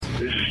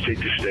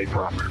seek the state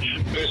profits.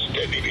 This is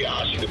Ted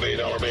DiBiase, the $1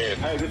 Million Man.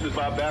 Hey, this is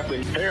Bob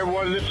Backlund. Hey,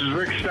 everyone, this is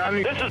Rick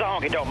Steiner. This is the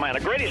Honky Tonk Man, the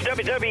greatest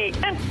WWE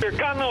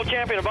Intercontinental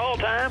Champion of all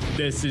time.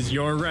 This is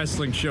your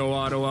wrestling show,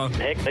 Ottawa.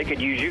 Heck, they could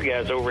use you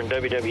guys over in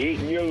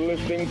WWE. You're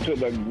listening to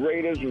the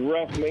greatest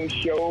wrestling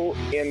show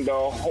in the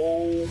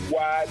whole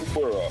wide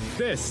world.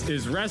 This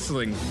is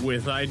Wrestling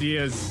with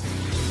Ideas.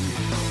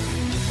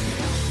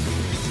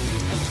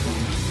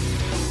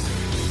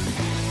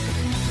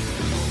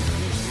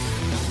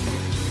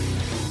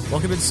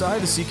 Welcome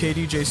inside the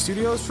CKDJ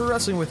studios for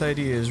Wrestling with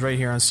Ideas right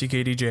here on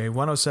CKDJ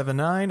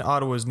 1079,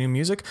 Ottawa's new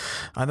music.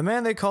 I'm the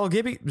man they call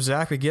Gibby,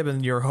 Zach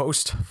McGibbon, your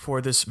host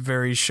for this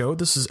very show.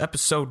 This is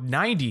episode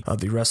 90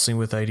 of the Wrestling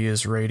with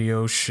Ideas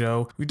radio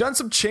show. We've done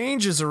some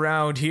changes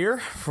around here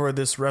for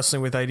this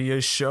Wrestling with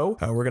Ideas show.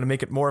 We're going to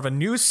make it more of a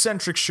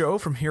news-centric show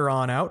from here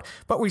on out,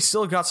 but we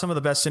still got some of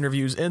the best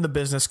interviews in the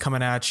business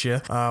coming at you.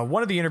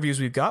 One of the interviews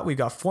we've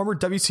got former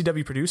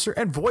WCW producer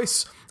and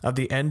voice of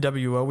the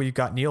NWO. We've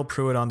got Neil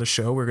Pruitt on the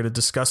show. We're going to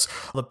discuss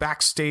the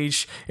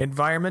backstage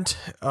environment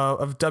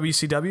of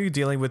WCW,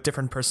 dealing with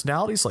different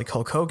personalities like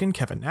Hulk Hogan,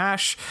 Kevin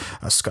Nash,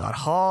 Scott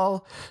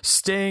Hall,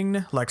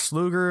 Sting, Lex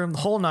Luger, the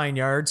whole 9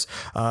 yards.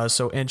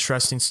 So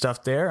interesting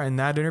stuff there in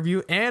that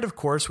interview. And of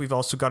course, we've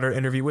also got our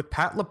interview with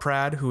Pat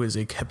Laprade, who is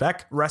a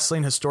Quebec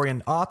wrestling historian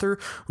and author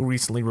who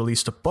recently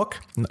released a book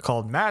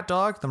called Mad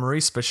Dog, the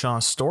Maurice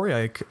Vachon story.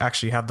 I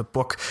actually have the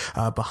book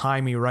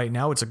behind me right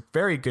now. It's a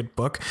very good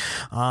book.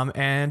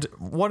 And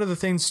one of the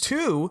things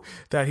too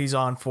that he's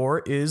on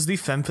for is the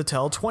Femme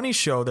Fatale 20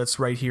 show that's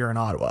right here in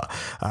Ottawa.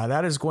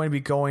 That is going to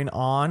be going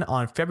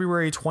on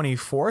February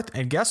 24th.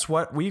 And guess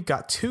what? We've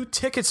got 2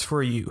 tickets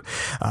for you.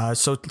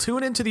 So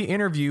tune into the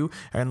interview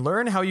and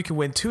learn how you can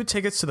win 2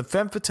 tickets to the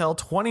Femme Fatale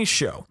 20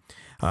 show.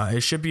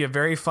 It should be a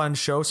very fun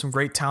show, some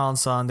great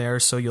talents on there,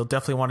 so you'll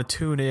definitely want to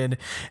tune in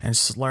and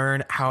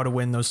learn how to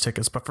win those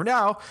tickets. But for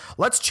now,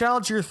 let's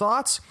challenge your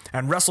thoughts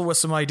and wrestle with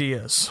some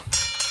ideas.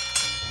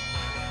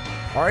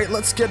 All right,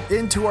 let's get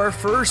into our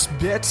first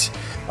bit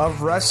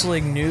of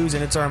wrestling news,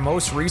 and it's our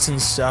most recent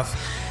stuff.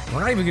 We're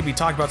not even going to be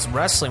talking about some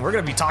wrestling. We're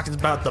going to be talking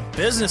about the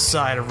business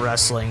side of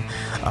wrestling.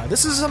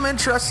 This is some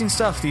interesting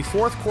stuff. The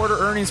fourth quarter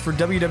earnings for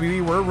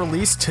WWE were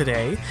released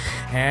today,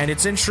 and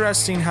it's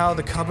interesting how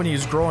the company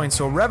is growing.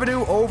 So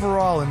revenue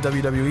overall in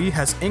WWE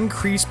has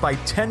increased by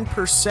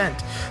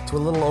 10% to a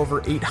little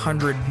over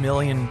 $800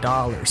 million. And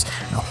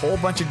a whole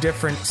bunch of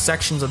different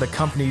sections of the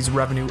company's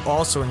revenue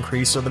also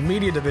increased. So the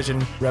media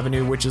division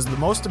revenue, which is the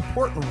most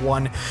important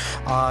one,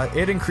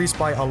 it increased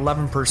by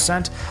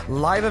 11%.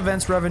 Live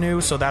events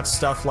revenue, so that's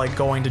stuff like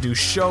going to do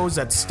shows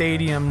at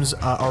stadiums,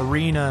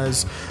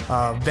 arenas,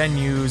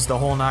 venues, the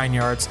whole 9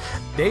 yards,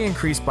 they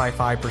increased by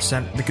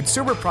 5%. The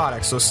consumer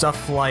products, so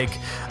stuff like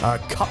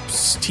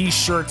cups,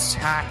 t-shirts,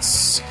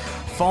 hats,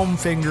 foam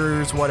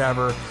fingers,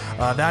 whatever,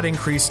 that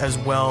increased as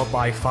well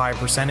by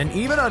 5%. And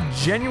even a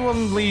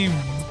genuinely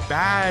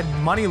bad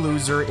money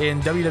loser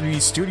in WWE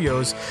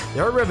Studios,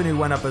 their revenue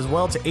went up as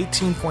well to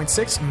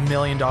 $18.6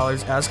 million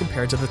as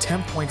compared to the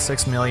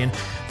 $10.6 million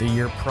the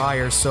year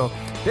prior. So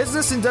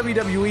business in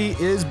WWE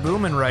is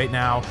booming right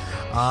now,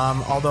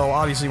 although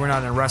obviously we're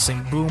not in a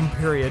wrestling boom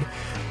period,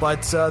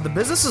 but the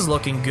business is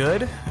looking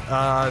good.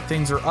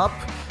 Things are up.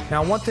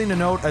 Now, one thing to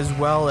note as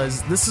well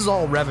is this is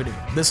all revenue.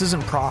 This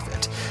isn't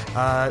profit.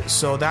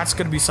 So that's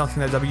going to be something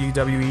that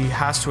WWE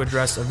has to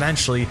address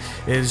eventually,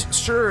 is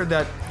sure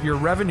that your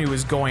revenue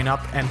is going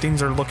up and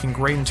things are looking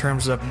great in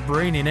terms of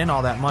bringing in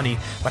all that money,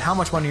 but how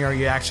much money are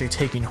you actually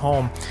taking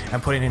home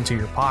and putting into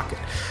your pocket?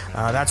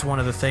 That's one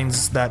of the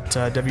things that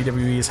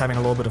WWE is having a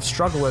little bit of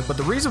struggle with. But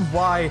the reason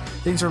why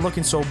things are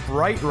looking so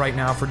bright right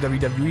now for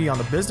WWE on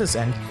the business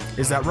end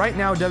is that right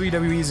now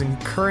WWE is in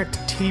current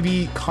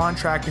TV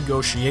contract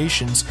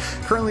negotiations.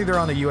 Currently, they're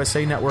on the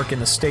USA Network in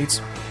the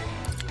States.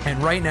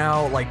 And right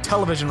now, like,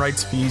 television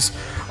rights fees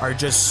are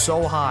just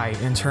so high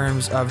in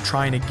terms of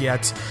trying to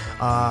get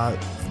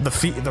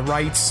the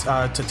rights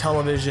to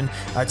television.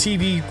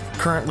 TV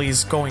currently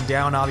is going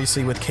down,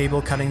 obviously, with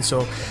cable cutting,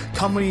 so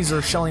companies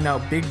are shelling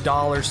out big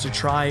dollars to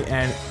try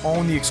and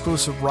own the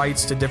exclusive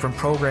rights to different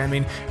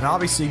programming. And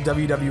obviously,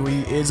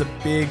 WWE is a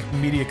big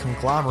media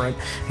conglomerate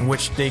in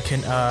which they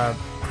can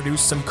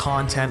produce some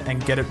content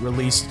and get it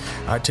released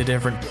to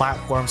different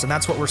platforms. And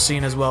that's what we're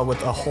seeing as well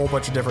with a whole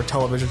bunch of different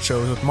television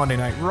shows, with Monday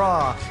Night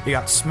Raw, you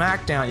got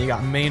SmackDown, you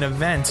got Main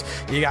Event,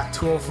 you got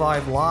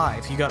 205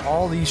 Live, you got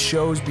all these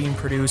shows being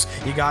produced,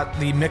 you got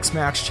the Mix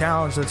Match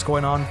Challenge that's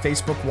going on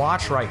Facebook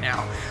Watch right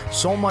now.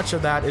 So much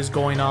of that is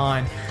going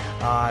on.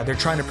 They're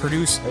trying to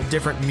produce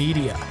different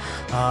media.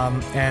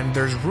 And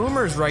there's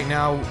rumors right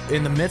now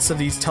in the midst of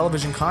these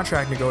television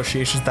contract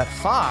negotiations that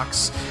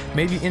Fox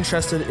may be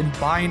interested in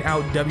buying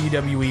out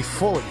WWE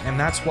fully. And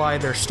that's why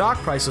their stock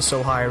price is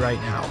so high right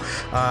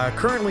now.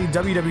 Currently,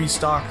 WWE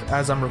stock,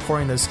 as I'm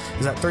recording this,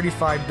 is at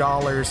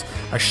 $35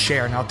 a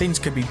share. Now, things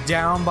could be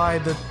down by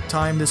the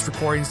time this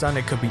recording's done.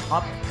 It could be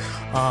up.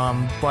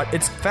 But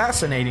it's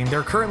fascinating.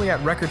 They're currently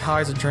at record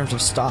highs in terms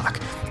of stock.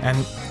 And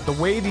the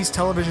way these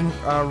television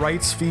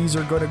rights fees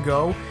are going to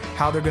go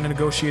how they're going to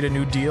negotiate a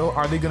new deal.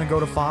 Are they going to go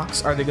to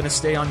Fox? Are they going to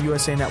stay on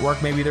USA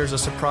Network? Maybe there's a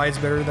surprise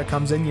bidder that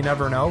comes in. You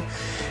never know.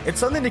 It's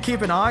something to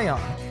keep an eye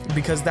on,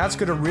 because that's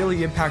going to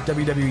really impact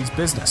WWE's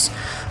business.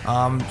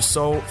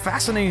 So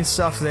fascinating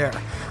stuff there.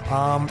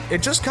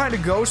 It just kind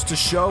of goes to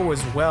show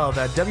as well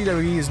that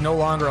WWE is no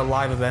longer a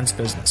live events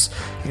business.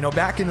 You know,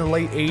 back in the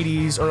late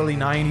 80s, early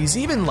 90s,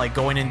 even like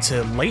going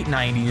into late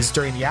 90s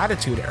during the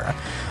Attitude Era,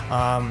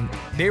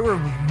 they were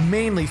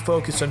mainly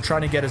focused on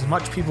trying to get as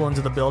much people into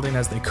the building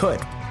as they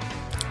could.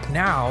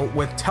 Now,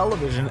 with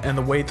television and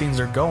the way things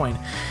are going,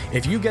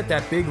 if you get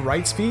that big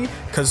rights fee,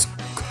 because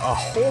a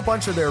whole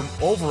bunch of their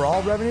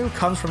overall revenue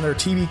comes from their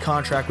TV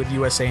contract with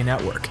USA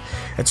Network.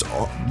 It's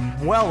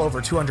well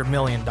over $200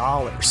 million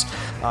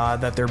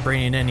that they're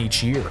bringing in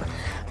each year.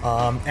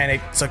 And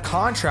it's a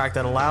contract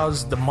that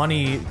allows the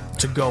money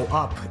to go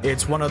up.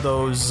 It's one of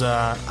those,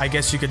 I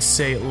guess you could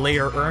say,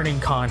 layer earning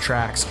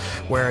contracts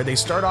where they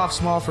start off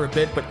small for a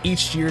bit, but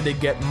each year they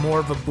get more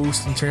of a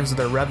boost in terms of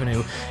their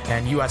revenue,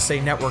 and USA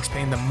Network's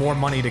paying them more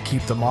money to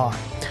keep them on.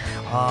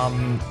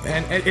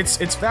 And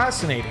it's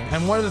fascinating.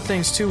 And one of the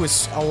things too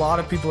is a lot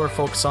of people are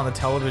focused on the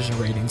television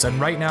ratings, and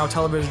right now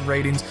television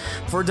ratings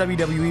for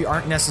WWE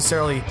aren't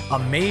necessarily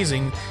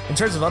amazing. In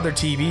terms of other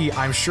TV,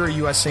 I'm sure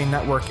USA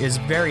Network is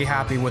very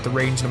happy with the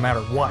ratings no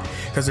matter what,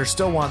 because they're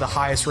still one of the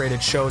highest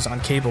rated shows on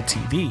cable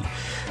TV.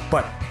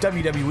 But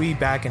WWE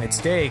back in its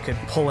day could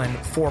pull in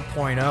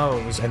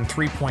 4.0s and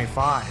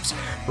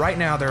 3.5s. Right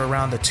now they're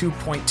around the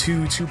 2.2,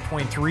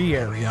 2.3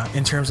 area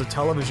in terms of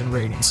television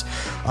ratings.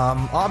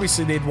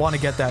 Obviously they'd want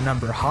to get that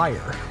number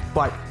higher,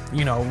 but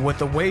you know, with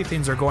the way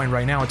things are going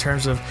right now in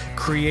terms of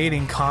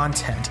creating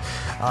content,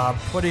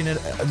 putting it,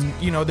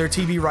 their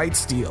TV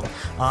rights deal,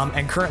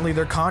 and currently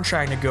their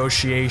contract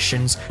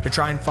negotiations to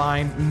try and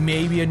find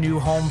maybe a new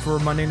home for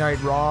Monday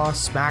Night Raw,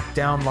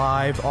 SmackDown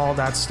Live, all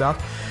that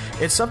stuff.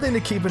 It's something to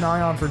keep an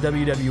eye on for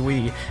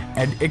WWE,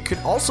 and it could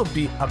also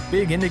be a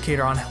big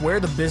indicator on where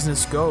the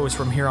business goes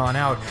from here on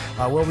out.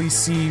 Will we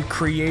see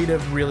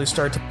creative really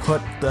start to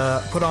put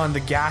on the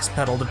gas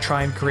pedal to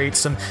try and create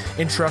some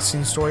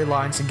interesting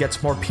storylines and get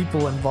some more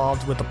people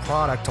involved with the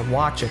product to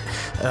watch it?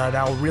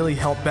 That will really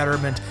help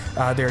betterment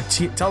their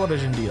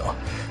television deal.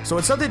 So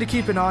it's something to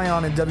keep an eye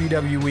on in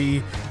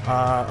WWE.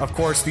 Of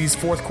course, these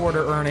fourth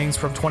quarter earnings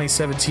from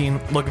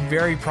 2017 look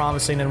very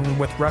promising, and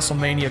with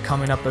WrestleMania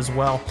coming up as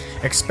well,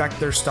 expect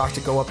their stock to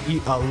go up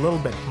a little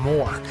bit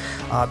more,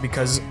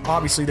 because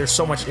obviously there's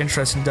so much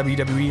interest in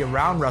WWE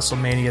around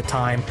WrestleMania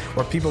time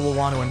where people will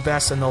want to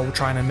invest, and they'll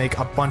try to make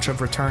a bunch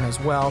of return as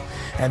well.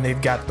 And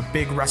they've got the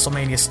big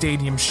WrestleMania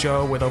Stadium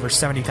show with over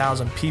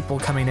 70,000 people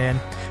coming in.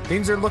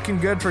 Things are looking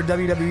good for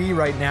WWE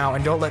right now,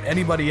 and don't let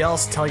anybody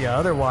else tell you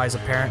otherwise,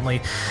 apparently,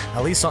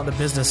 at least on the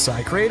business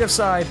side. Creative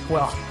side,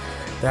 well,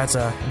 that's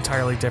an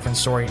entirely different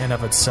story in and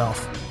of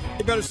itself.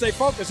 You better stay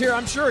focused here.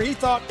 I'm sure he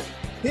thought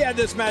he had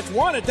this match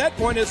won at that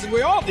point, as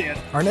we all did.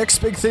 Our next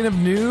big thing of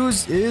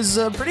news is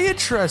pretty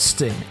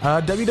interesting.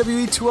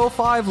 WWE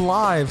 205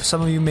 Live.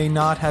 Some of you may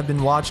not have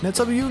been watching it.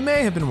 Some of you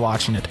may have been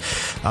watching it.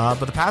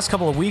 But the past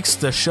couple of weeks,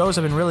 the shows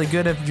have been really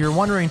good. If you're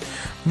wondering,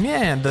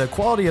 man, the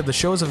quality of the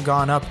shows have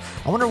gone up,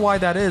 I wonder why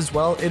that is.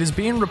 Well, it is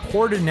being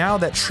reported now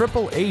that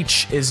Triple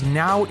H is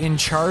now in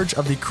charge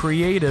of the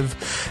creative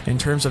in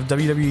terms of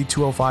WWE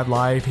 205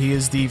 Live. He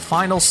is the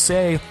final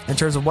say in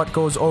terms of what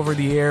goes over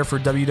the air for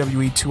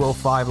WWE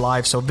 205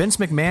 Live. So Vince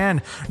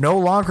McMahon no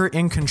longer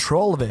in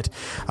control of it.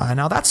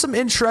 Now that's some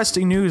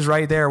interesting news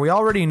right there. We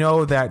already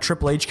know that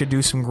Triple H could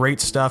do some great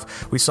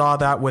stuff. We saw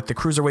that with the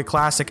Cruiserweight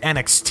Classic.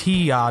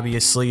 NXT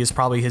obviously is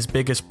probably his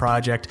biggest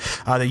project.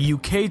 The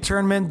UK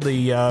tournament,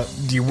 the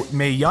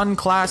Mae Young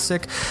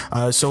Classic.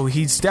 So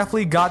he's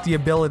definitely got the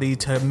ability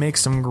to make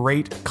some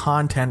great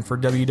content for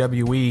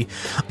WWE.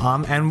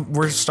 And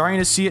we're starting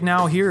to see it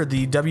now here.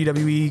 The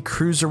WWE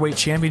Cruiserweight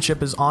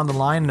Championship is on the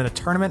line in a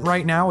tournament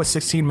right now, a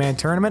 16-man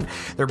tournament.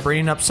 They're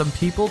bringing up some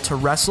people to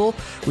wrestle.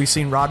 We've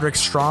seen Roderick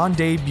Strong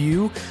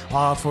debut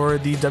for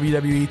the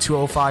WWE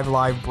 205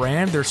 Live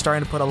brand. They're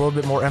starting to put a little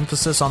bit more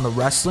emphasis on the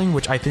wrestling,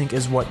 which I think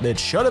is what it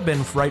should have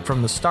been right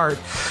from the start.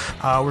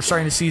 We're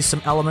starting to see some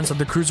elements of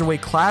the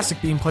Cruiserweight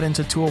Classic being put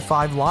into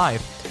 205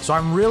 Live. So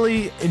I'm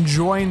really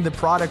enjoying the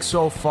product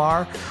so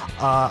far.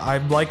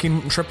 I'm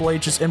liking Triple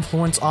H's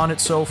influence on it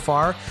so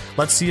far.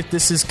 Let's see if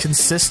this is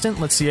consistent.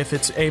 Let's see if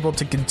it's able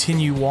to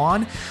continue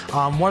on.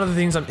 One of the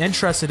things I'm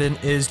interested in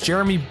is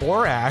Jeremy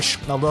Borash,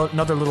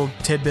 another little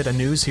tidbit of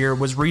news here,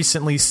 was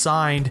recently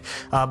signed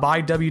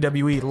by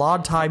WWE,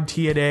 longtime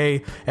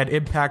TNA and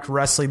Impact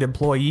Wrestling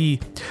employee.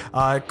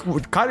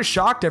 Kind of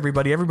shocked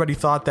everybody. Everybody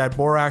thought that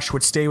Borash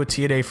would stay with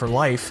TNA for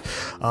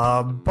life,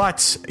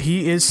 but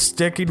he is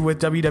sticking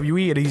with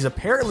WWE, and he's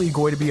apparently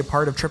going to be a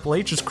part of Triple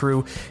H's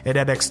crew at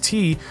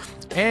NXT.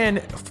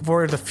 And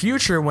for the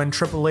future, when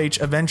Triple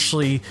H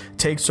eventually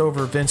takes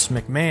over Vince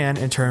McMahon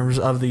in terms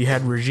of the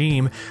head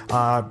regime,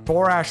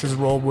 Borash's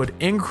role would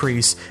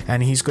increase,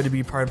 and he's going to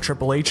be part of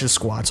Triple H's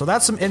squad. So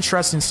that's some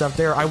interesting stuff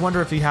there. I wonder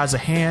if he has a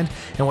hand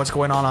in what's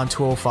going on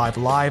 205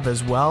 Live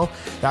as well.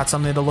 That's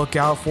something to look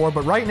out for.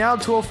 But right now,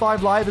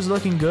 205 Live is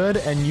looking good,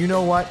 and you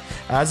know what?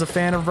 As a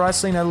fan of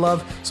wrestling, I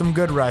love some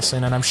good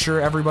wrestling, and I'm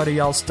sure everybody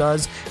else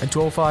does. And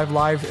 205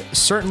 Live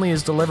certainly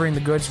is delivering the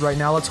goods right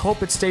now. Let's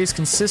hope it stays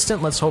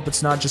consistent. Let's hope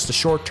it's not just a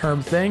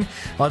short-term thing.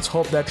 Let's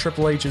hope that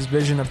Triple H's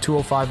vision of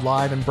 205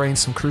 Live and bringing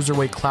some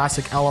Cruiserweight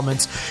Classic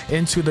elements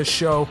into the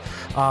show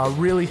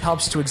really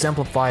helps to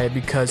exemplify it,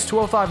 because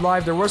 205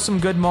 Live, there were some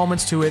good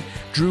moments to it.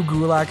 Drew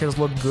Gulak has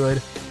looked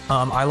good.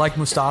 I like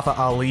Mustafa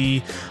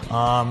Ali.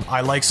 I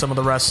like some of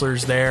the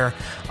wrestlers there.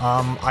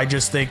 I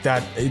just think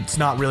that it's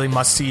not really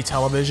must-see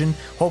television.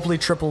 Hopefully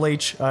Triple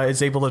H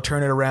is able to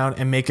turn it around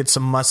and make it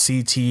some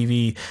must-see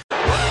TV.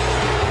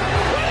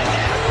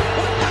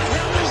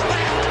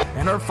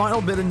 And our final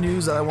bit of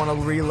news that I want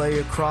to relay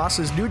across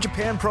is New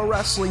Japan Pro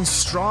Wrestling's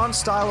Strong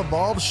Style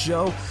Evolved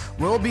show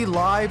will be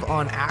live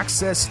on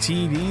Access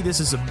TV. This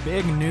is a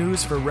big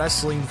news for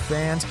wrestling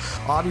fans.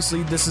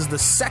 Obviously, this is the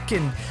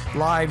second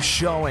live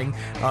showing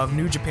of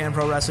New Japan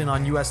Pro Wrestling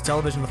on US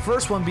television. The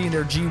first one being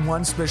their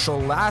G1 special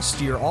last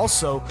year,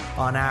 also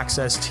on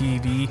Access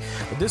TV.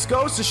 But this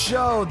goes to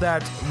show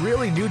that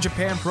really New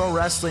Japan Pro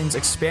Wrestling's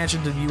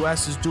expansion to the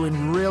US is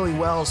doing really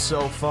well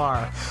so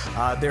far.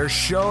 Their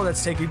show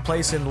that's taking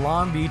place in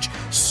Long Beach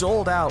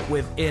sold out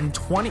within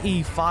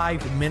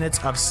 25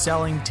 minutes of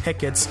selling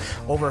tickets.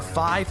 Over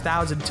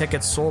 5,000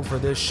 tickets sold for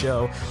this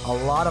show. A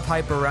lot of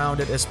hype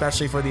around it,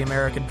 especially for the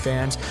American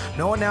fans.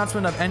 No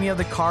announcement of any of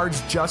the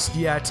cards just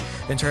yet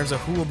in terms of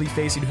who will be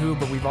facing who,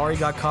 but we've already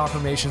got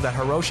confirmation that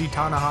Hiroshi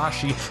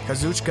Tanahashi,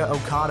 Kazuchika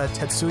Okada,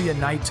 Tetsuya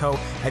Naito,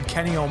 and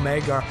Kenny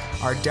Omega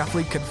are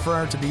definitely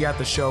confirmed to be at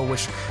the show,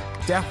 which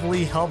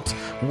definitely helped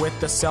with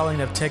the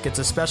selling of tickets,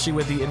 especially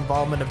with the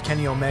involvement of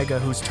Kenny Omega,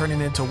 who's turning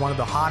into one of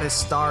the hottest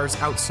stars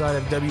outside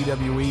of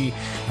WWE.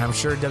 And I'm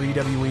sure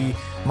WWE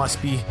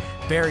must be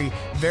very,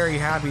 very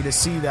happy to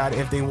see that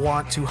if they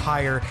want to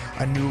hire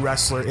a new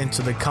wrestler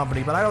into the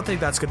company. But I don't think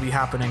that's going to be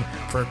happening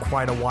for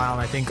quite a while,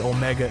 and I think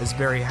Omega is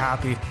very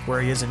happy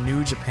where he is in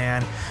New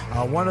Japan.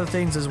 One of the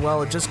things as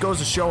well, it just goes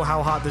to show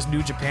how hot this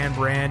New Japan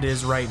brand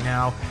is right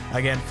now.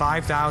 Again,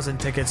 5,000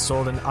 tickets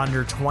sold in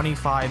under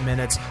 25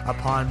 minutes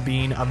upon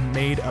being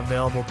made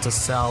available to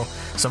sell.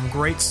 Some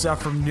great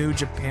stuff from New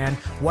Japan.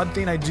 One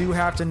thing I do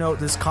have to note,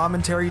 this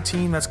commentary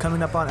team that's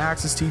coming up on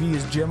Access TV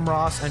is Jim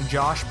Ross and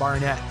Josh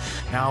Barnett.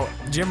 Now,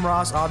 Jim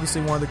Ross,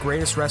 obviously one of the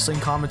greatest wrestling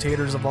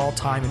commentators of all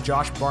time, and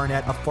Josh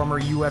Barnett, a former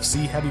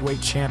UFC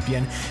heavyweight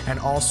champion and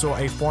also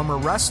a former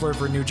wrestler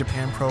for New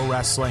Japan Pro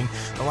Wrestling.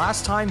 The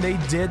last time they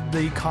did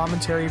the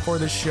commentary for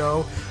the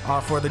show,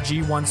 for the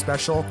G1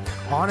 special,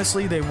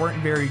 honestly, they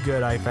weren't very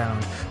good, I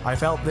found. I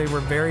felt they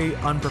were very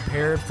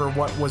unprepared for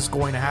what was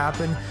going to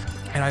happen,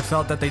 and I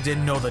felt that they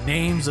didn't know the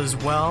names as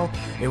well.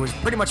 It was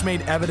pretty much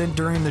made evident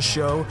during the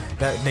show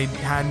that they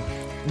had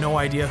no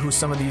idea who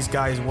some of these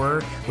guys were,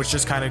 which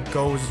just kind of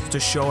goes to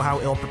show how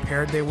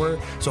ill-prepared they were.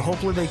 So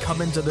hopefully they come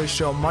into this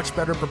show much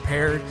better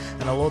prepared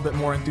and a little bit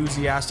more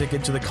enthusiastic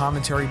into the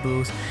commentary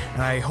booth.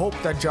 And I hope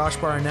that Josh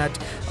Barnett,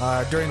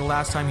 during the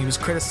last time he was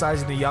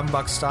criticizing the Young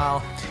Bucks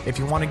style, if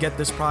you want to get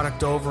this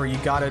product over, you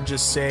gotta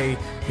just say,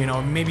 you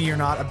know, maybe you're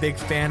not a big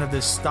fan of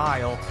this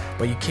style,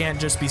 but you can't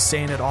just be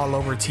saying it all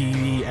over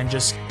TV and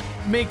just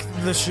make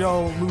the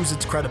show lose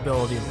its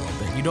credibility a little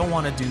bit. You don't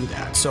want to do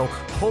that. So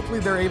hopefully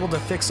they're able to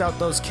fix out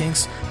those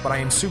kinks, but I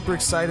am super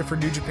excited for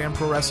New Japan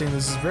Pro Wrestling.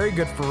 This is very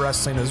good for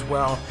wrestling as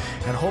well,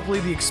 and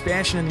hopefully the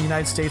expansion in the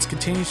United States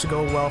continues to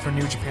go well for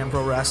New Japan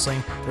Pro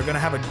Wrestling. They're going to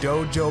have a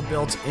dojo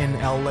built in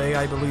LA,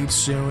 I believe,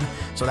 soon,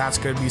 so that's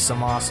going to be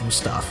some awesome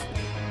stuff.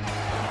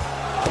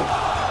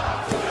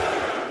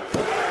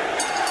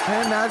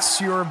 And that's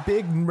your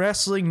big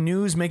wrestling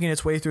news making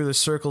its way through the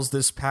circles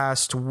this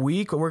past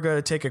week. We're going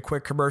to take a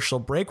quick commercial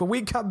break. When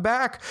we come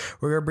back,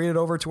 we're going to bring it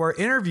over to our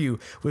interview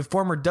with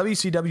former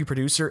WCW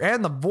producer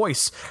and the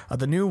voice of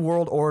the New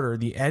World Order,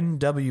 the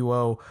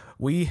NWO.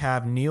 We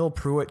have Neil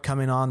Pruitt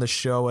coming on the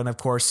show, and of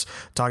course,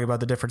 talking about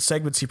the different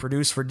segments he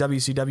produced for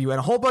WCW and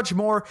a whole bunch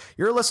more.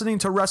 You're listening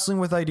to Wrestling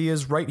with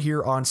Ideas right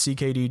here on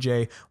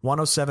CKDJ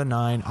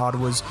 107.9,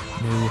 Ottawa's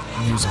new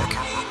music.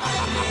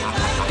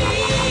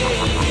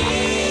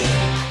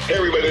 Hey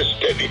everybody, this is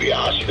Ted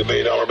DiBiase, the $1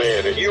 Million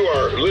Man, and you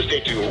are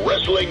listening to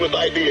Wrestling with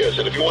Ideas.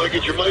 And if you want to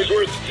get your money's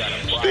worth,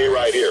 stay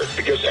right here,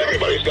 because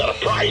everybody's got a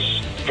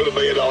price for the $1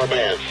 Million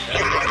Man.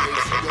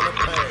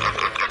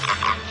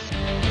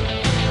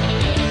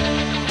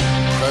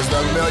 Because the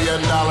 $1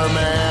 Million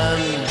Man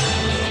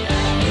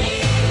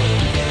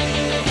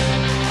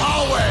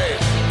always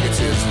gets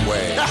his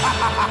way.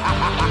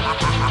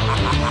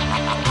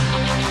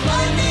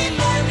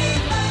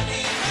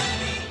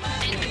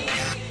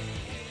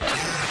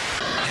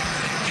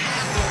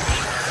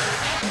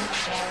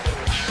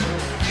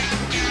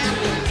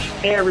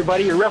 Hey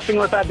everybody, you're Wrestling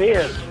with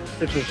Ideas.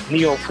 This is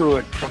Neil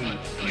Pruitt from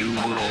New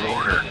World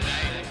Order.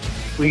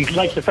 We'd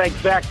like to thank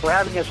Zach for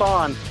having us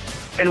on,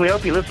 and we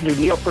hope you listen to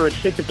Neil Pruitt's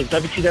Secrets of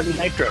WCW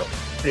Nitro.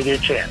 They get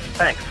a chance.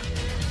 Thanks.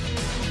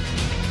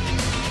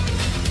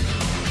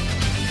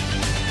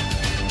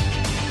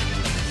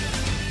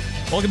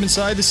 Welcome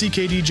inside the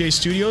CKDJ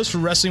studios for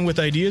Wrestling with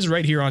Ideas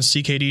right here on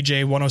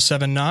CKDJ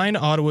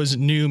 107.9, Ottawa's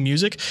new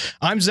music.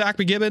 I'm Zach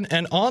McGibbon,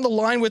 and on the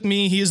line with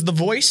me, he is the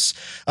voice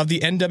of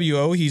the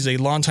NWO. He's a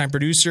longtime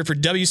producer for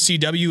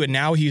WCW, and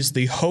now he is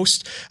the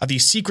host of the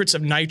Secrets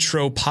of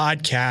Nitro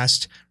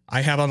podcast.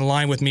 I have on the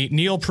line with me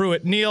Neil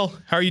Pruitt. Neil,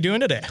 how are you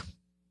doing today?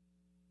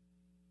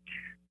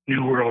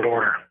 New World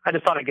Order. I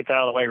just thought I'd get that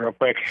out of the way real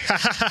quick.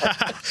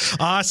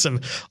 Awesome.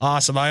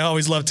 I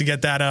always love to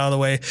get that out of the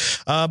way.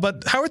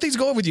 But how are things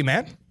going with you,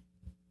 man?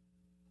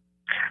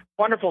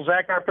 Wonderful,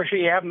 Zach. I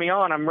appreciate you having me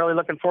on. I'm really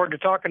looking forward to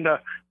talking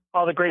to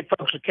all the great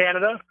folks of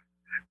Canada.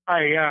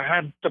 I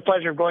had the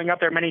pleasure of going up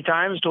there many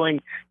times,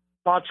 doing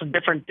lots of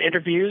different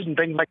interviews and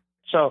things like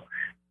that. So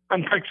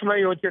I'm quite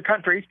familiar with your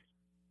country.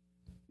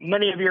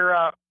 Many of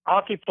your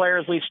hockey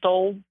players we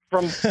stole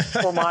from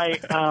for my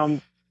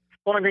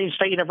Bowling Green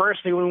State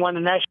University when we won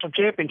the national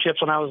championships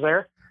when I was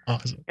there.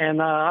 Awesome.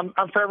 And I'm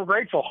forever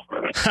grateful.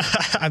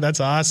 That's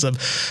awesome.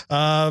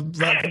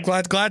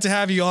 Glad to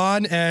have you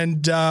on,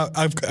 and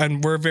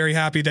we're very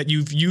happy that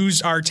you've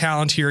used our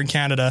talent here in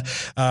Canada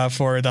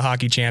for the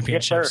hockey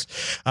championships.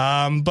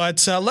 Yes,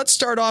 but let's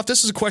start off.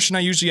 This is a question I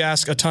usually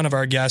ask a ton of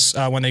our guests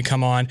when they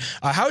come on.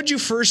 How did you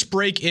first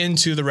break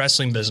into the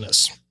wrestling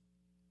business?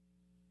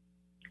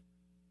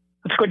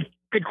 That's a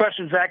good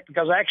question, Zach,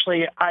 because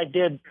actually I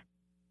did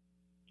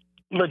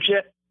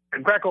legit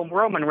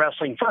Greco-Roman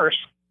wrestling first.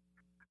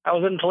 I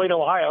was in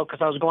Toledo, Ohio,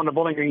 because I was going to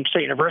Bowling Green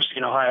State University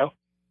in Ohio,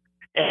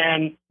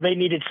 and they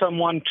needed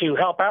someone to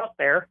help out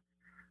there.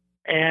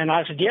 And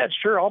I said, yeah,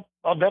 sure,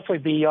 I'll definitely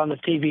be on the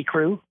TV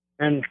crew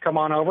and come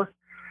on over.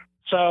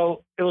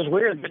 So it was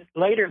weird. But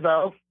later,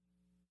 though,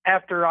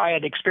 after I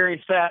had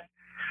experienced that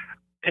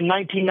in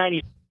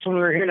 1990, when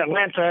we were here in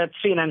Atlanta at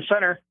CNN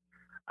Center,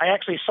 I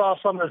actually saw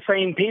some of the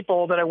same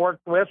people that I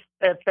worked with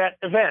at that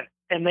event,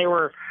 and they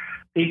were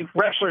the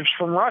wrestlers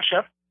from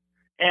Russia.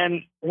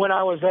 And when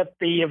I was at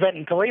the event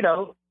in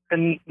Toledo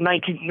in the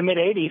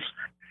mid-'80s,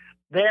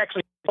 they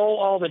actually stole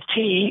all the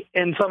tea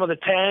and some of the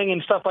Tang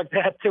and stuff like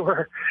that that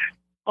were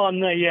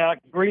on the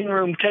green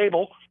room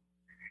table.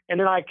 And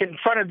then I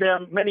confronted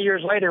them many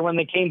years later when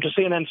they came to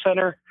CNN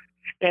Center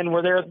and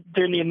were there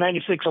during the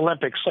 96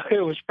 Olympics. So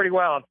it was pretty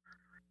wild.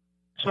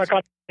 So I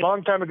got a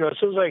long time ago. As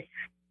soon as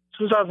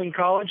I was in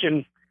college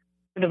and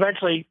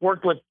eventually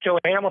worked with Joe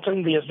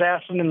Hamilton, the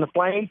Assassin and the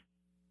Flame,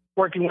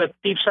 working with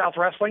Deep South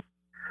Wrestling.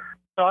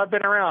 So I've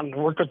been around,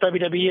 worked with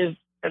WWE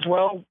as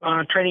well,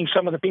 training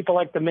some of the people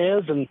like The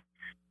Miz and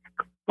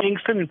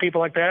Kingston and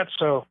people like that.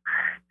 So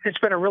it's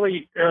been a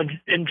really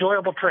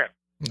enjoyable trip.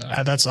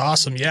 That's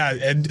awesome. Yeah.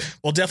 And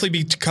we'll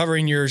definitely be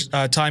covering your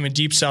time in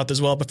Deep South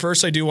as well. But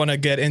first, I do want to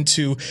get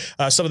into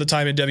some of the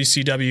time in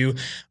WCW.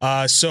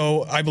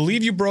 So I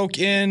believe you broke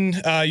in,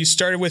 you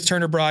started with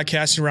Turner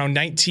Broadcasting around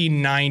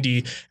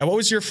 1990. And what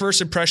was your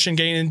first impression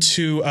getting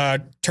into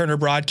Turner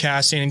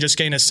Broadcasting and just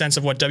getting a sense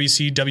of what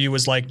WCW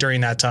was like during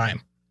that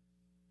time?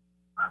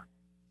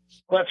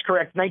 Well, that's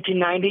correct.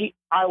 1990,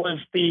 I was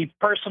the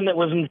person that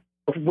was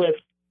with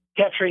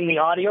capturing the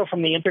audio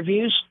from the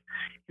interviews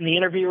in the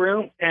interview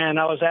room, and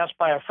I was asked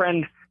by a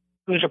friend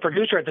who was a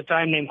producer at the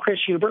time named Chris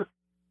Huber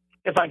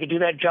if I could do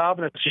that job,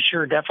 and I said,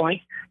 sure,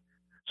 definitely.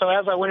 So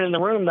as I went in the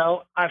room,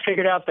 though, I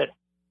figured out that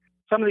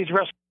some of these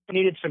wrestlers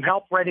needed some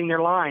help writing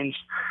their lines.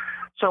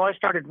 So I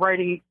started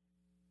writing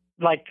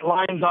like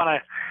lines on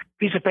a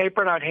piece of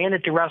paper, and I'd hand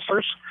it to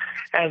wrestlers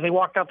as they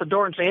walked out the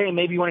door and say, hey,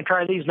 maybe you want to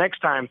try these next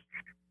time.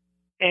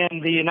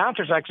 And the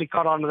announcers actually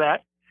caught on to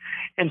that,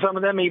 and some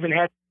of them even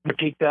had to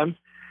critique them.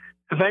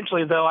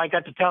 Eventually, though, I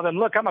got to tell them,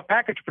 look, I'm a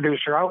package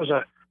producer. I was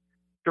a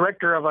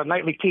director of a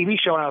nightly TV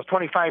show when I was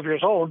 25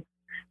 years old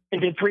and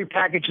did 3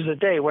 packages a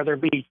day, whether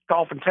it be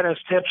golf and tennis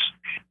tips,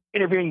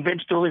 interviewing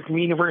Vince Dooley from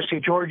the University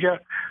of Georgia,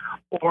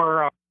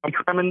 or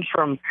Clemens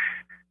from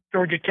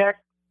Georgia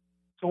Tech.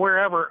 So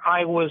wherever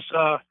I was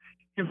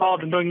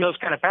involved in doing those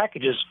kind of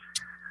packages.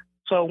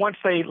 So once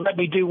they let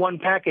me do one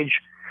package,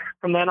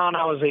 from then on,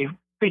 I was a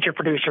feature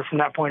producer from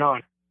that point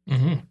on.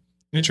 Mm-hmm.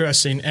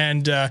 Interesting.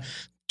 And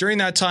during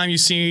that time,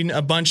 you've seen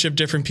a bunch of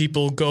different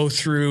people go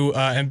through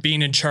and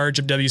being in charge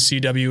of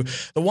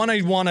WCW. The one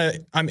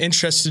I'm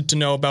interested to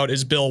know about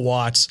is Bill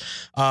Watts.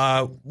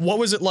 What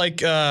was it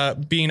like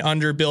being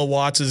under Bill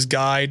Watts's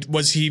guide?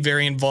 Was he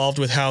very involved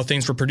with how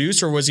things were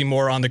produced, or was he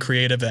more on the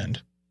creative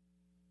end?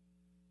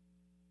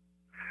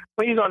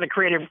 Well, he's on the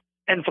creative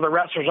end for the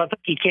wrestlers. I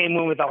think he came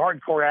in with a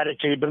hardcore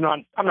attitude, but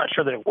I'm not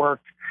sure that it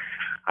worked.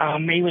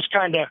 He was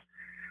kind of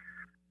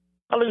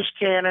a loose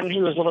cannon. He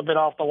was a little bit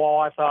off the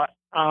wall, I thought.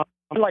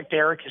 I liked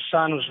Eric. His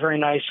son was very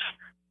nice.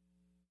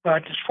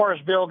 But as far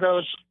as Bill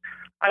goes,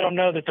 I don't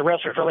know that the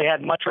wrestlers really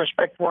had much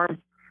respect for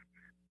him.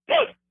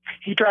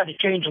 He tried to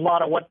change a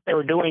lot of what they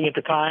were doing at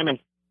the time, and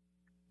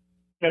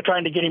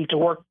trying to get him to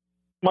work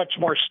much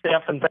more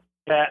stiff and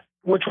that,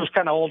 which was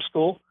kind of old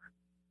school.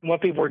 and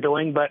what people were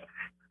doing, but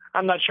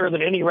I'm not sure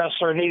that any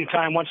wrestler at any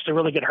time wants to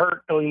really get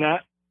hurt doing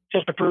that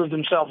just to prove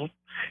themselves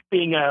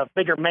being a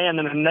bigger man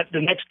than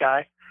the next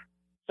guy.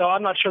 So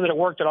I'm not sure that it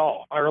worked at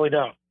all. I really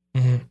don't.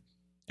 Mm-hmm.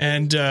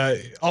 And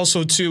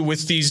also, too,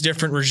 with these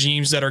different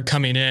regimes that are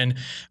coming in,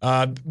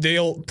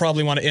 they'll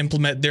probably want to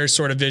implement their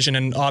sort of vision.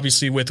 And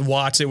obviously with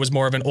Watts, it was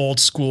more of an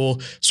old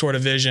school sort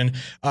of vision.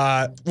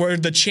 Were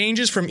the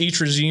changes from each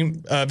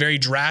regime very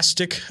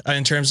drastic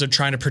in terms of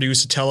trying to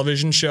produce a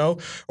television show?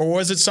 Or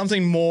was it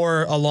something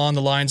more along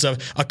the lines of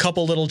a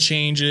couple little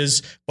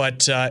changes,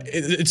 but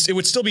it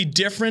would still be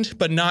different,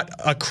 but not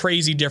a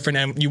crazy different,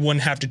 and you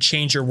wouldn't have to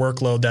change your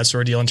workload, that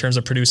sort of deal, in terms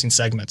of producing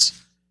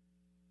segments?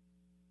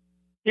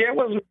 Yeah, it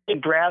wasn't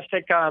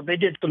drastic. They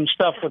did some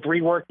stuff with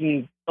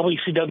reworking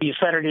WCW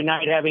Saturday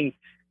Night, having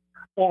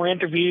more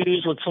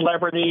interviews with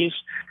celebrities.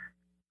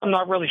 I'm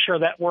not really sure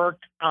that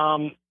worked.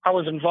 I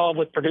was involved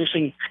with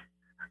producing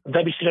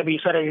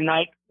WCW Saturday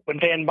Night when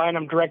Dan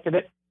Bynum directed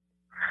it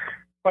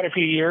quite a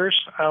few years.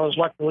 I was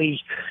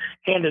luckily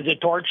handed the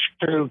torch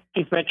through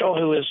Keith Mitchell,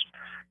 who is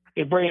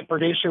a brilliant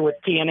producer with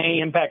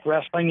TNA Impact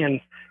Wrestling,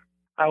 and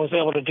I was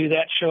able to do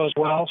that show as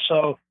well.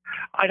 So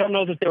I don't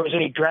know that there was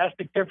any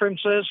drastic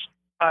differences.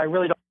 I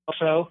really don't know.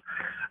 So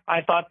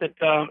I thought that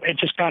it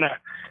just kind of,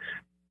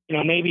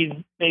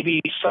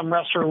 maybe some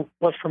wrestler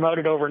was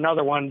promoted over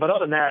another one. But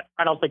other than that,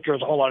 I don't think there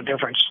was a whole lot of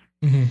difference.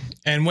 Mm-hmm.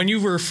 And when you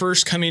were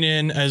first coming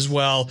in as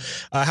well,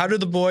 how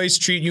did the boys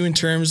treat you in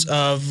terms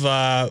of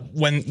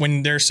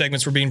when their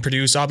segments were being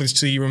produced?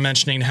 Obviously, you were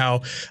mentioning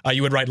how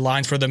you would write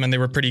lines for them and they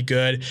were pretty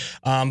good.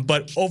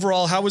 But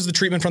overall, how was the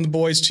treatment from the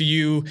boys to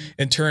you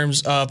in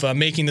terms of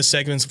making the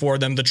segments for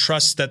them, the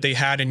trust that they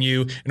had in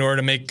you in order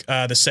to make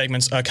the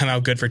segments come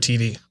out good for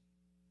TV?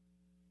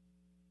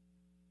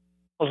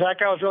 Well,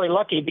 Zach, I was really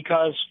lucky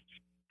because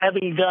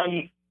having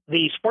done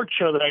the sports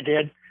show that I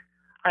did,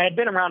 I had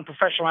been around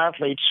professional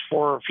athletes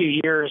for a few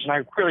years, and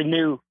I really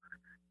knew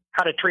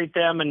how to treat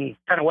them and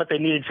kind of what they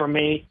needed from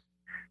me.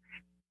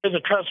 There's a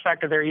trust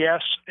factor there,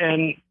 yes,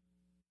 and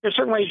there's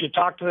certain ways you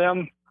talk to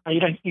them.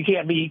 You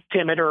can't be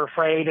timid or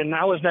afraid, and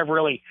I was never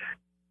really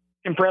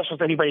impressed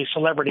with anybody's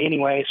celebrity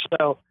anyway,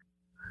 so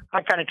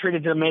I kind of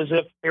treated them as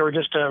if they were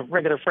just a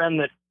regular friend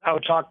that I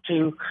would talk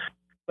to,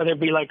 whether it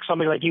be like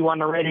somebody like you on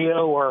the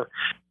radio or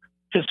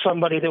just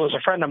somebody that was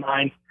a friend of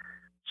mine.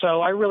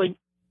 So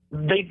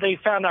they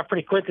found out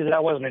pretty quickly that I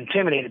wasn't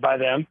intimidated by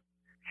them,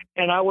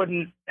 and I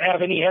wouldn't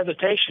have any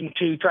hesitation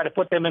to try to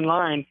put them in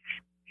line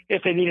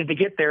if they needed to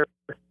get there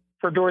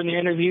for during the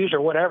interviews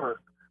or whatever.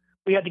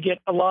 We had to get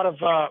a lot of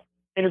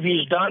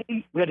interviews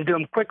done. We had to do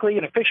them quickly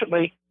and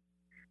efficiently,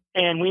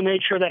 and we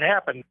made sure that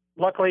happened.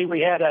 Luckily,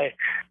 we had a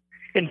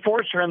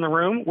enforcer in the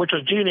room, which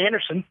was Gene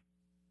Anderson,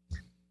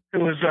 who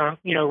was,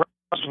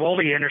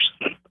 Voldy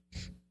Anderson.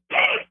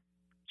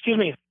 Excuse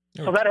me.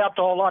 So that helped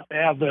a whole lot to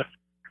have the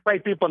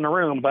right people in the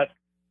room, but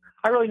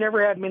I really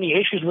never had many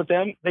issues with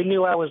them. They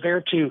knew I was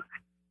there to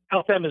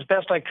help them as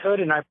best I could,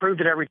 and I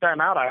proved it every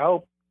time out, I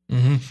hope.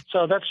 Mm-hmm.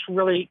 So that's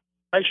really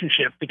a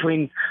relationship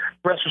between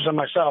wrestlers and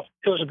myself.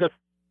 It was a good.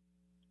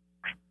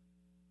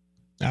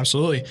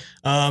 Absolutely.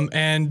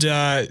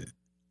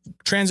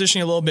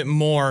 Transitioning a little bit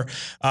more,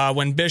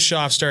 when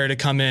Bischoff started to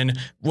come in,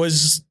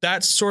 was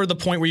that sort of the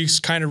point where you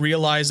kind of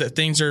realized that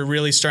things are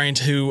really starting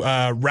to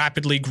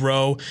rapidly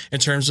grow in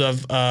terms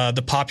of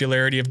the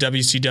popularity of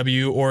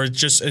WCW, or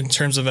just in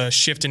terms of a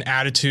shift in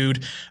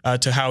attitude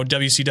to how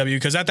WCW,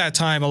 because at that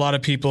time, a lot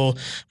of people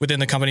within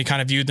the company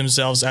kind of viewed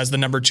themselves as the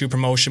number 2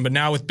 promotion. But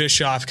now with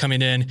Bischoff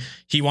coming in,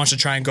 he wants to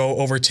try and go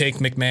overtake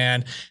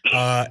McMahon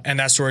and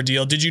that sort of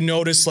deal. Did you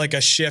notice like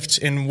a shift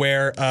in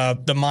where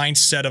the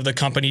mindset of the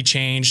company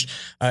changed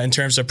in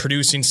terms of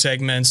producing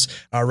segments,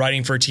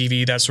 writing for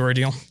TV, that sort of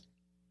deal?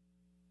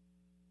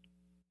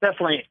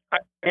 Definitely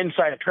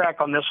inside track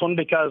on this one,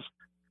 because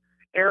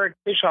Eric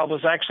Bischoff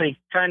was actually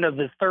kind of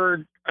the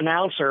third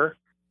announcer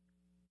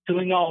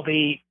doing all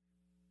the,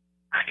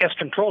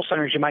 control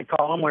centers, you might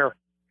call them, where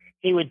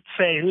he would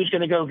say who's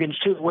going to go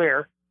against who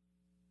where.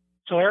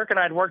 So Eric and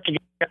I had worked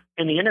together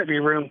in the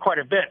interview room quite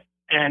a bit,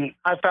 and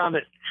I found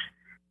that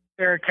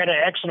Eric had an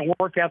excellent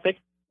work ethic.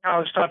 I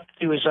was thought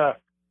he was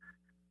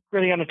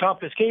really on the top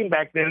of his game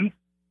back then, and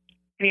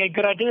he had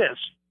good ideas.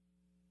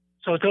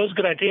 So with those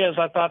good ideas,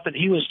 I thought that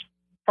he was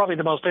probably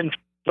the most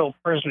influential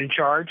person in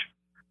charge.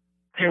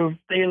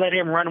 They let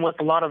him run with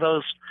a lot of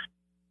those,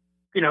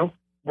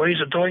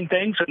 ways of doing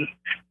things. And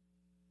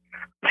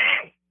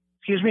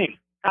excuse me,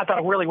 I thought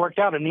it really worked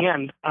out in the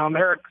end.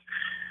 Eric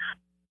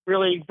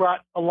really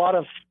brought a lot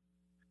of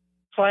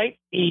fight.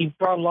 He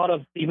brought a lot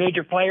of the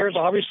major players,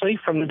 obviously,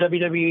 from the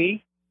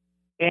WWE,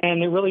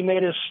 and it really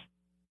made us,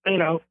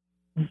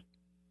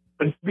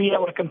 be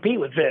able to compete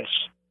with Vince.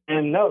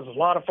 And that was a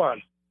lot of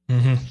fun.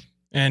 Mm-hmm.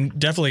 And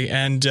definitely.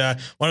 And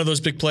one of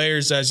those big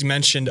players, as you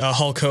mentioned,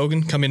 Hulk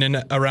Hogan, coming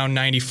in around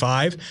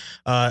 95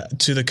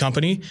 to the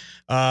company.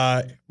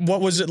 What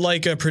was it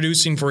like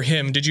producing for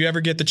him? Did you ever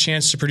get the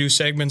chance to produce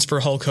segments for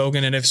Hulk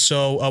Hogan? And if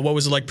so, what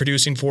was it like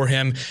producing for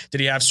him?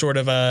 Did he have sort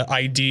of an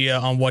idea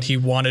on what he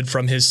wanted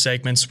from his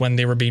segments when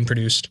they were being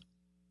produced?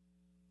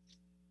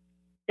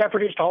 I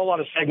produced a whole lot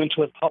of segments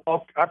with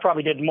Hulk. I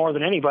probably did more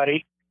than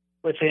anybody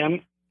with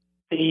him.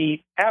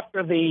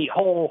 After the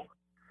whole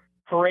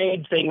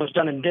parade thing was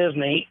done in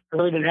Disney, I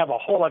really didn't have a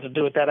whole lot to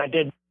do with that. I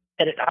did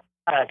edit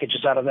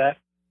packages out of that.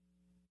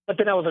 But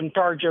then I was in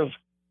charge of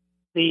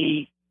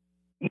the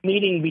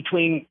meeting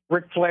between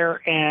Ric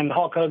Flair and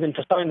Hulk Hogan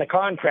to sign the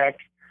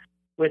contract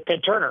with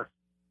Ted Turner.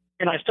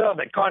 And I still have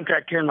that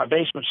contract here in my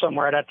basement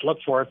somewhere. I'd have to look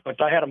for it,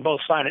 but I had them both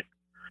sign it.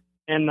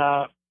 And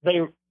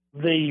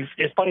the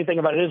funny thing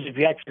about it is, if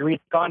you actually read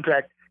the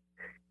contract,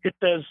 it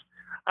says,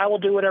 "I will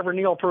do whatever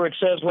Neil Pruitt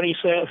says when he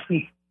says,"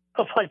 and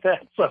stuff like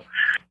that. So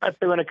I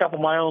threw in a couple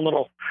of my own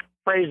little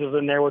phrases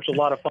in there, which was a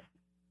lot of fun.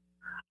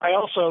 I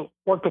also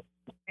worked with,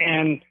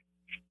 and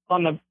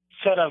on the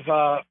set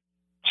of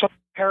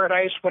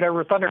Paradise,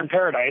 whatever, Thunder in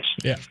Paradise.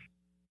 Yeah.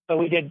 So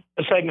we did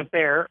a segment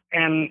there.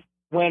 And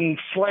when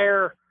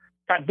Flair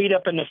got beat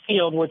up in the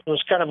field, which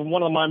was kind of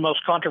one of my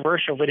most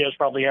controversial videos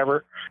probably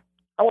ever,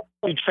 I wasn't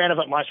a huge fan of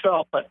it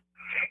myself, but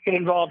it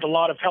involved a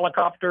lot of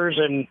helicopters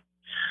and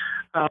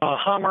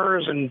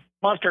Hummers and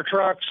monster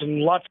trucks and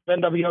lots of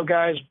NWO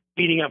guys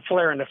beating up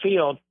Flair in the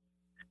field.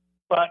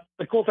 But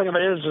the cool thing of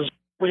it is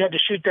we had to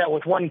shoot that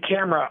with one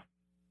camera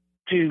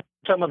to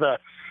some of the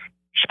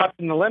shots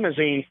in the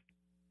limousine.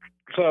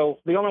 So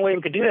the only way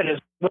we could do that is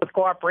with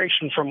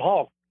cooperation from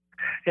Hulk,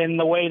 in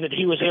the way that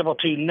he was able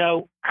to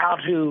know how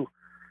to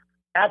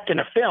act in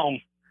a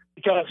film.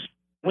 Because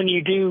when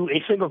you do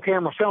a single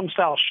camera film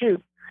style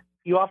shoot,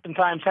 you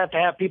oftentimes have to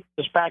have people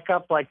just back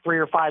up like 3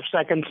 or 5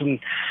 seconds and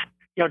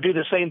do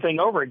the same thing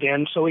over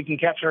again so we can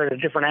capture it at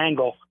a different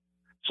angle.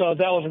 So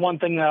that was one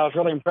thing that I was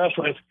really impressed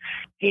with.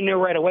 He knew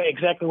right away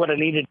exactly what I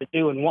needed to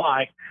do and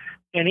why.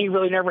 And he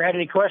really never had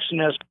any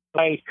question as to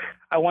why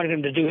I wanted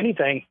him to do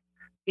anything.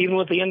 Even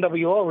with the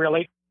NWO,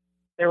 really,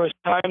 there was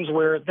times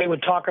where they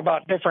would talk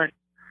about different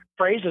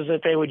phrases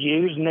that they would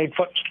use, and they'd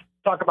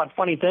talk about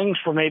funny things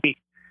for maybe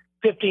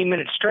 15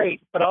 minutes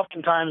straight. But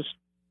oftentimes,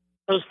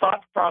 those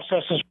thought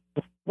processes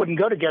wouldn't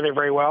go together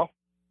very well.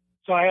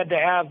 So I had to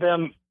have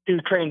them do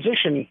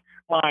transition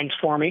lines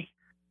for me.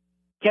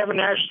 Kevin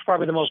Nash is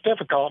probably the most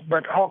difficult,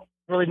 but Hulk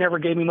really never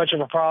gave me much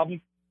of a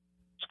problem.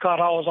 Scott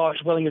Hall was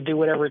always willing to do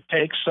whatever it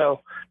takes.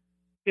 So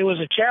it was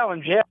a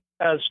challenge, yeah,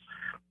 because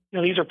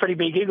these are pretty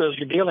big egos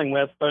you're dealing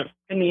with. But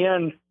in the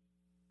end,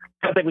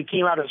 I think we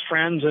came out as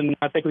friends, and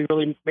I think we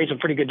really made some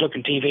pretty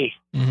good-looking TV.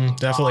 Mm-hmm,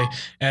 definitely.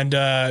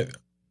 And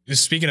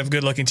speaking of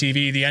good-looking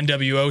TV, the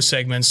NWO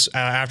segments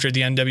after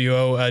the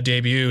NWO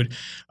debuted,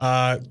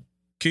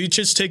 could you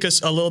just take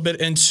us a little bit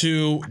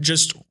into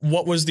just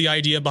what was the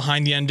idea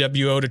behind the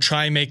NWO to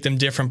try and make them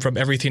different from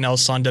everything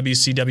else on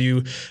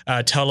WCW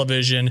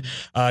television?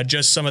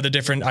 Just some of the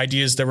different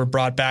ideas that were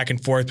brought back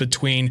and forth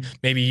between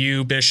maybe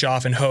you,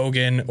 Bischoff, and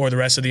Hogan, or the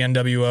rest of the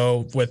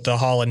NWO with the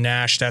Hall and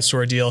Nash, that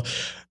sort of deal.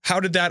 How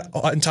did that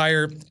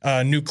entire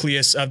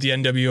nucleus of the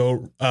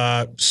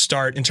NWO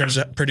start in terms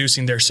of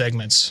producing their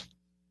segments?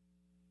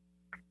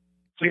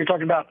 So you're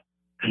talking about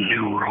the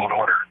New World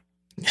Order.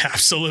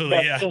 Absolutely,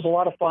 yeah. It was a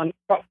lot of fun.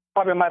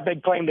 Probably my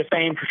big claim to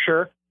fame for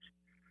sure.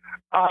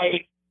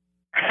 I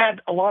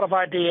had a lot of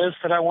ideas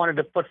that I wanted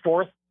to put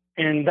forth,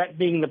 and that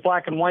being the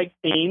black and white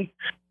theme.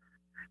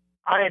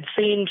 I had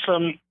seen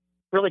some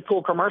really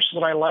cool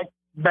commercials that I liked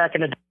back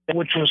in the day,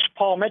 which was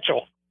Paul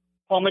Mitchell.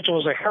 Paul Mitchell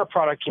was a hair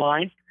product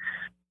line.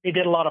 He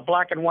did a lot of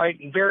black and white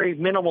and very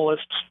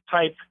minimalist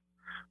type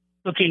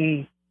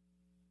looking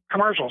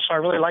commercials. So I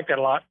really liked that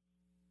a lot.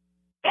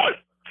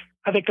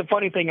 I think the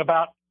funny thing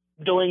about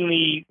doing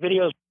the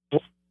videos,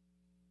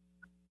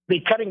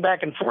 the cutting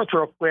back and forth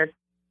real quick,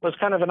 was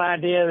kind of an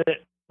idea that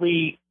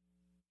we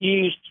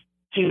used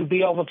to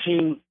be able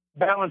to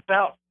balance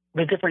out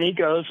the different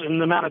egos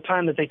and the amount of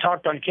time that they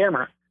talked on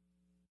camera.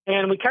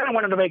 And we kind of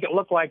wanted to make it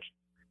look like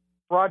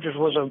Rogers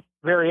was a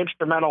very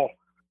instrumental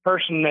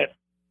person that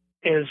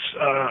is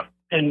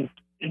in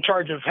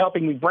charge of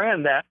helping me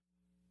brand that.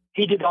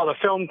 He did all the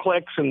film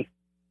clicks and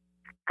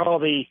all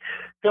the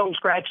film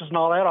scratches and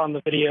all that on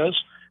the videos,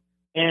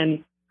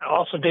 and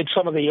also did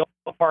some of the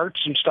parts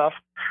and stuff.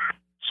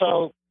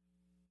 So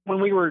when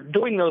we were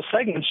doing those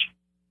segments,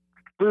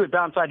 we would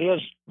bounce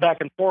ideas back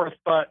and forth.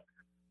 But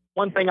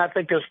one thing I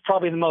think is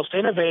probably the most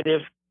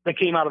innovative that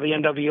came out of the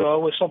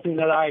NWO was something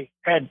that I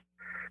had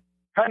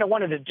kind of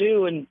wanted to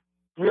do and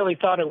really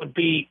thought it would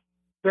be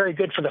very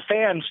good for the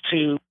fans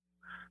to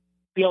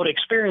be able to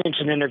experience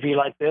an interview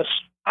like this.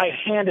 I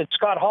handed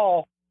Scott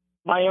Hall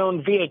my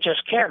own VHS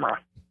camera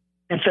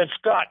and said,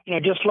 Scott,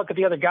 just look at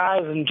the other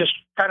guys and just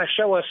kind of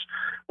show us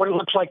what it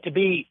looks like to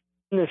be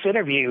in this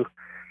interview,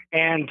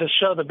 and to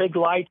show the big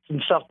lights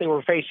and stuff they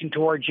were facing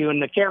towards you,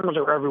 and the cameras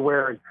are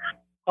everywhere, and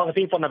all the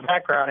people in the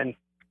background, and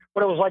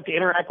what it was like to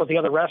interact with the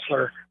other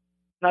wrestler.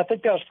 And I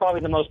think that was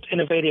probably the most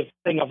innovative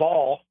thing of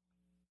all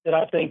that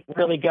I think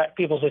really got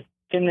people's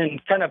attention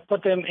and kind of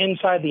put them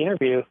inside the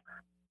interview,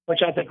 which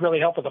I think really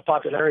helped with the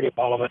popularity of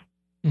all of it.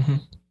 Mm-hmm.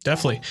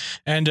 Definitely.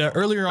 And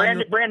earlier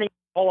on... Branding,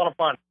 a whole lot of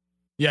fun.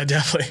 Yeah,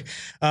 definitely.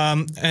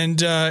 In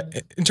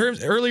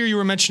terms earlier, you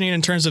were mentioning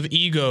in terms of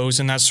egos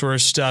and that sort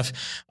of stuff,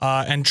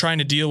 and trying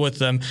to deal with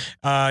them.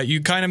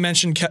 You kind of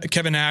mentioned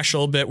Kevin Nash a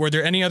little bit. Were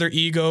there any other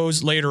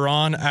egos later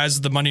on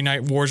as the Monday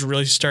Night Wars were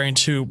really starting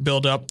to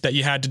build up that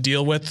you had to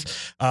deal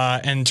with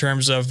in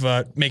terms of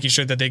making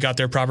sure that they got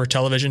their proper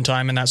television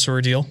time and that sort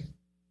of deal?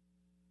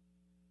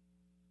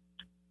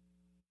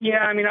 Yeah,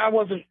 I mean, I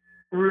wasn't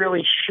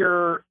really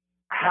sure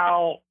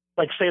how,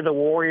 like, say,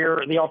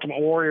 the Ultimate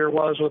Warrior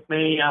was with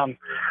me.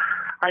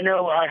 I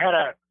know I had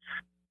a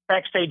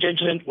backstage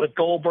incident with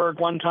Goldberg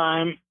one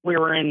time. We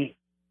were in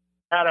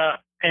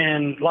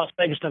Las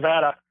Vegas,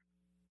 Nevada.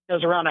 It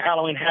was around a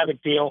Halloween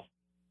Havoc deal.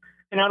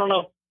 And I don't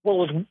know what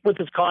was with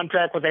his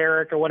contract with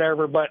Eric or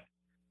whatever, but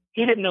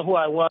he didn't know who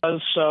I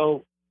was,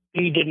 so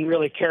he didn't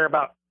really care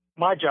about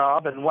my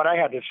job and what I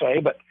had to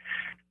say. But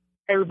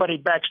everybody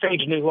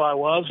backstage knew who I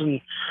was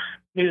and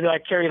knew that I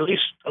carried at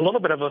least a little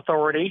bit of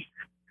authority.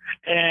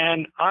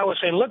 And I was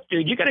saying, look,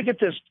 dude, you got to get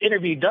this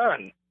interview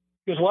done.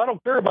 He goes, well, I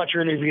don't care about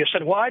your interview. I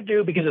said, well, I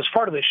do because it's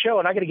part of the show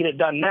and I got to get it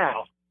done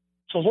now.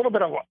 So a little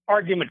bit of an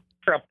argument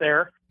up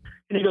there.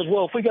 And he goes,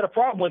 well, if we got a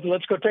problem with it,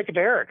 let's go take it to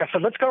Eric. I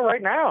said, let's go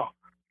right now.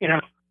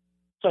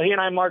 So he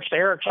and I marched to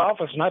Eric's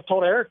office and I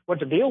told Eric what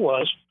the deal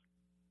was.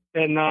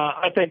 And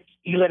I think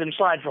he let him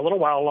slide for a little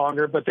while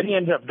longer, but then he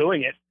ended up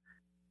doing it.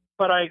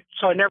 I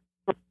never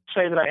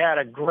say that I had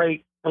a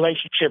great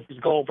relationship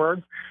with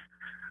Goldberg.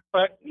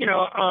 But,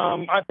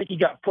 I think he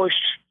got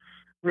pushed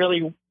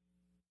really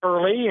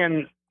early,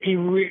 and I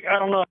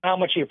don't know how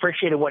much he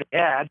appreciated what he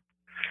had,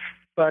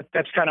 but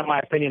that's kind of my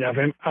opinion of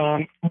him.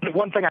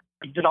 One thing I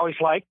did always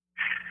like,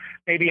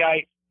 maybe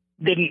I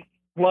didn't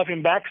love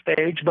him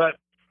backstage, but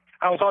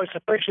I was always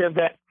appreciative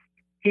that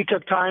he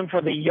took time for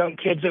the young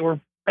kids that were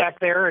back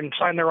there and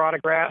signed their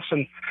autographs,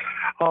 and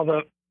all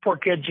the poor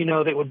kids,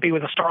 that would be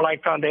with the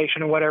Starlight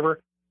Foundation or whatever.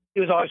 He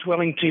was always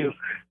willing to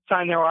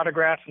sign their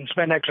autographs and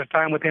spend extra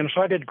time with him.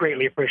 So I did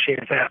greatly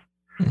appreciate that.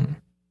 Mm-hmm.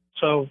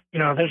 So,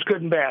 there's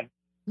good and bad.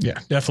 Yeah,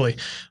 definitely.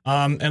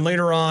 And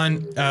later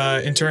on,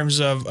 in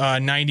terms of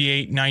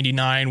 98,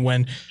 99,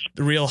 when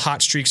the real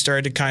hot streak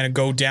started to kind of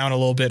go down a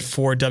little bit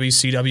for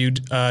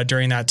WCW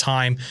during that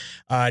time,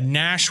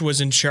 Nash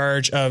was in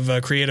charge of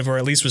creative, or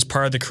at least was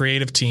part of the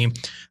creative team.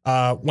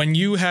 When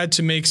you had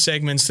to make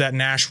segments that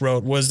Nash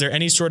wrote, was there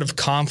any sort of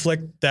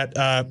conflict that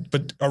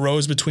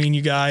arose between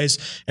you guys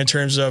in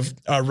terms of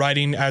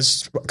writing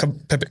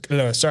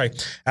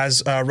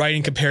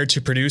writing compared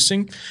to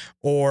producing?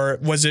 Or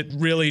was it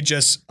really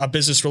just a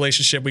business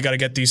relationship? We got to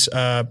get these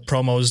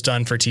promos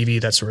done for TV,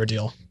 that sort of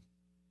deal.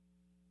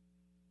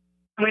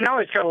 I mean, I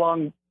always got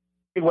along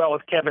pretty well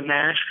with Kevin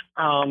Nash.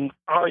 I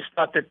always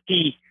thought that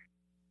he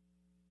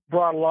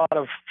brought a lot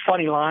of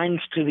funny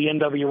lines to the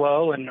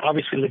NWO and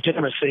obviously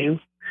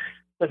legitimacy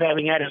with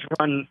having had his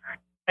run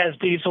as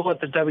Diesel at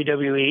the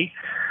WWE.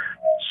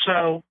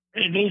 So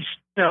he's,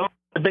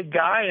 a big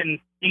guy and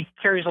he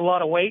carries a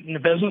lot of weight in the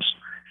business.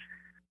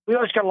 We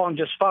always got along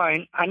just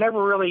fine. I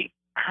never really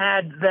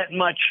had that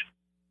much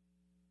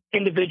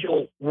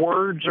individual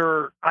words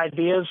or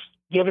ideas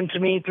given to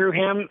me through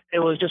him. It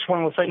was just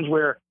one of those things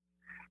where,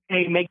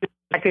 hey, make the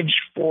package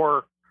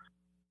for,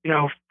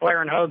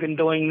 Flair and Hogan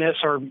doing this,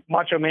 or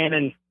Macho Man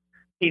and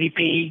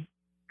DDP.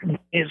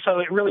 And so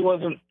it really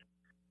wasn't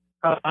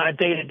a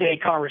day-to-day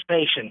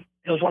conversation.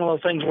 It was one of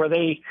those things where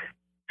they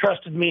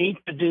trusted me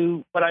to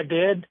do what I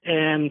did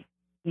and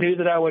knew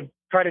that I would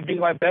try to do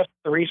my best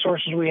with the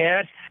resources we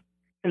had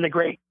and the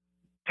great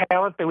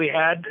talent that we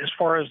had as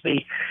far as the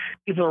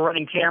people who were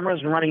running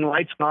cameras and running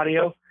lights and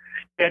audio.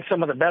 We had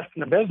some of the best in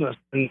the business,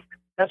 and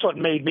that's what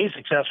made me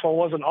successful. It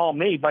wasn't all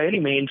me by any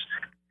means.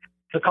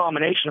 It's a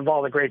combination of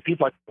all the great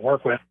people I could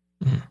work with.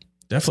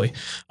 Definitely.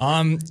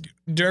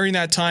 During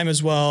that time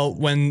as well,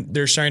 when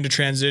they're starting to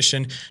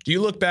transition, do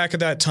you look back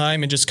at that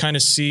time and just kind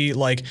of see,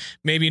 like,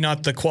 maybe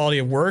not the quality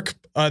of work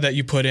that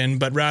you put in,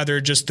 but rather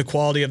just the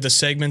quality of the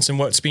segments and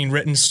what's being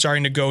written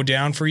starting to go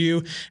down for you?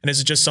 And is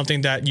it just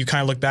something that you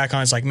kind of look back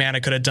on as like, man, I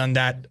could have done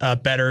that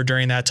better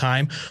during that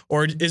time?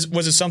 Or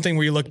was it something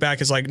where you look back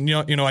as like,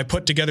 I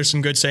put together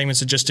some good segments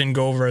that just didn't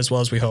go over as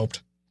well as we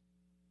hoped?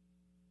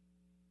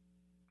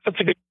 That's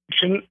a good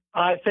question.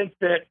 I think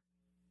that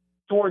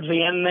towards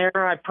the end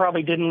there, I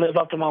probably didn't live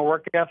up to my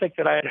work ethic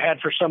that I had had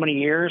for so many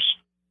years.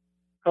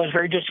 I was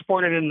very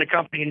disappointed in the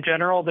company in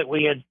general that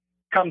we had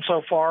come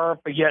so far,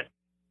 but yet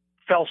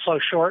fell so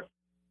short.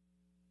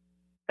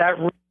 That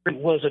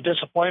was a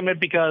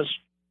disappointment because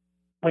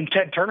when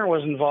Ted Turner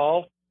was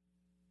involved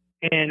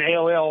and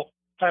AOL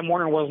Time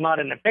Warner was not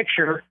in the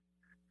picture,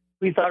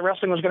 we thought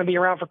wrestling was going to be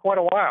around for quite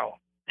a while.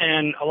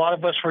 And a lot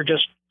of us were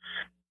just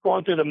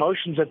going through the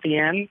motions at the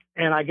end.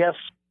 And I guess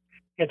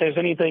if there's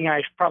anything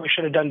I probably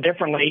should have done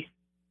differently,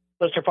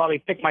 was to probably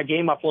pick my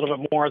game up a little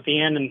bit more at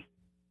the end and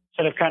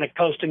instead of kind of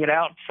coasting it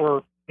out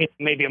for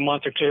maybe a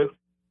month or two.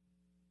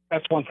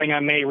 That's one thing I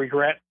may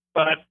regret.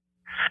 But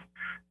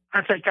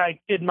I think I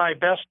did my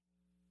best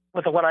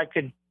with what I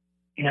could,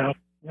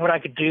 what I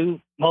could do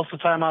most of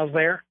the time I was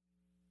there.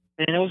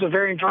 And it was a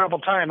very enjoyable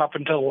time up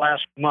until the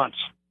last months.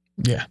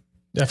 Yeah,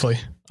 definitely.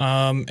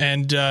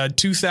 And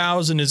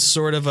 2000 is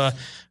sort of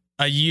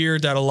a year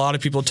that a lot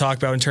of people talk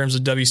about in terms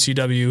of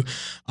WCW.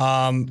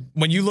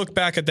 When you look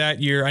back at that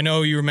year, I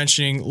know you were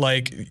mentioning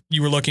like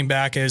you were looking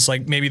back as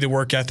like maybe the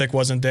work ethic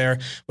wasn't there.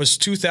 Was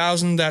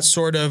 2000 that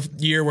sort of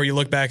year where you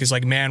look back as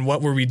like, man,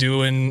 what were we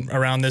doing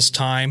around this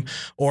time?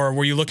 Or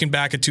were you looking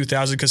back at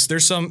 2000? Because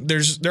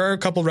there are a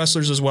couple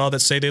wrestlers as well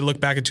that say they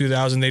look back at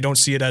 2000, they don't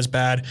see it as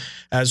bad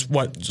as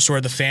what sort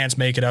of the fans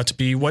make it out to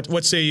be.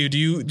 What say you? Do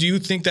you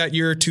think that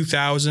year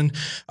 2000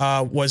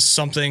 was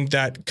something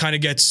that kind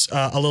of gets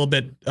a little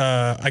bit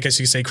I guess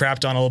you could say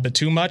crapped on a little bit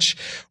too much?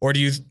 Or do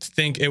you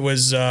think it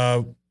was,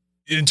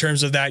 in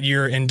terms of that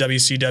year in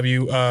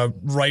WCW,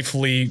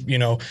 rightfully,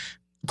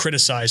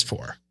 criticized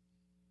for?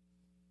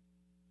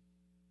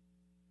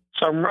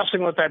 So I'm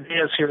wrestling with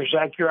ideas here,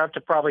 Zach. You have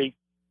to probably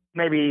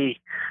maybe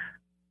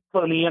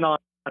put me in on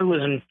who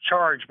was in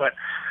charge, but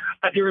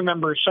I do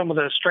remember some of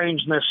the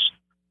strangeness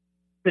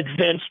that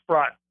Vince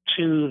brought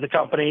to the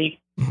company.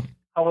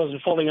 I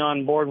wasn't fully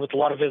on board with a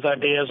lot of his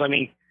ideas. I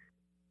mean,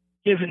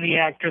 giving the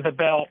actor the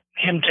belt,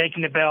 him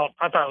taking the belt,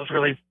 I thought it was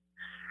really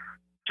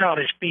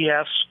childish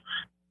BS.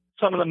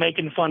 Some of them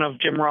making fun of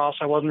Jim Ross,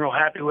 I wasn't real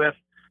happy with.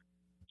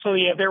 So,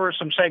 yeah, there were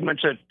some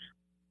segments that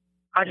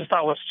I just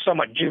thought was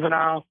somewhat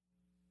juvenile,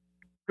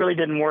 really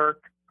didn't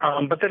work.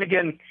 But then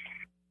again,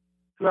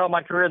 throughout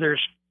my career,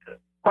 there's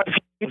quite a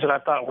few things that I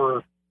thought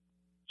were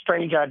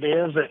strange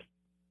ideas that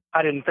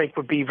I didn't think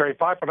would be very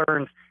popular.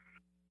 And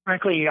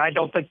frankly, I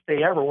don't think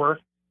they ever were.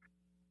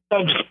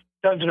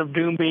 Dungeon of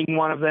Doom being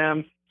one of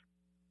them.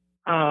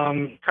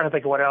 Trying to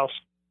think of what else.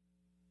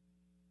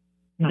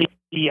 The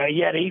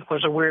Yeti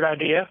was a weird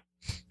idea.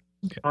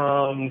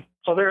 Okay.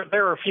 So there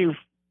were a few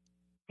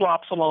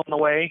flops along the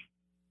way.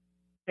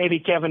 Maybe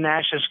Kevin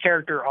Nash's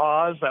character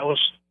Oz, that was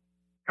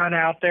kind of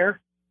out there.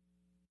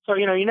 So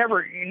you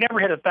never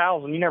hit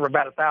 1,000. You never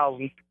bat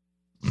 1,000.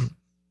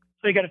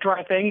 So you got to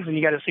try things and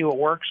you got to see what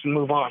works and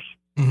move on.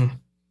 Mm-hmm.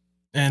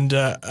 And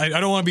I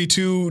don't want to be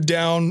too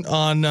down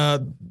on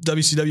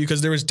WCW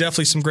because there was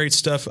definitely some great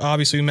stuff.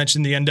 Obviously, we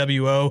mentioned the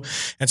NWO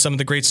and some of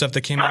the great stuff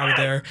that came out of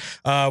there.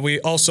 We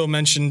also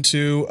mentioned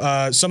too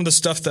some of the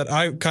stuff that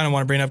I kind of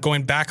want to bring up,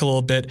 going back a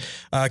little bit.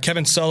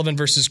 Kevin Sullivan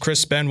versus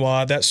Chris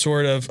Benoit, that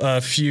sort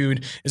of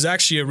feud is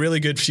actually a really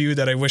good feud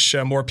that I wish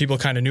more people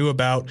kind of knew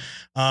about.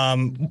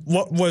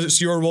 What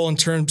was your role in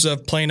terms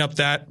of playing up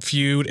that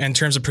feud and in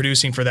terms of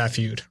producing for that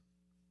feud?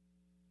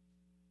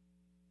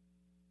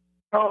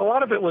 Well, a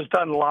lot of it was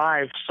done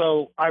live,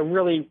 so I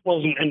really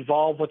wasn't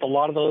involved with a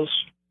lot of those.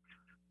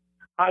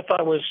 I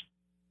thought it was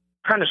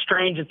kind of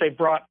strange that they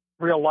brought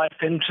real life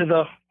into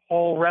the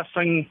whole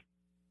wrestling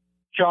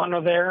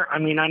genre there. I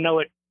mean, I know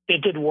it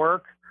did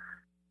work.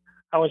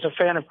 I was a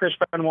fan of Chris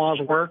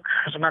Benoit's work.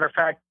 As a matter of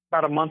fact,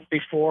 about a month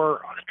before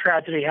the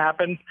tragedy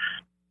happened,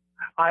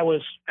 I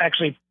was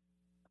actually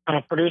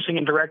producing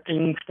and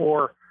directing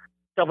for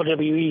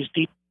WWE's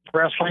Deep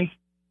Wrestling.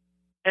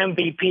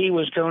 MVP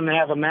was going to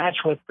have a match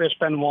with Chris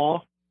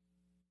Benoit,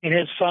 and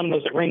his son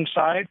was at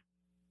ringside.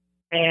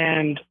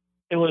 And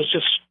it was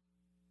just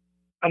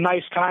a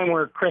nice time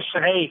where Chris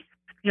said, hey,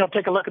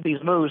 take a look at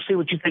these moves, see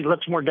what you think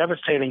looks more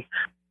devastating.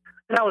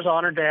 And I was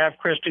honored to have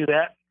Chris do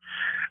that.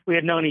 We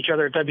had known each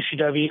other at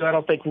WCW. I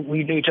don't think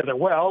we knew each other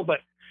well, but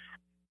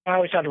I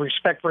always had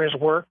respect for his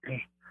work. And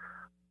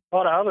a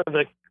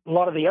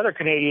lot of the other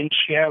Canadians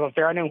you have up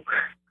there, I know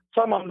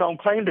some of them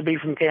don't claim to be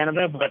from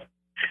Canada, but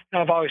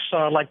I've always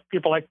liked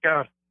people like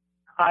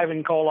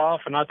Ivan Koloff,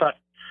 and I thought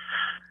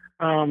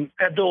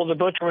Abdul the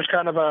Butcher was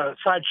kind of a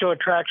sideshow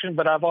attraction,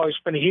 but I've always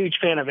been a huge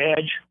fan of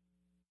Edge.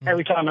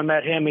 Every time I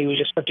met him, he was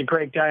just such a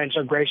great guy and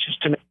so gracious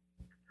to me.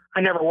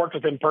 I never worked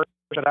with him personally,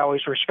 but I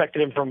always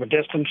respected him from a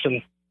distance,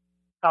 and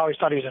I always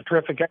thought he was a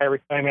terrific guy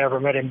every time I ever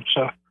met him.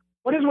 So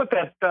what is with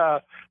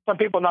that, some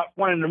people not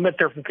wanting to admit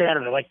they're from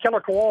Canada, like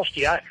Killer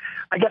Kowalski?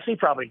 I guess he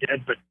probably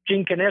did, but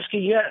Gene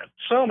Kiniski, yeah,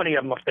 so many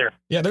of them up there.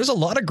 Yeah, there's a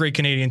lot of great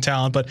Canadian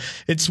talent, but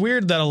it's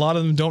weird that a lot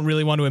of them don't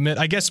really want to admit.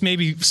 I guess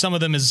maybe some of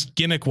them is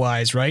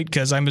gimmick-wise, right?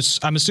 Because I'm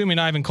assuming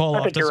Ivan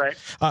Koloff. I think you're right.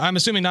 I'm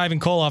assuming Ivan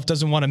Koloff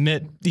doesn't want to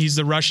admit he's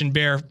the Russian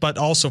Bear, but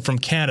also from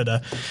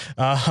Canada.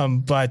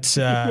 But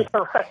right.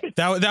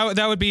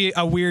 that would be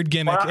a weird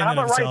gimmick. Well, how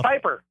about Roddy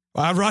Piper?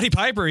 Roddy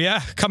Piper,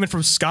 yeah, coming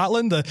from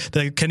Scotland,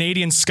 the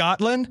Canadian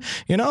Scotland,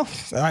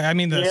 I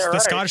mean the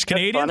Scottish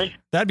Canadian.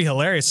 That'd be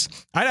hilarious.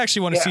 I'd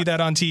actually want to see that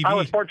on TV. I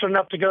was fortunate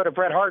enough to go to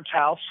Bret Hart's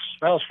house.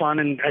 That was fun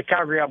in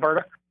Calgary,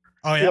 Alberta.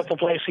 Oh yeah, beautiful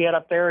place he had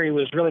up there. He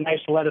was really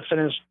nice to let us in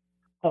his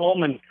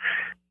home and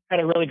had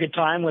a really good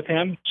time with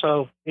him.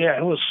 So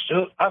yeah,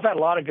 I've had a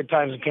lot of good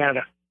times in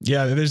Canada.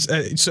 Yeah, there's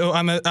so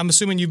I'm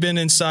assuming you've been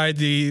inside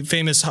the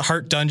famous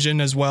Hart Dungeon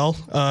as well.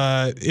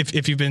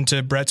 If you've been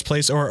to Bret's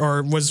place,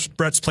 or was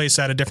Bret's place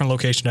at a different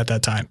location at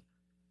that time?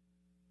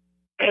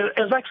 It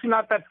was actually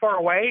not that far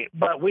away,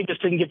 but we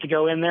just didn't get to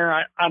go in there.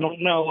 I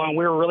don't know.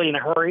 We were really in a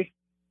hurry,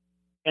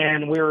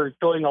 and we were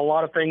doing a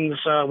lot of things.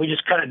 We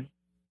just kind of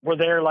were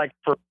there like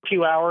for a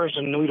few hours,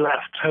 and we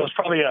left. It was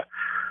probably a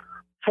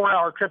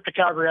 4-hour trip to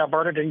Calgary,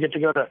 Alberta. Didn't get to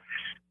go to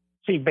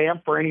see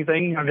Banff or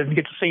anything. I didn't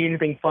get to see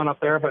anything fun up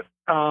there, but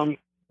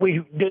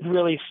we did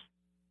really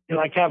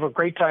have a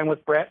great time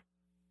with Bret,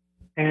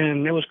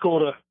 and it was cool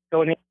to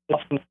go in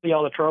and see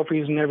all the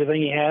trophies and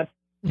everything he had.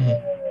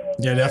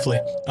 Mm-hmm. Yeah, definitely.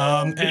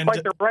 He's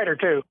quite the writer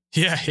too.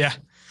 Yeah.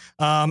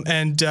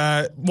 And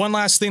one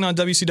last thing on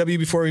WCW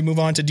before we move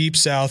on to Deep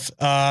South.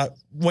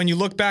 When you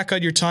look back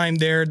on your time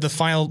there, the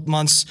final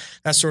months,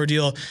 that sort of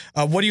deal,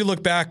 what do you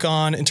look back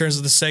on in terms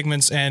of the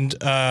segments and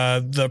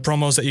the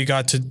promos that you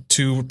got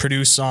to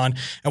produce on?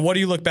 And what do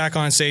you look back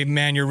on and say,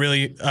 man, you're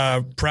really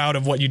proud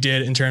of what you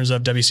did in terms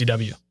of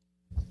WCW?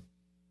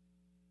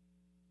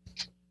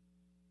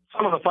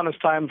 Some of the funnest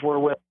times were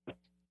with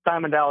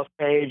Diamond Dallas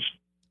Page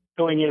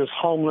doing his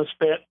homeless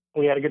bit.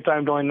 We had a good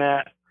time doing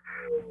that.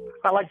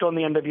 I like doing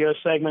the NWO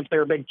segments.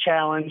 They're a big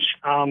challenge.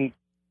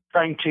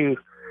 Trying to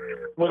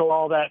whittle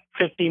all that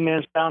 15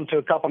 minutes down to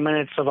a couple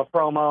minutes of a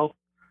promo.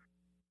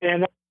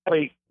 And that's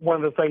really one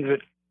of the things that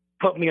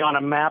put me on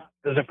a map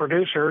as a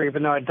producer,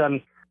 even though I'd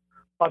done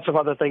lots of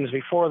other things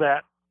before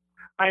that.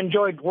 I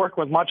enjoyed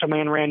working with Macho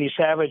Man Randy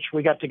Savage.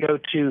 We got to go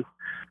to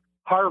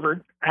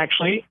Harvard,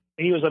 actually.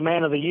 He was a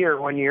Man of the Year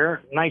one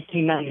year,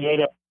 1998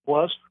 it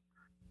was.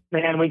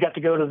 And we got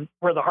to go to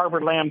where the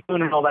Harvard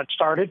Lampoon and all that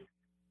started.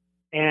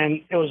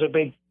 And it was a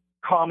big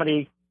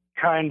comedy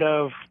kind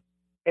of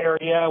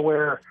area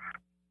where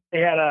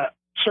they had a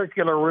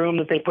circular room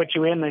that they put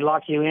you in, they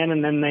lock you in,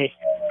 and then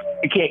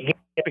you can't get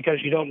it because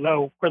you don't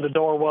know where the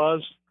door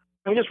was.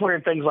 I mean, just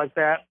weird things like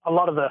that. A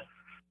lot of the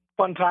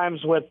fun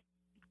times with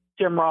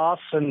Jim Ross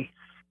and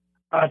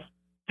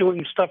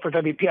doing stuff for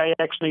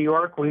WPIX New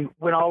York. We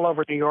went all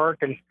over New York,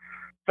 and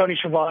Tony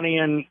Schiavone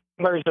and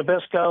Larry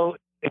Zbyszko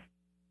in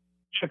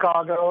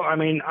Chicago. I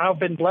mean, I've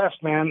been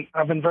blessed, man.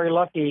 I've been very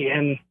lucky,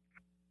 and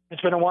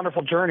it's been a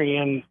wonderful journey,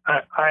 and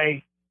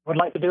I would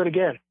like to do it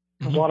again.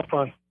 It was a lot of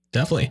fun.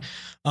 Definitely.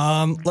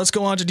 Let's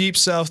go on to Deep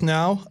South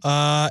now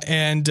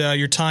and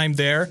your time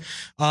there.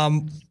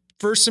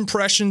 First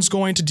impressions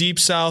going to Deep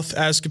South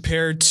as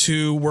compared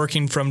to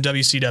working from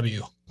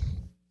WCW?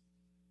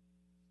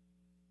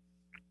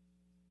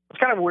 It's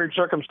kind of a weird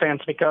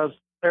circumstance because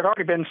there had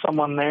already been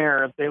someone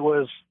there that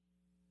was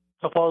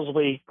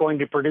supposedly going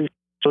to produce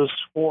this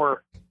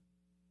for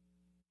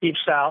Deep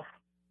South.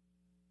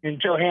 And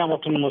Joe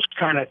Hamilton was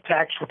kind of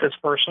taxed with this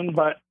person,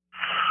 but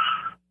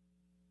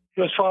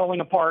it was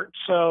falling apart.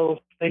 So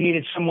they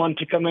needed someone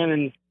to come in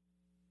and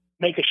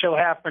make a show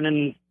happen.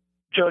 And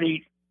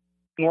Jody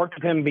worked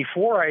with him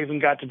before I even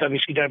got to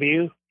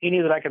WCW. He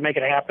knew that I could make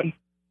it happen.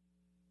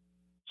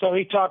 So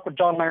he talked with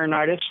John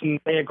Laurinaitis, and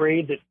they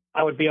agreed that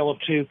I would be able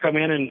to come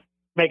in and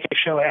make a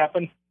show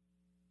happen.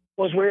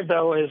 What was weird,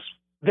 though, is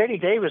Danny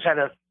Davis had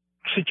a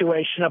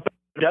situation up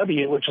at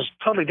W, which is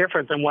totally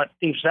different than what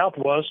Deep South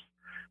was.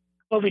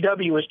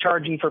 OVW was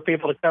charging for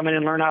people to come in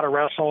and learn how to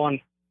wrestle, and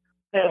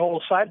they had a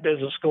whole side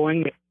business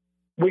going that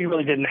we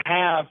really didn't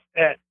have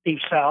at Deep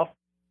South.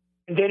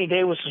 And Danny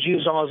Davis was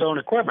using all his own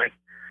equipment.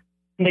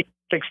 And they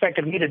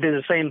expected me to do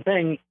the same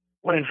thing,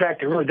 when in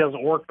fact it really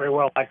doesn't work very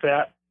well like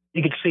that.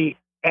 You could see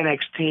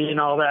NXT and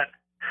all that.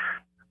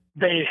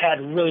 They had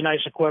really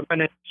nice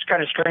equipment. It's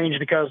kind of strange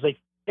because they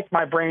picked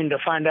my brain to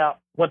find out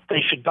what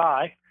they should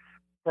buy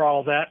for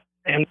all of that.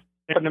 And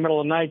in the middle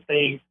of the night,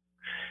 they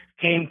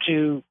came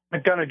to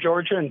McDonough,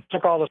 Georgia, and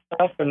took all the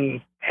stuff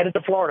and headed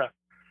to Florida.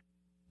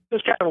 It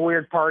was kind of a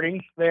weird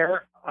parting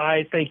there.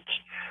 I think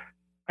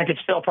I could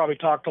still probably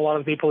talk to a lot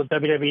of people at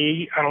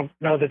WWE. I don't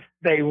know that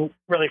they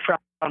really frown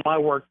on my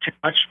work too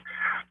much.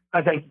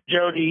 I think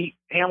Jody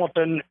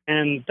Hamilton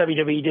and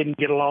WWE didn't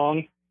get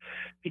along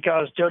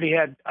because Jody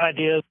had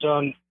ideas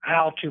on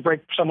how to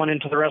break someone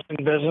into the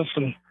wrestling business,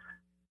 and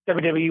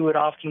WWE would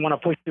often want to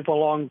push people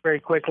along very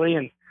quickly,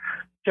 and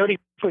Jody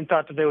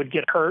thought that they would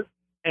get hurt,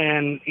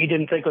 and he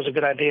didn't think it was a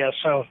good idea.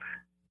 So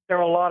there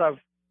were a lot of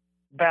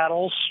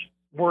battles,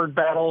 word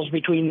battles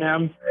between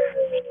them,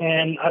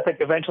 and I think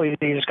eventually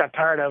they just got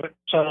tired of it,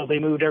 so they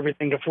moved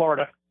everything to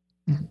Florida.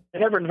 They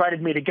never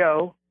invited me to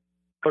go.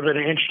 It was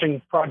an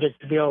interesting project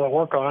to be able to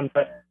work on,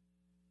 but,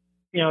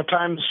 you know,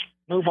 times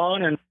move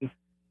on, and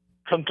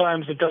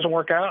sometimes it doesn't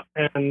work out,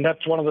 and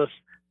that's one of the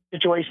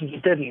situations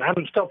it didn't.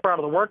 I'm still proud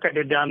of the work I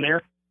did down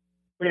there.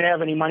 We didn't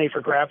have any money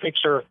for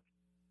graphics or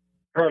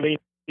early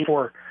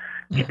for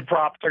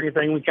props or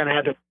anything. We kind of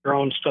had to do our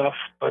own stuff,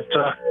 but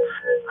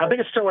I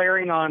think it's still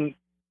airing on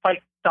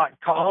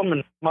Fight.com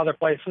and some other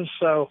places,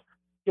 so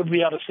you'll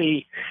be able to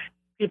see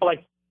people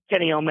like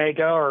Kenny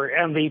Omega or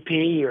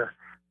MVP or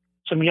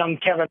some young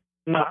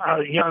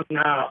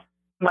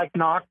Mike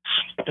Knox,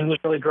 who was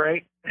really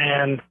great,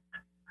 and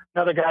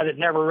another guy that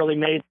never really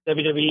made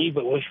WWE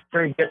but was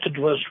very gifted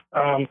was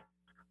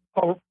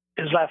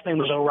his last name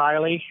was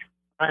O'Reilly,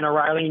 Ryan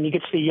O'Reilly, and you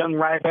get to see young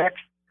Ryback.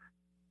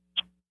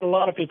 A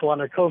lot of people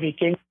under Kofi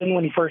Kingston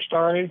when he first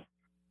started.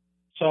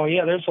 So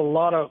yeah, there's a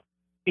lot of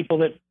people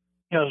that,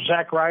 you know,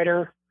 Zack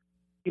Ryder,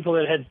 people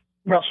that had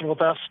wrestled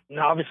with us, and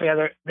obviously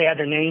they had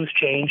their names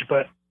changed,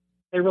 but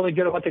they're really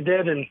good at what they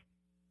did, and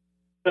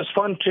it was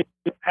fun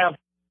to have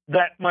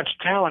that much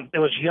talent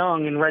that was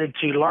young and ready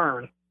to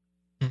learn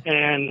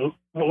and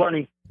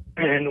learning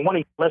and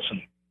wanting to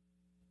listen.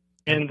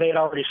 and they had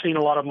already seen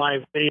a lot of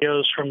my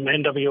videos from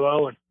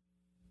NWO and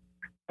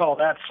all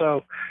that,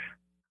 so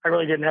I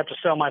really didn't have to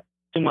sell my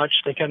too much.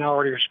 They kind of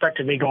already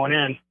respected me going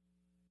in.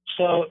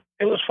 So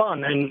it was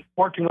fun, and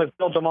working with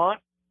Bill DeMott,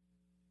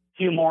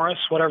 Hugh Morris,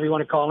 whatever you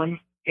want to call him.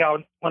 I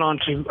went on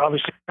to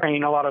obviously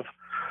train a lot of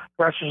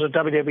wrestlers at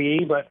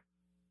WWE, but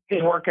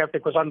his work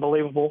ethic was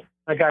unbelievable.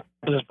 That guy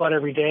was his butt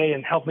every day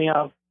and helped me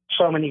out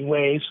so many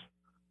ways.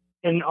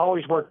 And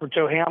always worked with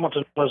Joe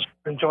Hamilton was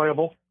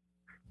enjoyable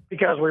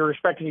because we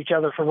respected each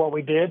other for what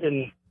we did,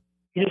 and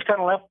he just kind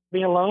of left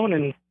me alone,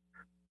 and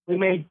we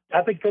made,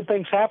 I think, good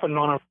things happen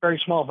on a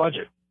very small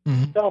budget.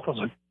 Itself was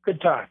a good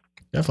time.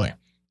 Definitely.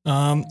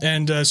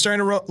 Starting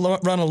to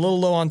run a little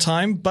low on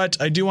time,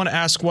 but I do want to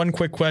ask one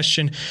quick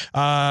question.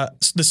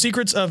 The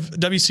Secrets of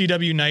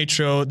WCW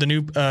Nitro, the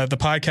new the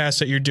podcast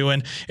that you're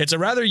doing, it's a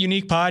rather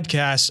unique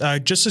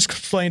podcast. Just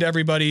explain to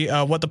everybody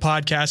what the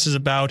podcast is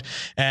about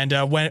and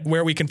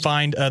where we can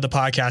find the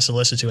podcast to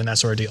listen to and that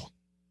sort of deal.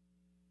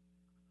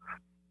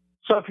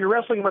 So if you're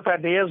wrestling with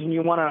ideas and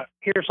you want to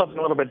hear something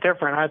a little bit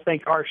different, I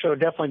think our show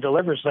definitely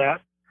delivers that.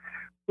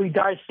 We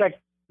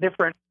dissect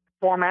different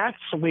formats.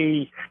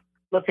 We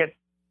look at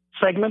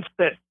segments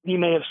that you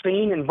may have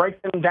seen and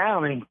break them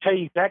down and tell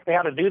you exactly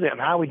how to do them,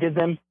 how we did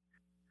them,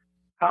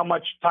 how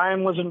much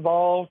time was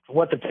involved,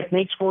 what the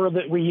techniques were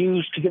that we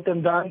used to get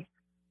them done.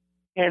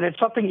 And it's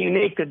something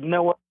unique that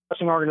no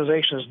wrestling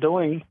organization is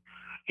doing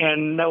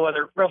and no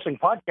other wrestling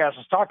podcast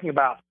is talking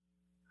about.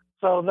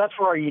 So that's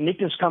where our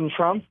uniqueness comes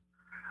from.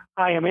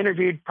 I am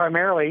interviewed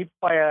primarily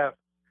by a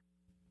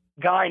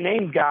guy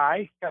named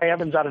Guy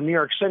Evans out of New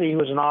York City,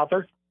 who is an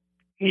author.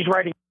 He's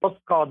writing a book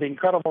called The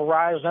Incredible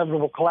Rise and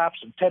Inevitable Collapse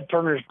of Ted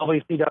Turner's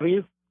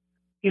WCW.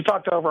 He's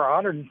talked to over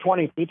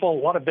 120 people,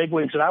 a lot of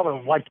bigwigs that I would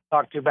have liked to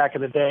talk to back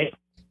in the day.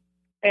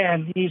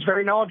 And he's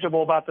very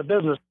knowledgeable about the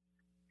business.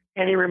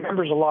 And he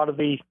remembers a lot of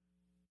the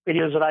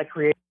videos that I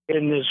created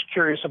and is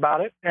curious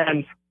about it.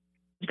 And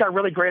he's got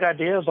really great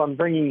ideas on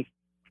bringing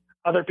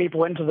other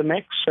people into the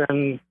mix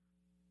and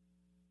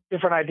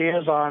different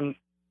ideas on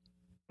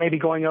maybe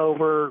going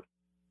over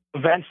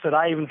events that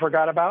I even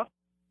forgot about.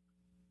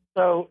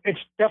 So it's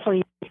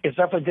definitely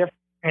different.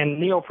 And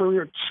Neil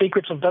Pruitt's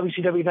Secrets of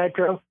WCW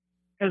Nitro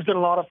has been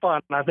a lot of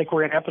fun. I think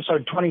we're in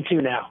episode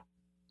 22 now.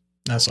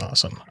 That's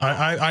awesome.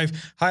 I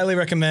highly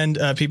recommend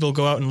people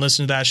go out and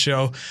listen to that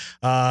show.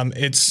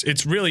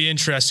 It's really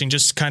interesting.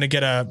 Just kind of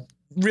get a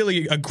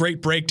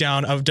great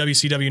breakdown of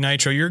WCW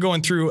Nitro. You're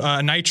going through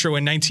Nitro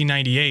in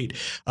 1998.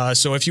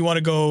 So if you want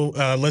to go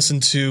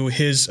listen to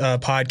his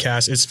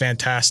podcast, it's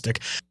fantastic.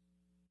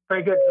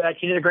 Very good, Zach.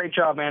 You did a great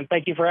job, man.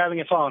 Thank you for having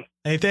us on.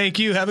 Hey, thank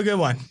you. Have a good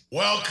one.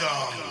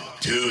 Welcome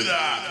to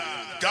the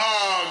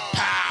Dog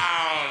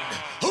Pound.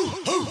 Hoo,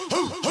 hoo,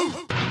 hoo,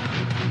 hoo.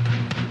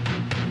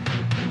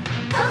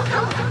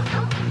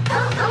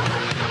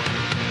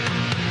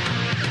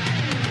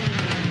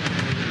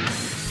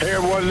 Hey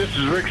everyone, this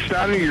is Rick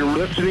Steiner. You're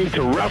listening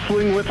to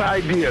Wrestling with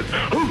Ideas.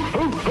 Hoo,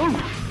 hoo, hoo.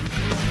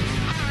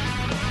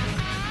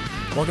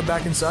 Welcome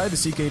back inside the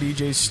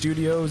CKDJ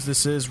studios.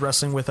 This is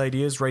Wrestling with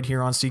Ideas right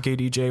here on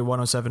CKDJ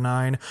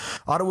 1079,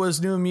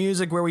 Ottawa's new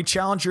music, where we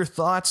challenge your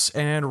thoughts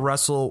and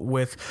wrestle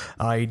with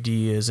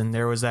ideas. And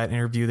there was that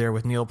interview there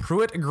with Neil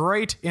Pruitt. A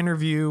great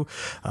interview.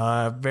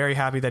 Very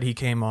happy that he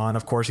came on.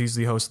 Of course, he's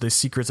the host of the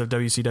Secrets of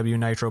WCW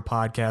Nitro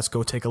podcast.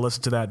 Go take a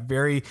listen to that.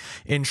 Very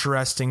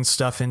interesting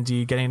stuff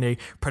indeed, getting a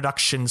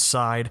production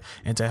side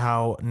into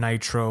how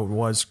Nitro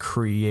was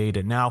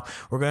created. Now,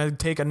 we're going to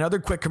take another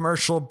quick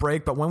commercial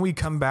break, but when we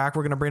come back,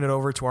 we're going to bring it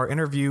over to our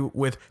interview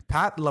with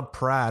Pat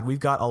LaPrade. We've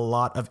got a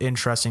lot of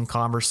interesting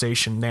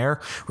conversation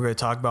there. We're going to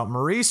talk about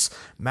Maurice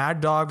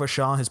Mad Dog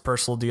Vachon, his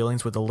personal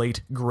dealings with the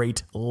late,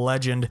 great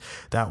legend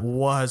that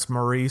was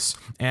Maurice.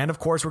 And of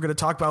course, we're going to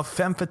talk about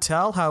Femme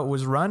Fatale, how it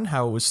was run,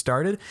 how it was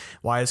started,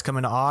 why it's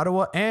coming to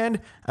Ottawa.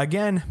 And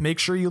again, make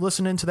sure you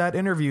listen into that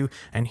interview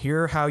and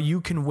hear how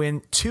you can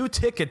win 2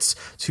 tickets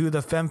to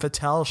the Femme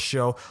Fatale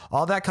show.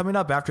 All that coming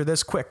up after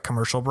this quick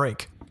commercial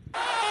break.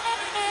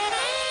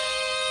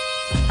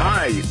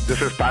 Hi,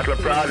 this is Pat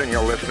LaPrade, and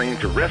you're listening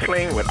to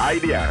Wrestling with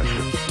Ideas.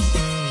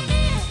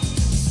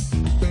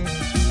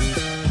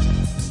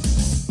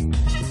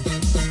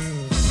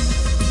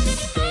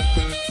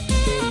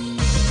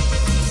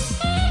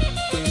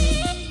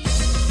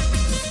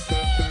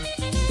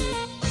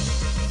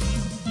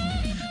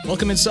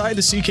 Welcome inside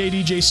the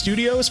CKDJ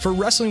studios for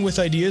Wrestling with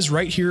Ideas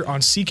right here on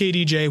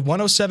CKDJ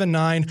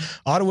 1079,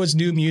 Ottawa's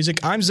new music.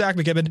 I'm Zach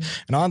McKibben,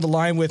 and on the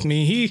line with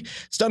me,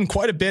 he's done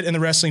quite a bit in the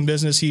wrestling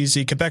business. He's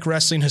a Quebec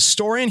wrestling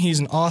historian. He's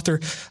an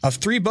author of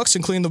 3 books,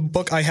 including the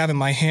book I have in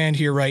my hand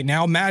here right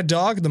now, Mad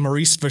Dog, the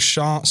Maurice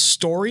Vachon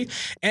story.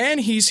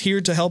 And he's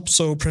here to help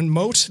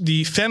promote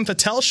the Femme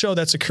Fatale show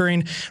that's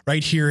occurring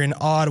right here in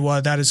Ottawa.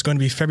 That is going to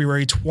be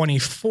February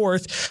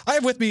 24th. I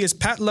have with me is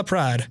Pat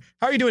LaPrade.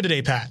 How are you doing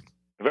today, Pat?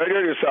 Very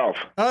good yourself.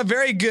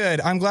 Very good.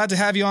 I'm glad to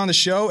have you on the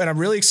show, and I'm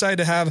really excited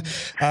to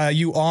have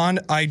you on.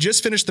 I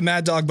just finished the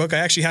Mad Dog book. I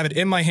actually have it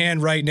in my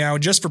hand right now,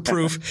 just for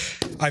proof.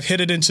 I've hit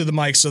it into the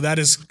mic, so that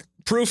is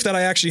proof that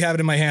I actually have it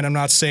in my hand. I'm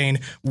not saying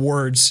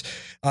words.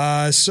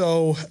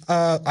 So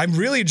I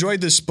really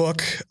enjoyed this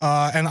book,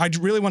 and I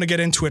really want to get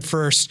into it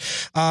first.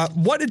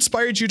 What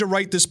inspired you to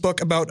write this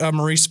book about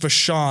Maurice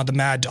Vachon, the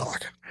Mad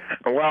Dog?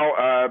 Well,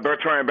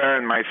 Bertrand Hébert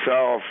and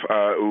myself,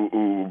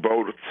 who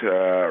both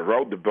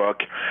wrote the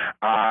book,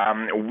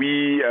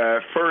 we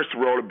first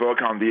wrote a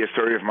book on the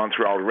history of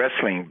Montreal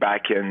wrestling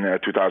back in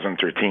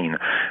 2013.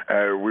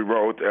 We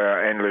wrote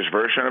an English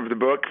version of the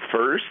book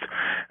first,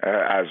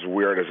 as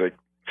weird as it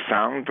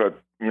sounds,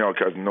 but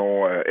because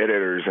no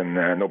editors and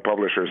no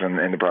publishers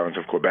in the province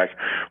of Quebec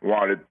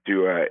wanted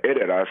to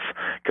edit us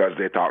because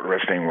they thought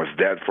wrestling was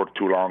dead for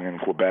too long in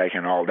Quebec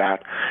and all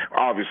that.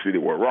 Obviously, they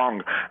were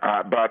wrong.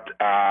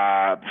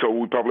 So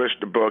we published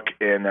the book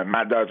in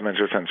Mad Dogs,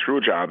 Adventures, and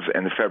Screwjobs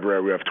in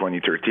February of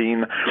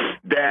 2013.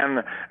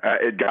 Then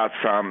it got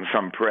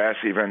some press,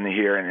 even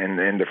here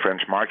in the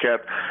French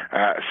market.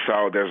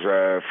 So there's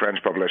a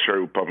French publisher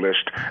who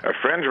published a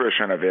French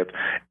version of it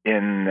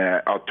in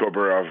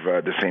October of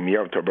the same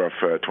year, October of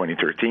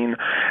 2013.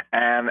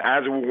 And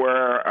as we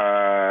were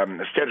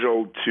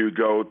scheduled to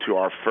go to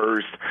our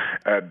first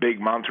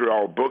big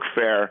Montreal book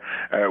fair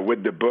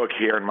with the book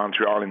here in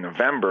Montreal in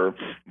November,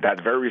 that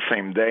very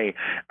same day,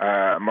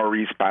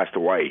 Maurice passed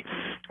away.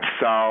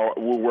 So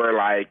we were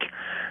like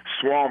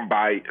swarmed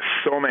by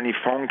so many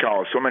phone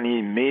calls, so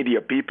many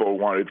media people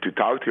wanted to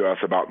talk to us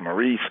about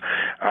Maurice,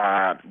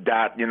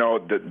 that,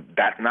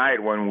 that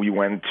night when we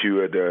went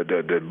to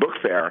the book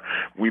fair,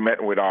 we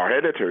met with our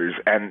editors,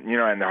 and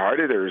our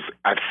editors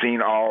have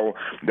seen all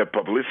the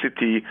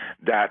publicity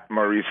that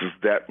Maurice's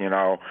death,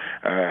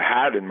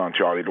 had in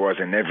Montreal. It was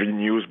in every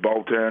news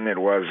bulletin. It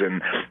was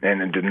and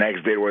the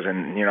next day it was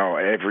in,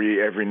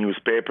 every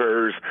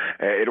newspapers.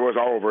 It was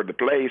all over the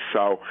place.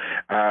 So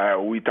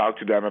we talked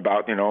to them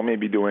about,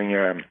 maybe doing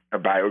a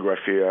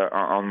biography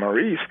on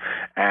Maurice,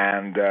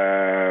 and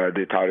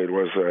they thought it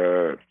was,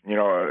 a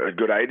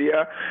good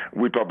idea.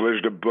 We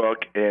published the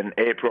book in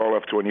April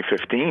of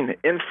 2015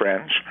 in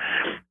French,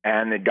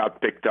 and it got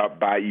picked up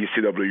by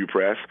ECW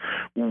Press,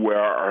 who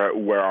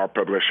were our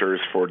publishers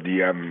for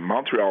the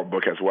Montreal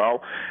book as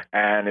well,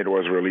 and it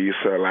was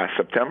released last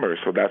September.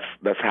 So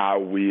that's how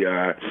we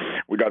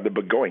got the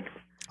book going.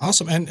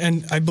 Awesome.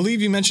 And I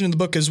believe you mentioned in the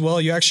book as well,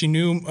 you actually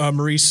knew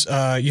Maurice.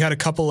 You had a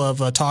couple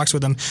of talks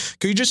with him.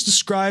 Could you just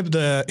describe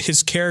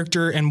his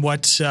character and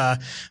what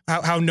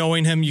how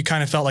knowing him, you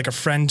kind of felt like a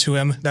friend to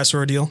him, that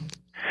sort of deal?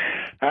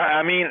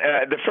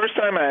 The first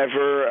time I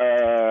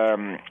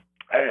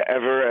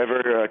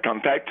ever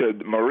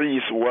contacted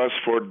Maurice was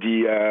for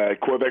the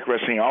Quebec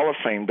Wrestling Hall of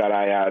Fame that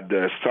I had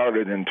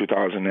started in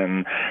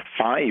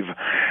 2005,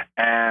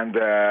 and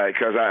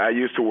because I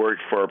used to work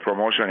for a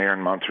promotion here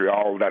in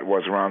Montreal that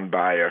was run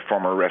by a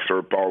former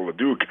wrestler, Paul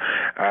Leduc,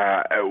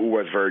 who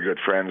was very good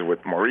friends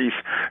with Maurice.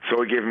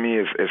 So he gave me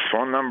his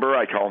phone number.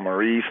 I called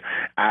Maurice,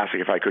 asked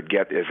if I could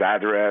get his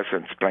address,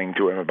 and explained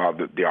to him about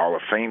the Hall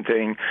of Fame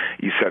thing.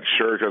 He said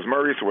sure, because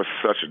Maurice was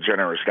such a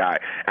generous guy,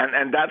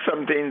 and that's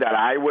something that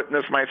I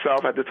witnessed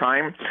myself at the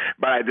time,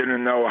 but I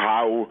didn't know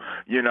how,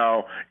 he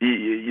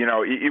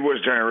was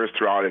generous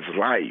throughout his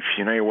life.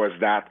 He was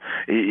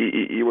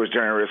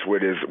generous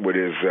with his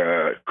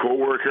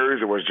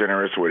co-workers. He was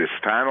generous with his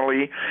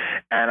family,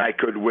 and I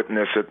could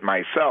witness it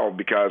myself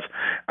because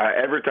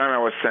every time I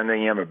was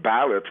sending him a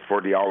ballot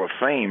for the Hall of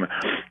Fame,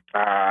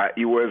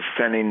 he was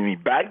sending me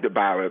back the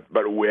ballot,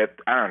 but with,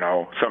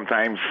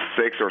 sometimes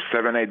 6 or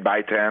 7, 8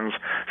 by 10s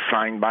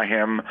signed by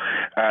him.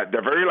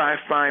 The very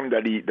last time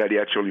that he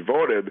actually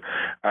voted,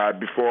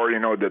 before,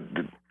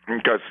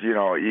 because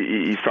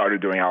he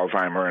started doing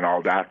Alzheimer and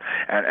all that,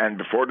 and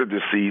before the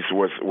decease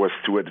was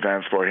too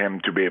advanced for him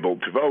to be able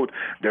to vote.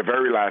 The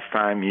very last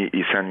time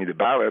he sent me the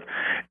ballot,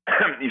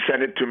 he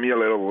sent it to me a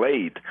little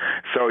late.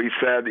 So he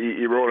said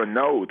he wrote a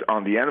note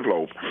on the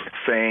envelope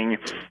saying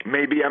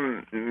maybe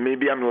I'm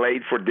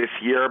late for this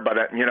year, but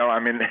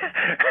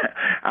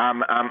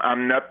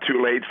I'm not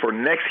too late for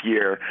next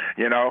year,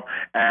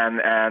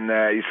 and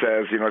he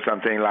says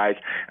something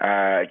like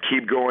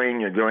keep going,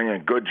 you're doing a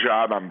good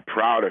job, I'm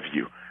proud of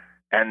you.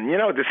 And,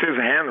 this is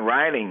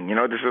handwriting.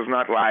 This is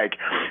not like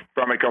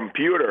from a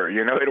computer.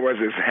 It was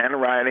his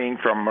handwriting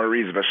from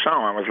Maurice Vachon.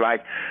 I was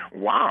like,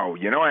 wow,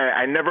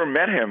 I never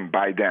met him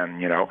by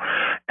then,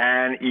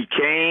 And he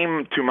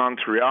came to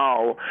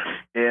Montreal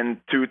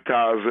in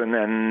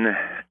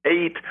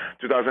 2008,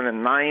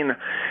 2009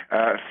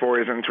 for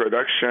his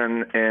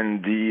introduction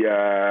in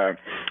the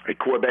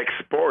Quebec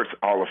Sports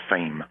Hall of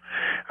Fame.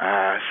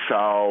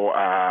 So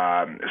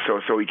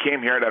he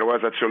came here. That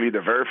was actually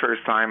the very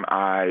first time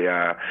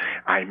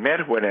I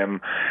met with him.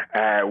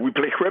 We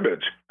play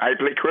cribbage. I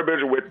play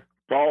cribbage with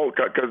Paul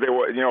because they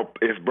were,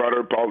 his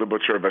brother Paul the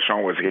Butcher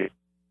Vachon was here.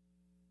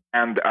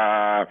 And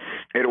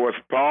it was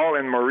Paul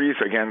and Maurice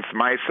against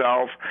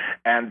myself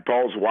and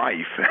Paul's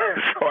wife.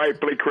 So I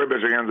play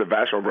cribbage against the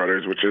Vachon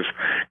brothers, which is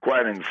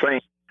quite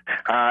insane.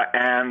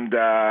 And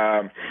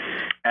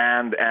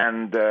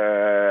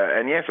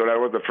yeah, so that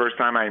was the first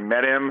time I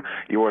met him.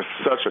 He was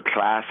such a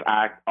class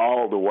act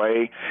all the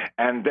way.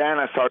 And then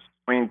I started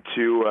going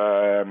to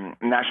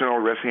National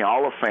Wrestling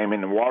Hall of Fame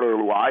in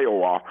Waterloo,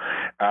 Iowa,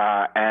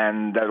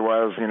 and that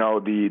was,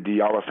 the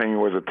Hall of Fame he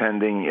was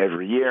attending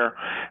every year,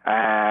 so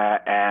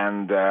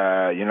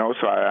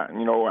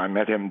I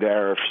met him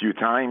there a few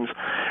times,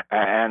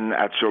 and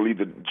actually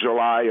the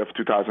July of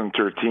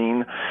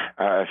 2013,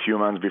 a few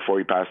months before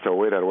he passed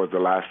away, that was the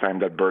last time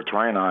that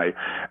Bertrand and I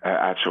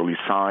actually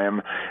saw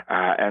him,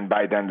 and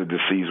by then the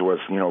disease was,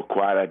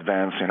 quite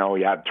advanced. He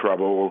had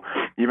trouble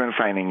even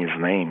signing his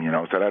name,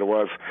 so that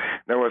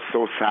was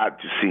so sad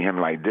to see him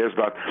like this.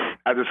 But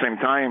at the same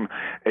time,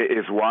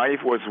 his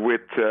wife was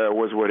with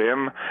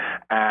him,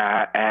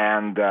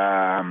 and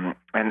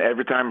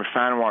every time a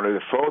fan wanted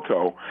a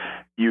photo,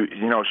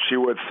 she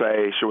would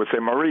say,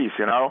 Maurice,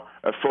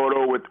 a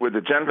photo with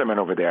the gentleman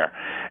over there,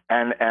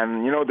 and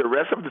the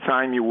rest of the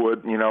time you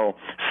would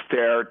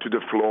stare to the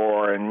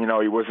floor, and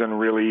he wasn't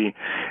really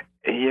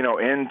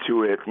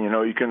into it.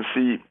 You can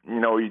see,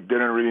 he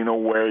didn't really know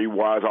where he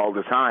was all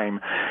the time.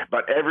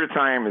 But every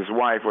time his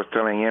wife was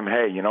telling him,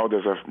 hey,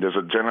 there's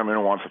a gentleman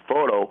who wants a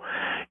photo,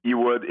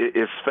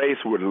 his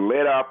face would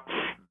lit up,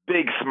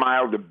 big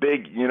smile, the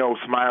big,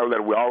 smile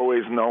that we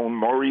always known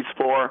Maurice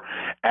for,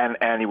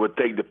 and he would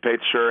take the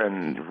picture,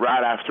 and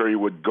right after he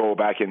would go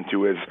back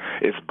into his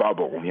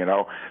bubble,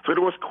 So it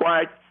was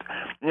quite,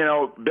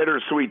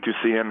 bittersweet to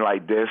see him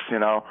like this,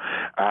 but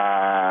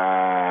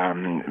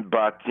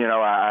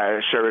I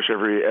cherish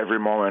every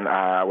moment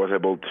I was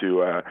able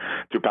to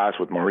pass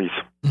with Maurice.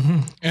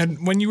 Mm-hmm.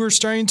 And when you were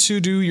starting to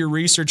do your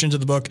research into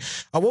the book,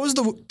 what was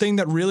the thing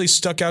that really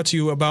stuck out to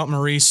you about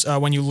Maurice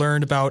when you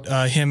learned about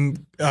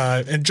him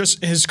and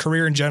just his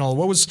career in general?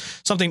 What was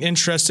something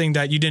interesting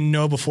that you didn't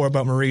know before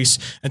about Maurice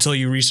until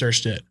you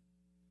researched it?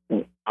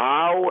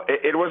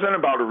 It wasn't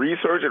about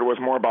research. It was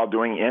more about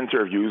doing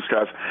interviews,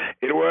 because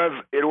it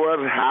was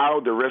how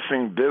the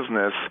wrestling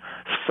business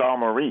saw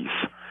Maurice.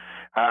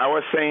 I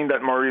was saying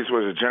that Maurice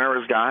was a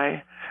generous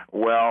guy.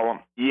 Well,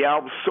 he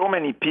helped so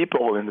many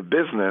people in the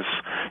business,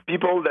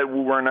 people that we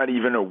were not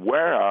even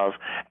aware of,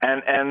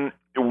 and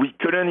we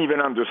couldn't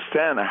even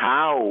understand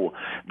how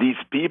these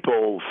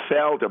people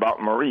felt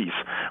about Maurice.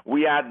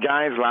 We had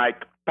guys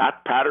like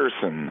Pat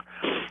Patterson,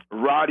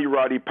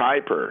 Roddy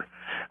Piper,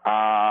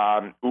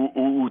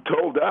 who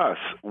told us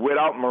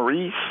without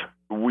Maurice,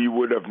 we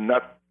would have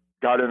not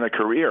gotten a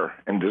career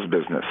in this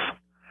business.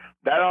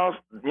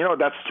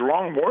 That's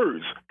strong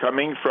words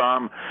coming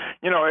from,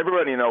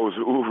 everybody knows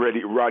who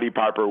Roddy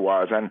Piper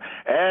was, and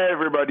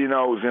everybody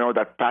knows,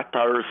 that Pat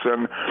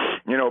Patterson,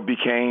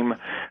 became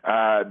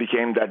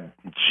that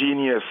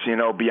genius,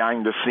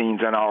 behind the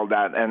scenes and all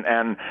that,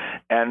 and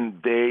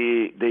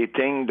they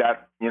think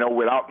that,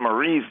 without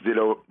Maurice,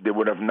 they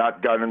would have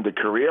not gotten the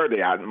career they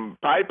had.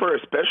 Piper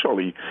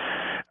especially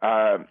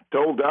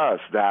told us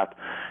that,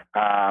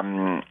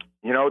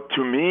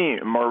 to me,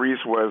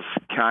 Maurice was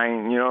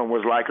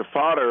was like a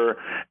father,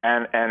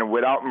 and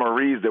without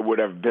Maurice, there would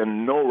have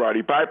been no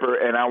Roddy Piper,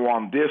 and I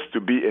want this to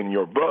be in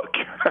your book.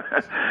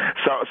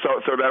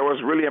 So that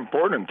was really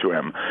important to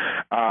him.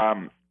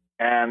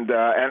 And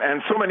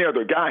so many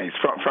other guys,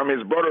 from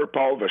his brother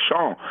Paul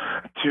Vachon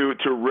to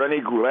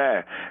René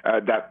Goulet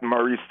that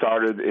Maurice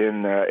started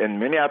in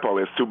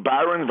Minneapolis, to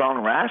Baron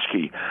von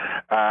Raschke.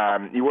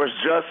 He was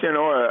just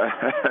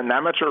an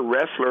amateur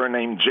wrestler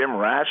named Jim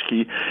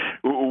Raschke,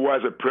 who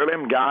was a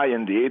prelim guy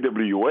in the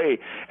AWA,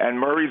 and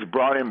Maurice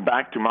brought him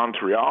back to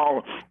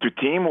Montreal to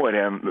team with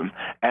him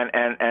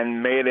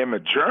and made him a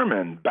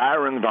German,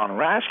 Baron von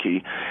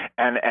Raschke,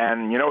 and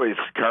his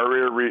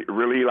career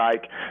really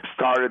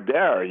started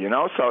there.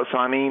 So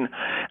I mean,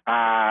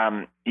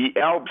 he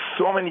helped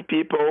so many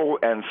people,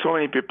 and so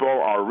many people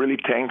are really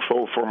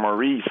thankful for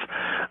Maurice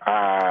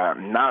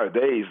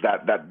nowadays.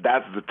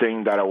 That's the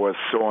thing that I was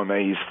so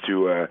amazed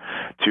to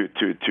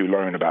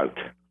learn about.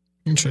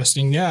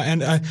 Interesting. Yeah.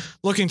 And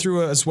looking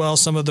through as well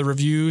some of the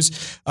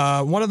reviews,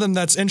 one of them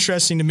that's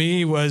interesting to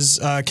me was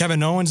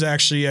Kevin Owens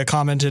actually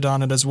commented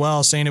on it as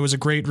well, saying it was a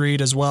great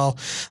read as well.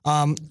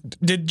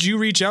 Did you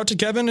reach out to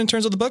Kevin in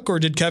terms of the book, or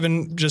did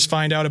Kevin just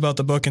find out about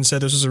the book and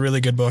said this was a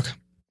really good book?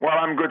 Well,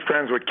 I'm good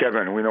friends with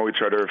Kevin. We know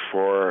each other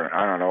for,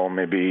 I don't know,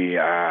 maybe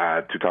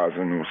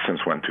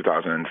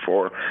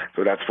 2004.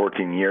 So that's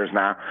 14 years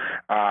now.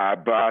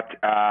 But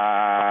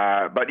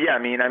yeah, I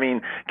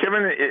mean,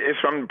 Kevin is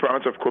from the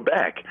province of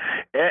Quebec.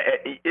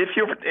 If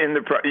you're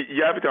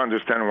you have to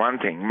understand one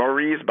thing.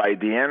 Maurice, by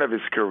the end of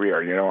his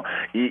career,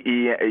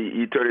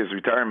 he took his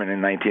retirement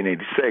in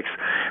 1986,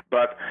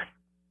 but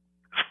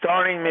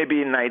starting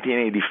maybe in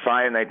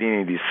 1985,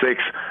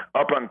 1986,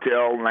 up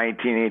until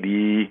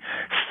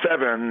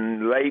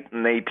 1987, late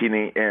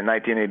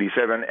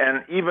 1987,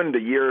 and even the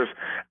years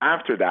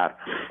after that,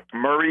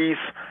 Maurice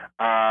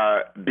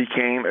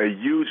became a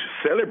huge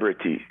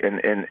celebrity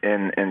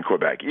in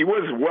Quebec. He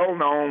was well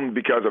known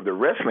because of the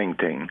wrestling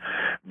thing,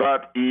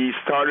 but he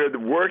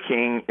started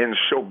working in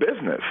show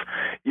business.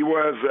 He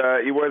was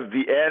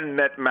the end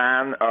net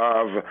man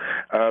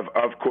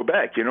of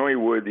Quebec. You know, he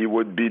would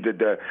be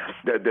the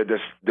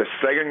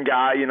second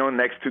guy, you know,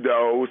 next to the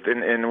host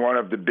in one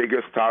of the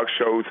biggest talk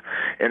shows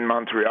in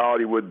Montreal.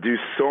 He would do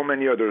so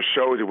many other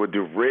shows. He would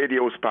do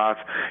radio spots.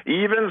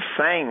 He even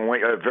sang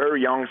a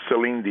very young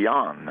Celine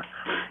Dion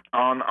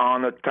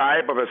on a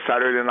type of a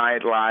Saturday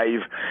Night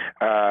Live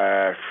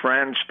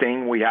French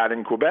thing we had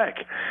in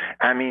Quebec.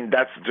 I mean,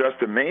 that's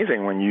just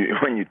amazing when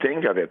you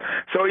think of it.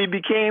 So he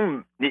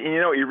became, you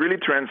know, he really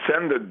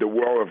transcended the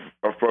world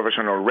of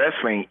professional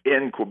wrestling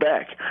in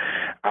Quebec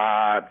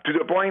to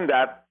the point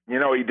that, you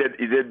know, he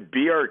did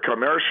beer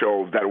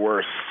commercials that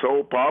were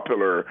so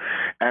popular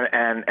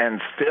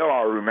and still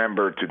are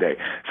remembered today.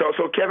 So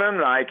Kevin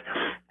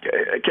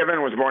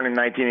was born in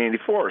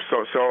 1984.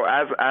 So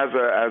as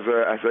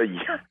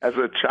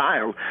a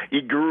child,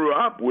 he grew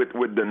up with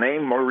the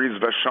name Maurice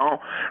Vachon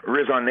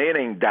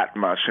resonating that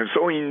much, and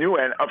so he knew.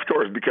 And of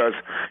course, because,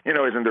 you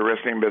know, he's in the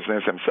wrestling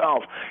business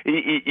himself,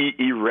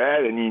 he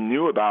read and he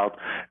knew about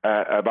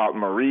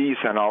Maurice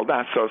and all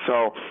that. So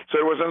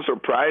it wasn't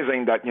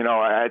surprising that, you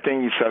know, I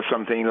think he says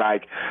something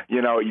like,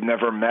 you know, he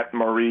never met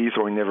Maurice,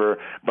 or he never,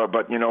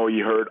 but you know, he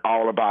heard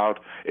all about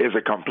his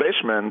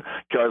accomplishment,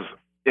 because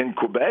in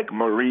Quebec,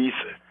 Maurice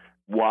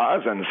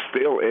was and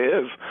still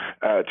is,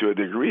 to a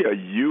degree, a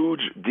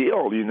huge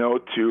deal, you know,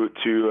 to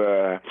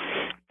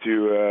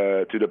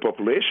the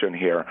population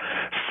here.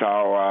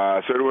 So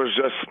it was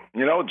just,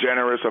 you know,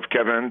 generous of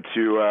Kevin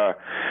to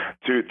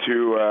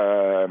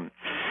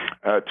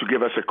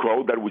give us a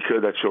quote that we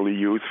could actually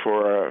use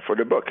for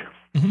the book.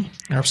 Mm-hmm.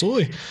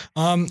 Absolutely.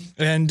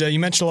 And you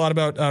mentioned a lot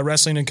about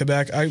wrestling in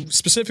Quebec. I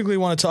specifically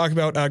want to talk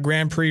about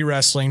Grand Prix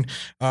wrestling,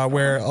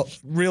 where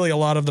really a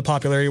lot of the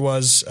popularity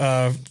was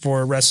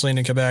for wrestling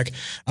in Quebec.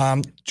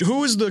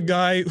 Who is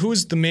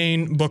the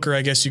main booker,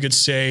 I guess you could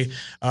say,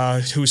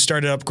 who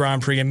started up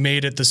Grand Prix and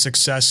made it the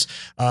success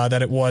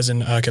that it was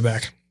in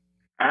Quebec?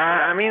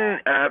 I mean,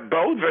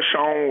 both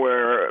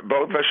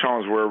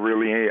Vachons were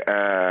really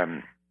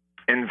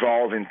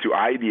involved into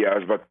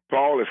ideas, but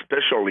Paul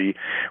especially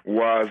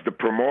was the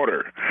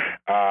promoter.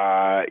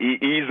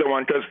 He's the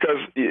one, because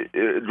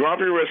Grand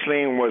Prix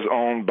Wrestling was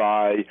owned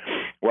by,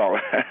 well,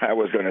 I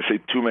was going to say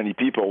too many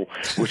people,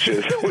 which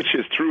is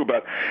true,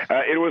 but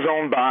it was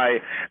owned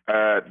by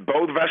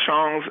both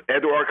Vachons,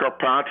 Edouard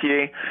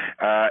Carpentier,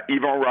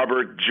 Yvon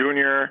Robert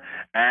Jr.,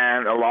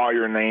 and a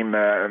lawyer named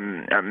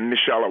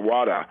Michel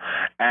Awada.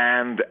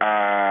 And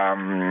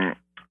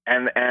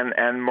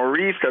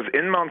Maurice, because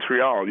in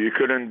Montreal, you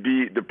couldn't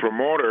be the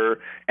promoter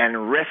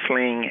and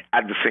wrestling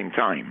at the same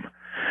time.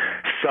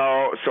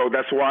 So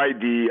that's why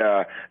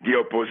the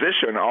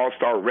opposition, All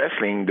Star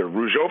Wrestling, the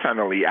Rougeau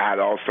family had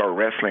All Star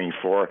Wrestling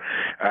for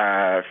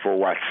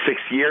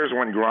 6 years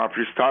when Grand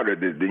Prix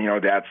started. You know,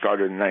 they had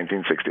started in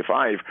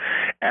 1965,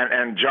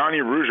 and Johnny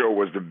Rougeau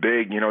was the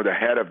big, you know, the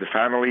head of the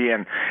family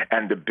and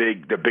the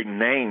big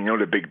name, you know,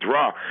 the big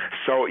draw.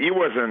 So he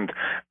wasn't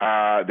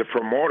the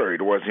promoter.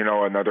 It was, you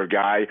know, another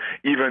guy.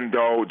 Even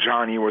though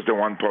Johnny was the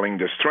one pulling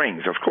the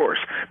strings, of course,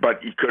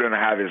 but he couldn't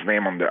have his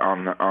name on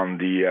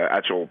the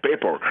actual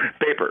paper.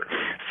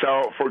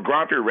 So for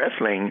Grand Prix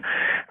Wrestling,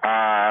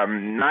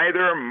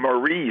 neither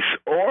Maurice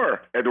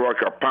or Edouard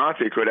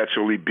Carpentier could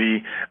actually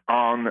be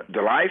on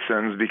the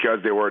license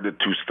because they were the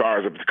two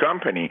stars of the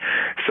company.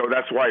 So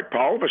that's why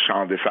Paul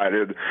Vachon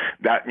decided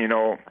that, you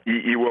know,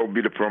 he will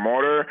be the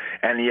promoter,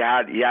 and he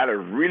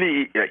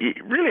really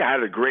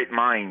had a great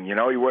mind. You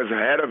know, he was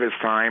ahead of his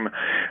time,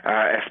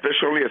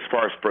 especially as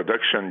far as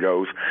production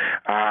goes.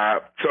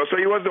 So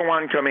he was the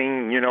one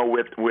coming, you know,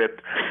 with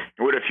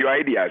a few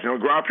ideas. You know,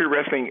 Grand Prix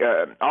Wrestling,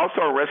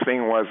 All-Star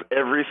Wrestling was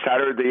every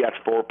Saturday at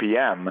 4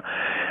 p.m.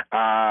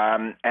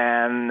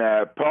 And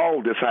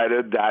Paul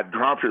decided that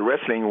Grand Prix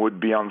Wrestling would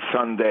be on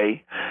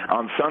Sundays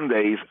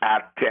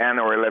at 10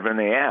 or 11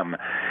 a.m.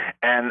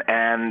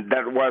 And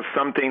that was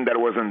something that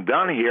wasn't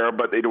done here,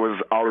 but it was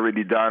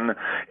already done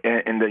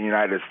in the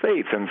United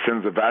States. And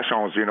since the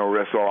Vachons, you know,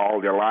 wrestle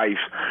all their life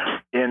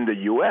in the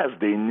U.S.,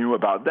 they knew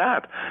about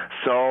that.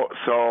 So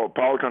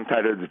Paul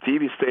contacted the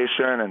TV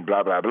station and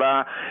blah, blah,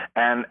 blah.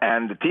 And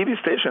the TV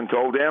station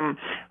told him,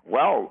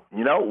 well,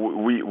 you know,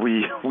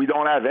 we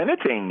don't have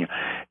anything.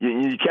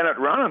 You cannot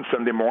run on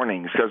Sunday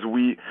mornings because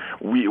we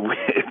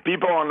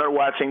people are not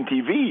watching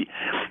TV.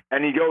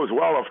 And he goes,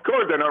 well, of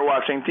course they're not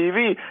watching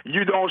TV.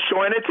 You don't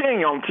show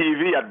anything on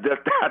TV at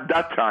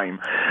that time.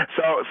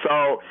 So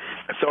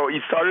he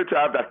started to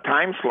have that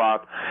time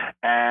slot,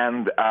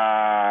 and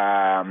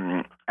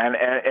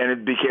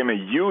it became a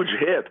huge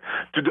hit,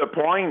 to the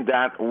point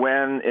that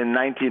when in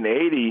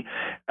 1980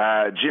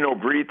 Gino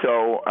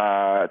Brito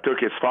took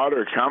his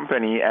father's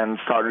company and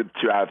started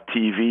to have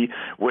TV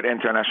with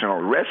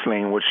International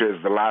Wrestling, which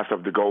is the last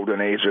of the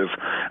golden ages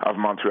of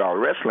Montreal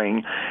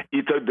wrestling,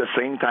 he took the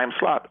same time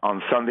slot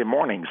on Sunday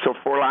morning. So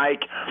for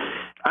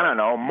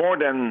more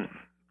than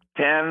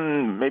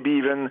 10, maybe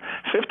even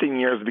 15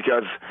 years,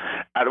 because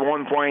at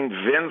one point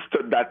Vince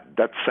took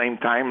that same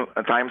time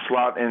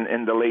slot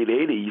in the late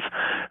 80s.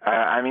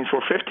 I mean,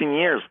 for 15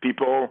 years,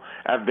 people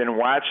have been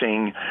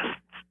watching,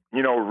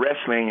 you know,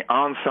 wrestling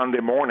on Sunday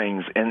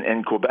mornings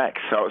in Quebec.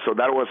 So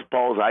that was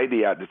Paul's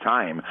idea at the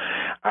time.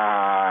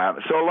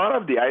 So a lot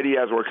of the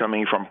ideas were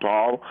coming from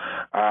Paul,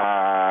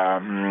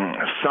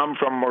 some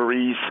from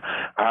Maurice,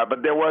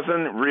 but there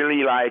wasn't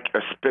really like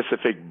a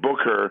specific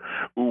booker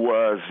who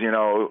was, you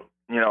know,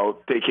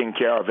 taking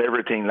care of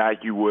everything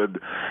like you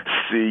would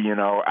see, you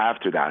know,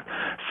 after that.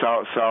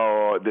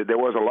 So there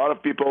was a lot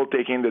of people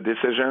taking the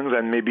decisions,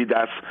 and maybe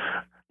that's,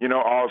 you know,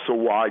 also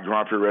why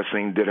Grand Prix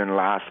Wrestling didn't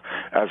last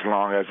as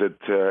long as it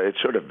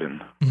should have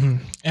been. Mm-hmm.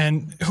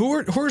 And who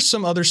are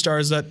some other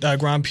stars that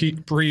Grand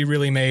Prix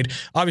really made?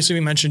 Obviously, we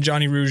mentioned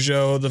Johnny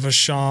Rougeau, the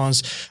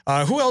Vachons.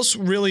 Who else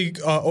really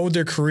owed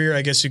their career,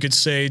 I guess you could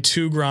say,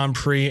 to Grand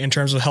Prix in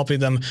terms of helping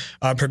them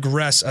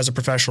progress as a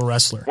professional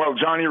wrestler? Well,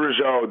 Johnny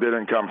Rougeau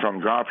didn't come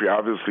from Grand Prix,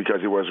 obviously, because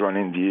he was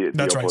running the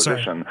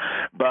opposition.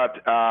 But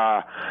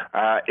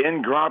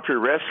in Grand Prix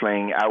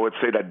Wrestling, I would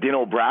say that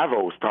Dino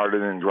Bravo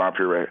started in Grand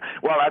Prix Wrestling.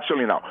 Well,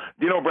 actually, no.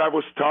 Dino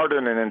Bravo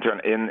started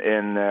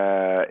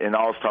in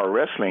All-Star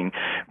Wrestling,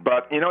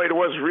 but, you know, it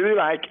was really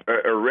like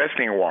a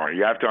wrestling war.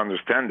 You have to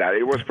understand that.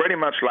 It was pretty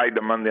much like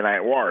the Monday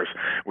Night Wars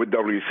with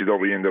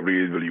WCW and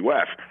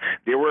WWF.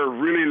 They were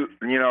really,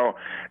 you know,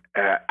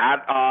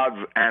 at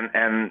odds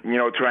and you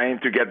know, trying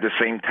to get the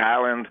same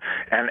talent,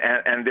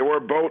 and they were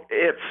both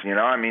hits, you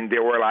know. I mean,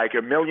 there were like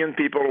 1 million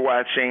people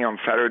watching on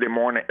Saturday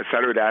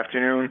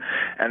afternoon,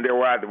 and there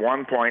were at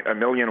one point 1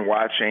 million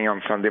watching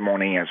on Sunday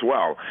morning as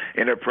well,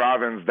 in a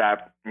province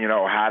that, you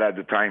know, had at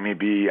the time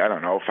maybe, I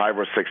don't know, 5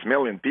 or 6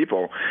 million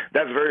people.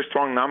 That's very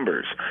strong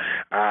numbers.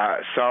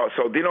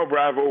 So Dino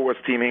Bravo was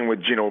teaming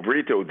with Gino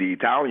Brito, the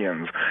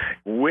Italians,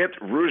 with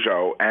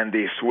Rougeau, and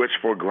they switched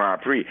for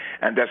Grand Prix.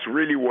 And that's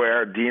really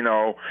where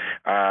Dino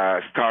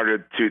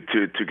started to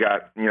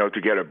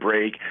get a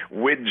break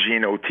with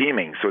Gino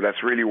teaming. So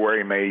that's really where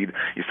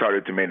he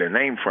started to make a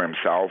name for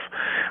himself.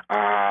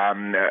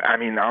 I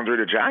mean, Andre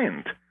the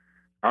Giant.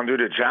 Andre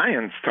the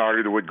Giant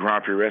started with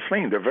Grand Prix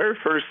Wrestling. The very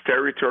first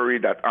territory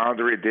that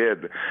Andre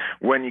did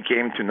when he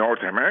came to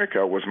North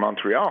America was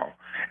Montreal.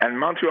 And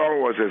Montreal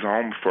was his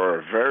home for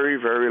a very,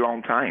 very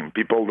long time.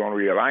 People don't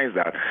realize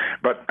that.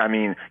 But, I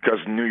mean, because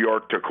New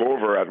York took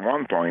over at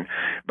one point.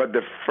 But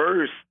the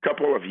first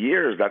couple of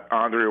years that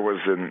Andre was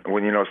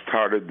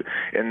started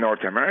in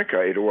North America,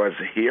 it was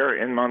here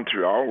in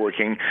Montreal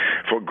working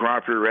for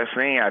Grand Prix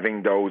Wrestling,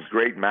 having those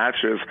great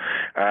matches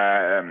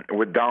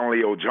with Don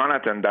Leo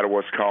Jonathan that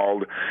were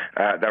called,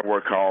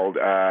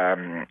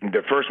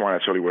 the first one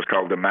actually was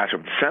called the Match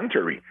of the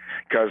Century,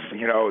 because,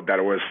 you know,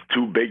 that was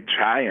two big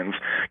giants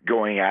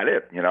going at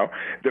it, you know.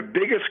 The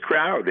biggest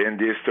crowd in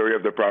the history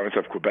of the province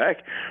of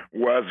Quebec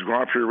was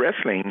Grand Prix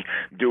Wrestling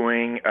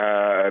doing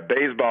a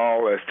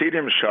baseball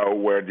stadium show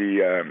where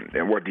the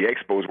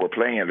Expos were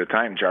playing at the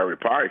time, Jarry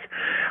Park,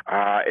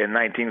 in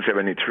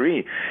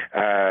 1973,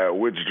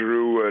 which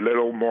drew a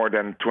little more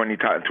than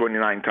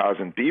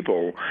 29,000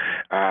 people,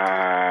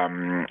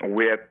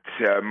 with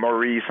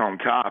Maurice on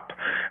top,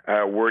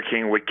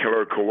 working with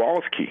Killer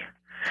Kowalski.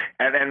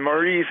 And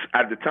Maurice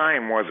at the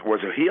time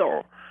was a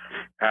heel.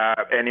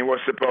 And he was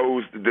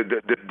supposed,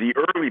 the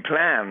early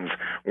plans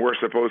were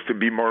supposed to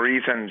be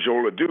Maurice and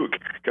Joe LeDuc,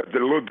 because the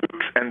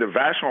LeDucs and the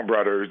Vachon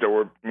brothers, they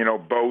were, you know,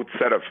 both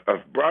set of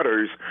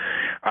brothers.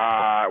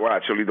 Well,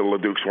 actually, the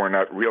LeDucs were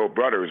not real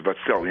brothers, but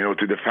still, you know,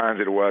 to the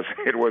fans, it was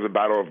a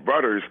battle of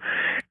brothers.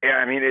 And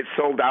I mean, it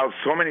sold out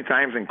so many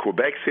times in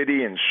Quebec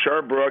City, in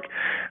Sherbrooke,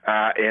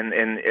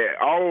 in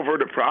all over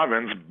the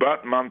province,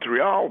 but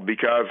Montreal,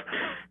 because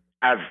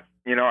as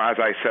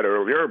I said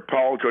earlier,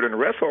 Paul couldn't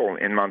wrestle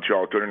in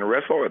Montreal, couldn't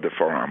wrestle at the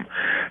Forum.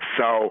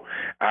 So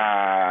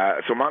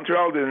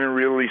Montreal didn't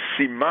really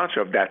see much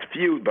of that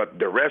feud, but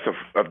the rest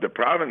of the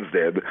province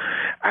did.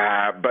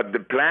 But the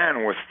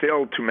plan was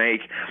still to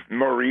make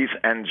Maurice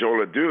and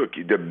Joe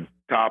LeDuc the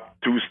top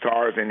two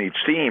stars in each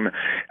team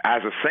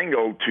as a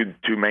single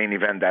to main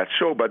event that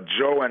show. But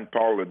Joe and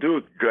Paul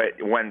LeDuc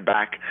went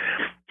back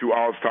to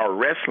All-Star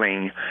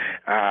Wrestling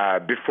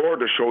before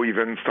the show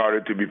even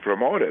started to be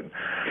promoted.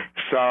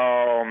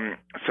 So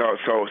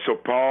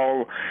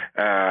Paul,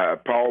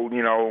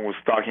 you know, was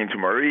talking to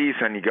Maurice,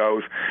 and he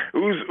goes,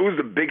 "Who's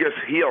the biggest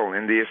heel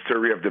in the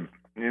history of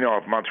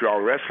of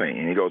Montreal wrestling?"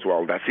 And he goes,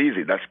 "Well, that's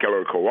easy. That's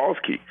Killer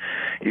Kowalski."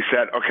 He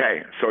said,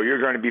 "Okay, so you're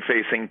going to be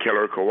facing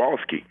Killer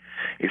Kowalski."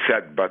 He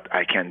said, "But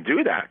I can't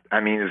do that. I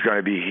mean, it's going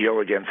to be heel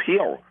against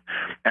heel."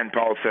 And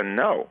Paul said,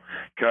 "No,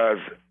 because,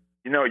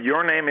 you know,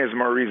 your name is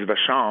Maurice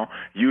Vachon.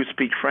 You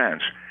speak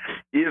French.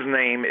 His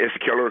name is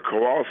Killer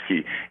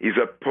Kowalski. He's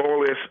a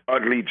Polish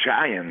ugly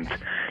giant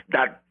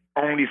that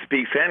only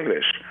speaks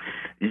English.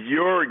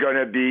 you're going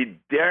to be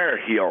their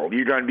heel.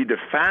 You're going to be the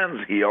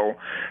fans' heel.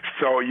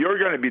 So you're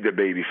going to be the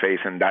baby face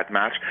in that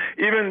match,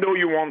 even though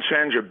you won't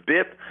change a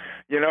bit.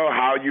 You know,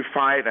 how you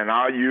fight and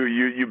how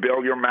you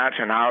build your match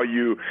and how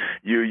you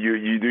do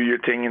your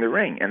thing in the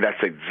ring. And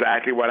that's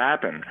exactly what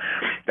happened.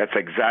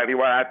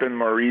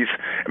 Maurice,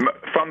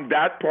 from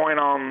that point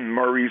on,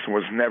 Maurice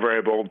was never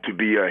able to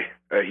be a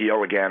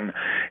heel again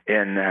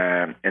in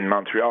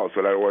Montreal.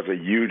 So that was a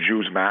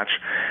huge match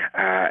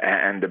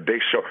and the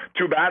big show.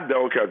 Too bad,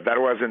 though, because that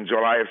was in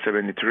July of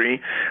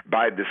 73.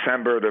 By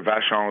December, the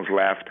Vachons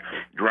left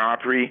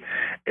Grand Prix.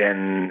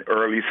 In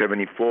early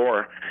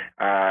 74,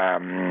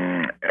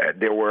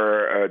 there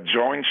were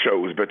joint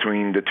shows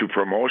between the two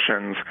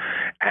promotions,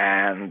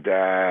 and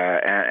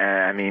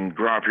I mean,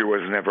 Grand Prix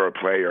was never a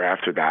player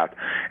after that,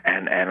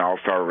 and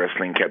All-Star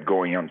Wrestling kept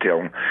going until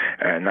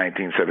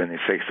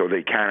 1976. So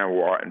they kind of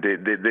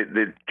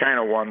they kind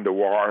of won the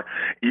war,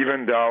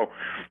 even though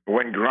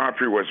when Grand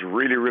Prix was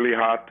really, really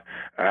hot,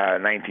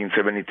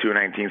 1972,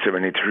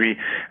 1973,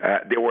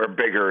 they were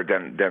bigger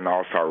than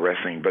All-Star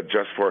Wrestling, but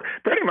just for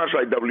pretty much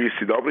like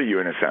WCW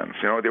in a sense.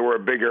 You know, they were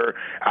bigger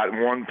at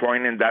one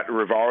point in that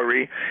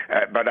rivalry,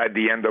 but at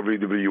the end,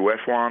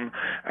 WWF won.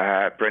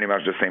 Pretty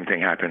much the same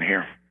thing happened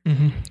here.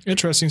 Mm-hmm.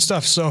 Interesting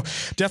stuff. So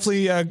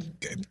definitely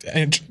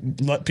and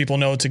let people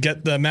know to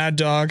get the Mad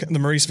Dog, the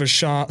Maurice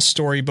Vachon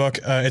storybook.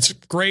 It's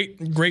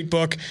great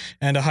book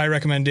and a high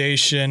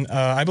recommendation.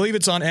 I believe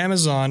it's on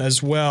Amazon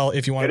as well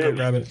if you want to go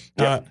grab it.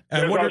 Yeah.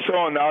 There's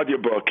also an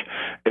audiobook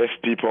if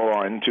people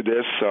are into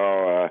this.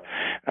 So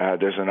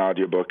there's an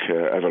audiobook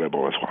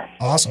available as well.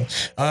 Awesome.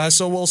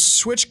 So we'll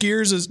switch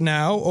gears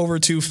now over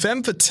to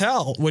Femme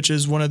Fatale, which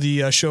is one of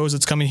the shows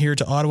that's coming here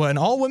to Ottawa, an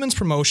all-women's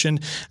promotion,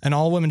 an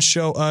all-women's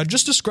show.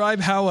 Just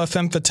describe how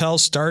Femme Fatale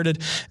started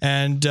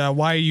and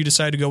why you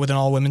decided to go with an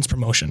all-women's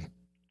promotion.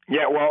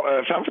 Yeah, well,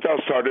 Femme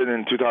Fatale started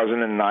in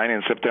 2009,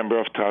 in September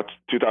of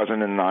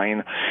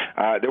 2009.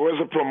 There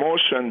was a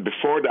promotion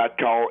before that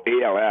called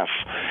ALF,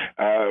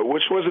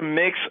 which was a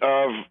mix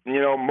of,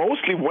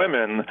 mostly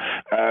women,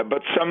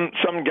 but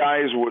some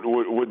guys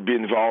would be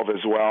involved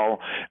as well,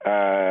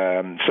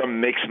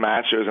 some mixed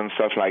matches and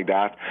stuff like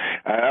that.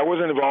 I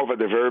was involved at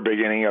the very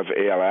beginning of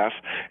ALF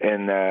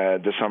in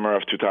the summer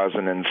of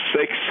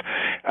 2006,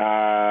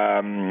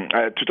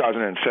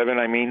 2007,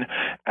 I mean,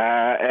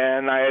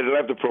 and I had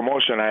left the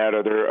promotion. I had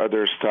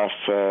other stuff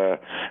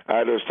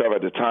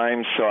at the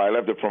time, so I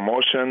left the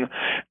promotion.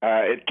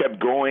 It kept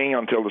going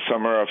until the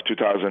summer of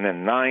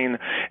 2009,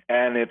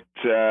 and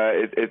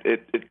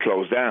it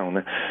closed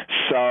down.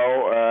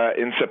 So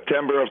in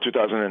September of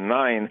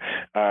 2009,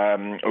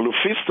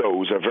 Lufisto,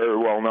 who's a very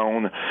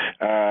well-known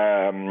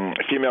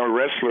female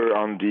wrestler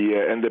on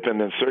the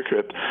independent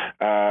circuit,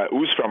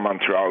 who's from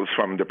Montreal, who's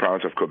from the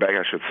province of Quebec,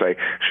 I should say.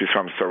 She's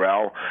from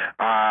Sorel.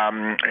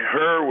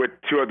 Her with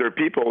two other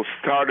people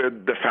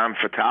started the Femme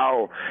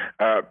Fatale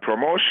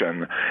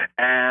promotion,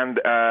 and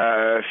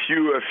a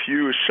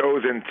few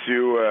shows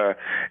into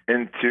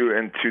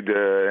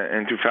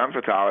Femme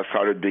Fatale, I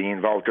started being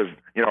involved because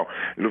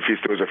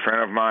Lufisto is a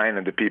friend of mine,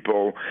 and the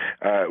people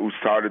who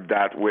started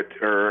that with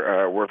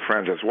her were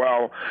friends as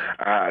well.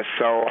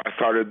 So I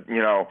started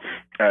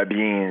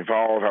being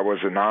involved. I was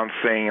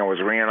announcing, I was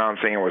ring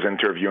announcing, I was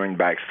interviewing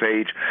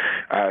backstage.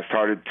 I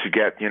started to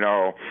get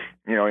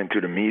into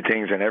the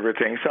meetings and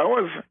everything. So I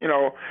was,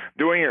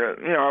 doing it.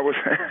 I was.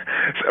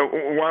 So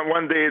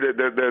one day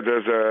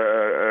there's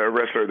a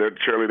wrestler, the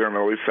cheerleader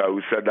Melissa,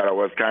 who said that I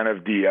was kind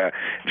of the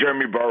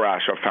Jeremy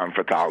Borash of Femme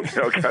Fatale,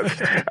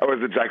 because I was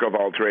the jack of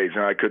all trades,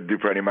 and I could do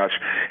pretty much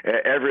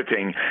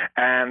everything.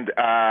 And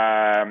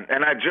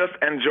I just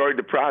enjoyed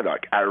the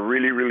product. I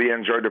really, really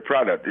enjoyed the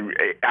product.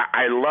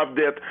 I loved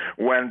it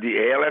when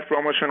the ALF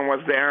promotion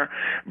was there,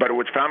 but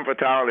with Femme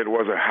Fatale, it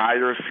was a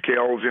higher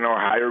skills,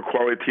 higher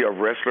quality of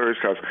wrestlers,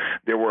 because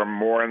there were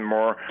more and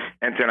more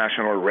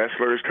international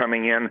wrestlers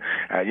coming in.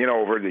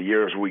 Over the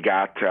years, we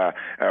got,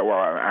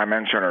 I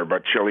mentioned her,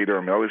 but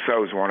cheerleader Melissa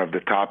was one of the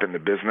top in the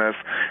business.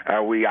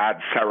 We had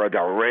Sarah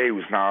Del Rey,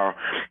 who's now,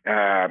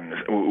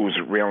 whose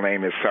real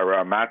name is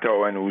Sarah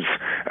Amato, and who's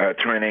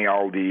training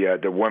all the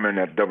women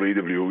at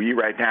WWE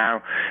right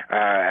now.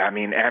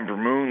 Amber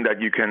Moon,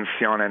 that you can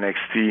see on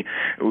NXT,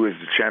 who is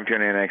the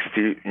champion in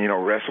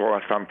NXT, wrestle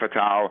at Femme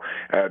Fatale.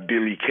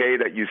 Billy Kay,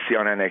 that you see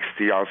on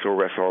NXT, also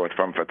wrestle at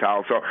Femme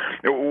Fatale. So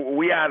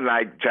we had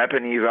like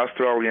Japanese,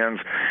 Australians,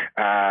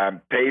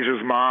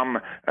 Paige's mom,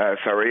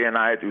 Saraya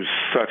Knight, who's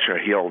such a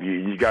heel.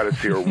 You got to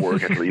see her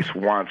work at least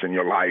once in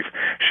your life.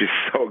 She's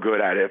so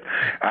good at it.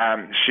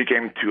 She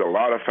came to a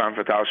lot of Femme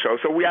Fatale shows.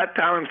 So we had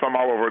talent from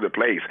all over the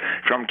place,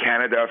 from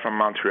Canada, from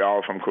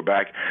Montreal, from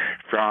Quebec,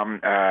 from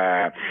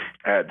the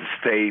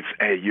States,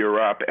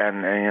 Europe,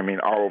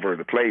 and all over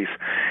the place.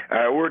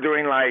 We're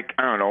doing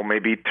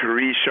maybe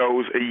 3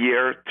 shows a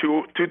year,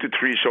 2 to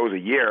 3 shows a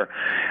year.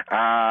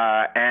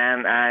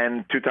 And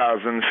in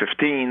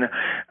 2015,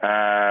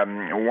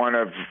 one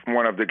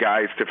of the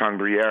guys, Stéphane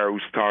Brière, who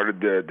started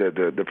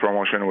the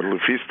promotion with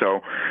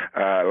Lufisto,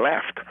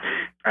 left.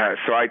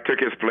 So I took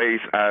his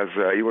place as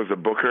he was a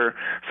booker.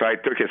 So I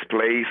took his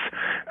place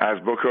as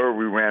booker.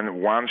 We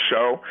ran one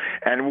show,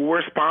 and we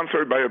were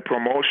sponsored by a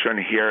promotion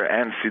here,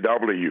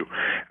 NCW.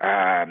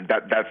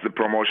 That's the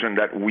promotion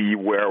that we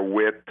were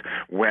with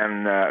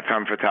when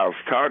Femme Fatale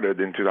started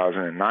in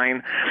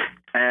 2009.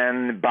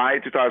 And by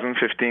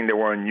 2015, there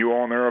were a new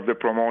owner of the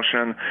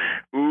promotion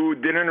who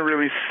didn't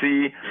really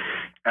see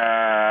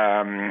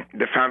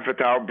the Femme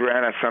Fatale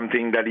brand as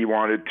something that he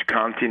wanted to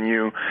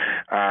continue.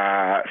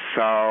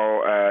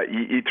 So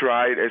he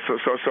tried.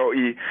 So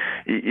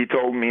he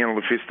told me and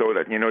Lufisto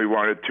that he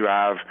wanted to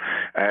have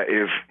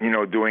is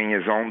doing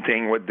his own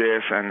thing with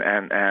this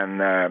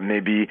and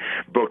maybe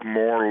book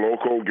more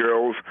local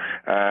girls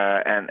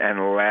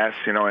and less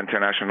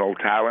international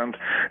talent.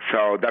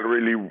 So that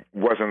really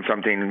wasn't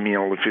something me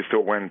and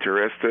Lufisto were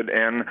interested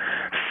in.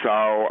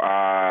 So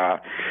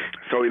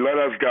he let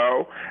us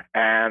go,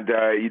 and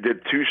he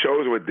did 2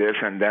 shows with this,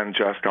 and then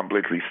just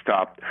completely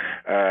stopped,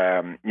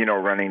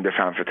 running the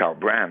Femme Fatale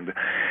brand.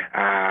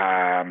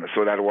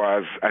 So that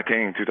was, I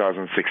think, in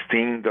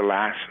 2016, the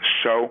last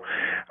show.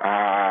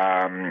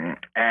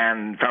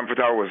 And Femme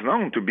Fatale was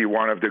known to be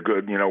one of the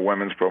good,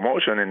 women's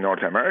promotion in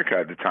North America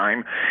at the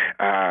time,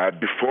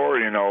 before,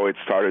 it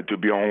started to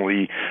be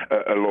only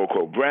a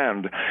local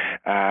brand.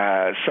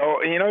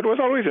 So, it was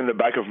always in the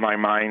back of my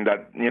mind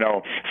that,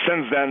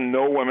 since then,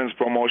 no women's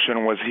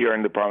promotion was here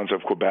in the province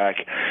of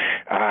Quebec.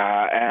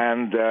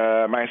 And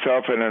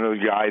myself and another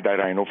guy that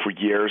I know for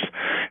years,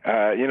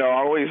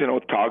 always,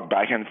 talk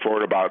back and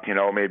forth about,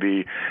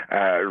 maybe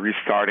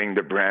restarting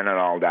the brand and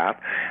all that.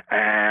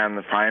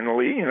 And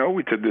finally,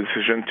 we took the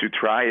decision to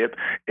try it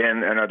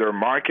in another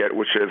market,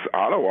 which is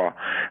Ottawa,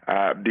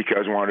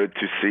 because we wanted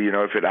to see,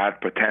 if it had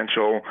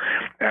potential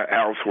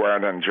elsewhere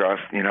than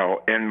just,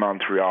 in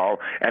Montreal.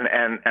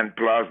 And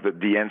plus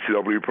the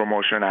NCW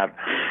promotion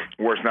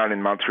was not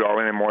in Montreal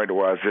anymore. It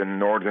was in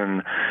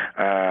northern,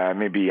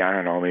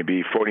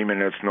 maybe 40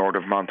 minutes north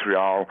of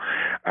Montreal,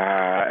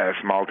 a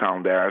small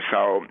town there.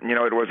 So,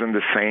 it wasn't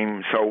the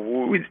same. So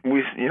we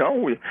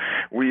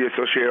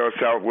associate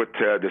ourselves with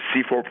the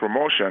C4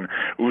 promotion,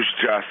 who's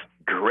just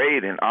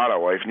great in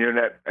Ottawa. If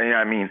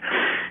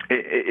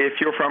if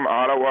you're from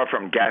Ottawa,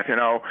 from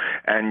Gatineau,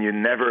 and you've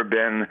never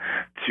been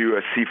to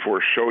a C4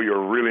 show,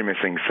 you're really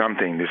missing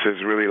something. This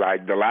is really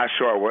like the last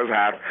show I was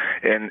at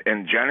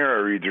in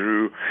January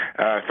drew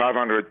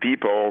 500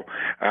 people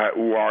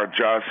who are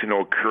just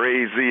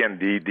crazy, and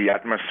the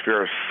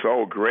atmosphere is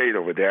so great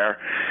over there.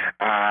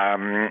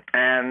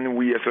 And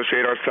we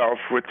associate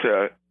ourselves with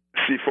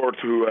C4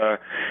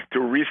 to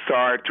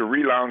restart, to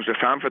relaunch the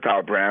Femme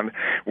Fatale brand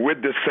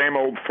with the same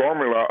old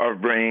formula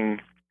of bringing,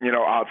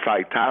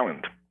 outside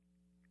talent.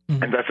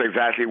 Mm-hmm. And that's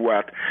exactly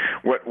what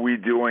we're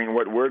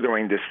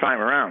doing this time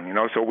around,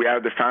 So we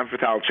have the Femme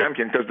Fatale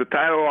champion, because the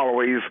title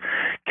always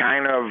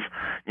kind of,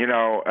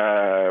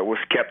 was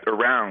kept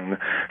around.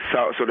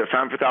 So the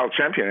Femme Fatale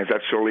champion is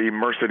actually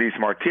Mercedes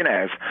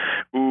Martinez,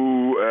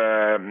 who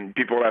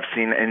people have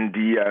seen in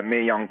the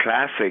Mae Young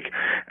Classic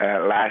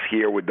last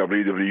year with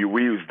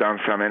WWE, who's done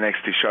some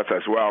NXT shots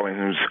as well, and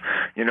who's,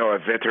 a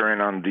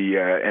veteran on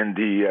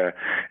the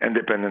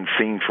independent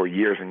scene for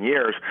years and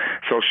years.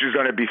 So she's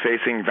going to be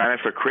facing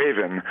Vanessa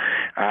Craven,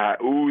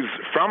 who's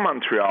from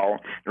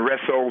Montreal,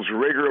 wrestles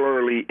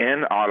regularly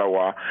in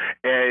Ottawa,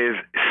 is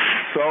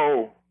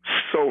so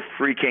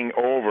freaking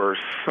over,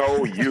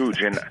 so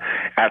huge. And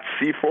at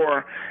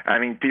C4,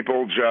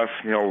 people just,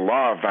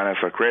 love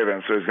Vanessa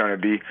Craven, so it's going to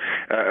be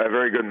a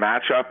very good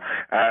matchup.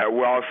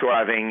 We're also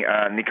having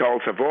Nicole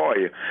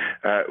Savoy,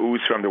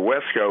 who's from the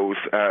West Coast,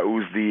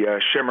 who's the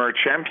Shimmer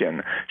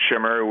champion.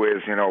 Shimmer, who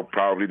is,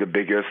 probably the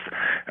biggest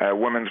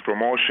women's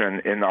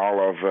promotion in all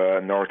of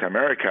North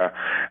America.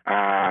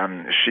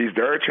 She's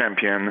their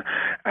champion,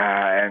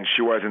 and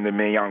she was in the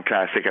Mae Young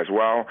Classic as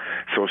well.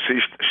 So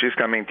she's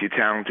coming to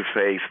town to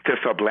face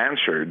Tessa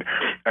Blanchard,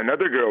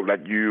 another girl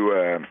that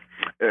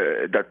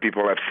that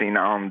people have seen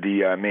on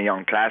the Mae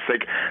Young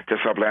Classic.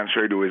 Tessa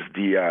Blanchard, who is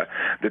the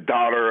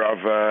daughter of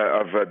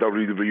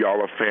WWE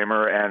Hall of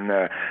Famer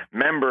and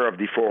member of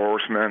the Four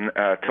Horsemen,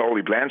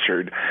 Tully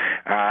Blanchard.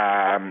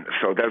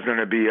 So that's going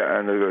to be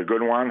another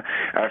good one.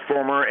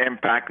 Former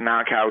Impact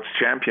Knockouts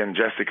champion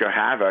Jessica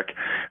Havoc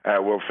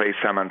will face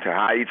Samantha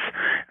Heights.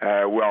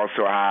 We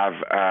also have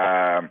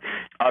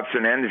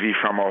Hudson Envy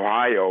from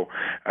Ohio,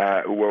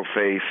 who will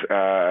face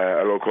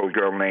a local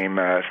girl named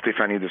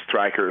Stephanie the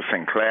Striker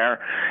Sinclair.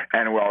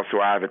 And we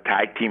also have a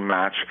tag team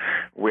match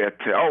with,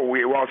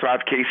 we also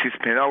have Casey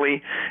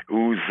Spinelli,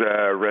 who's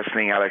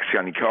wrestling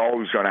Alexia Nicole,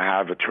 who's going to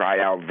have a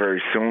tryout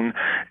very soon,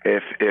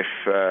 if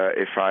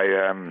I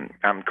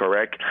am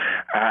correct.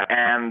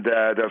 And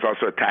there's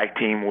also a tag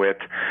team with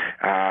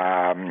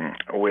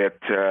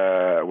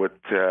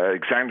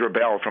Xandra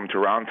Bell from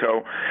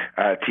Toronto,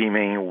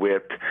 teaming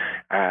with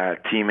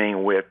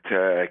teaming with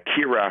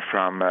Kira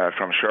from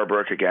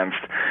Sherbrooke against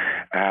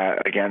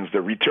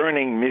the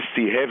returning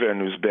Misty Haven,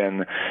 who's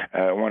been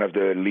one of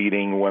the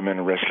leading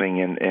women wrestling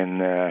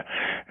in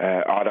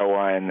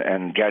Ottawa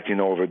and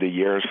Gatineau over the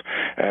years,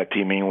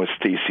 teaming with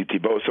Stacy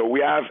Thibault. So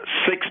we have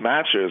 6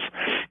 matches,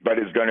 but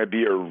it's going to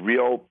be a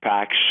real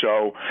packed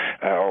show,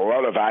 a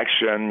lot of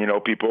action. You know,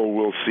 people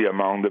will see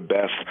among the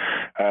best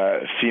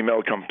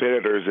female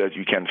competitors that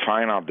you can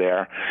find out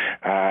there.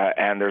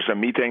 And there's a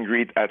meet and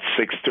greet at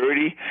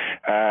 6:30.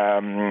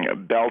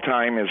 Bell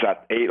time is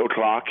at 8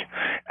 o'clock,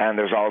 and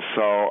there's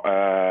also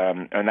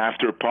an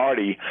after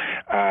party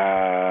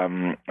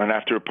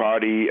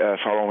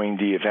following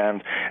the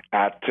event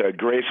at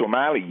Grace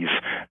O'Malley's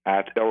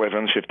at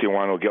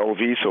 1151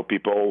 Ogilvie. So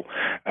people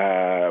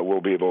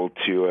will be able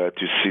to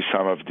see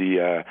some of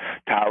the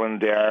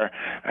talent there.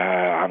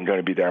 I'm going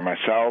to be there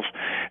myself,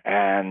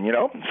 and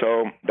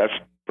so that's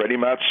pretty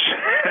much.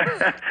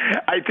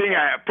 I think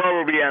I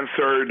probably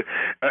answered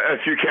a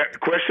few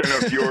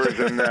questions of yours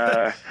and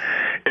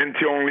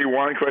into only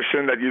one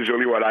question. That's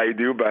usually what I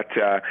do. But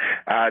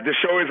the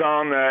show is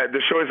on.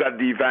 The show is at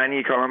the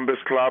Vanier Columbus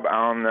Club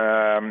on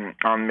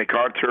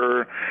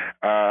MacArthur.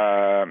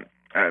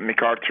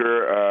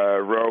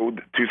 MacArthur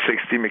Road,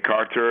 260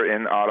 MacArthur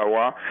in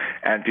Ottawa,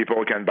 and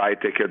people can buy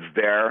tickets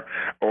there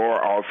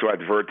or also at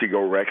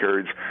Vertigo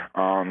Records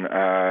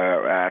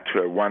at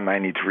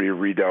 193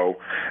 Rideau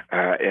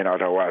in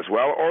Ottawa as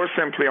well, or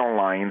simply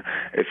online.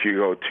 If you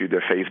go to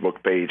the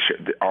Facebook page,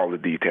 all the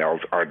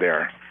details are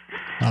there.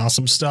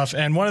 Awesome stuff.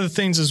 And one of the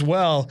things as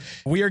well,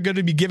 we are going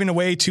to be giving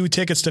away 2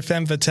 tickets to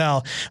Femme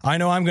Fatale. I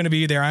know I'm going to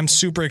be there. I'm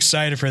super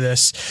excited for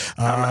this.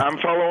 I'm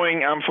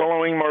following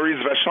Maurice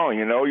Vachon.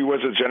 He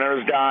was a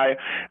generous guy.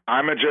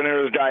 I'm a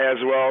generous guy as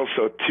well.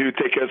 So 2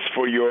 tickets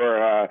for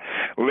your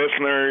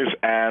listeners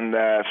and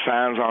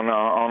fans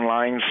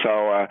online.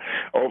 So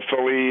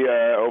hopefully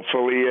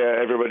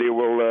everybody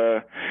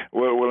will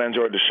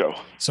enjoy the show.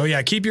 So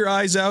yeah, keep your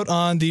eyes out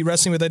on the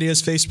Wrestling with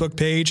Ideas Facebook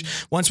page.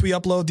 Once we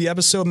upload the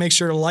episode, make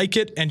sure to like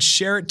it and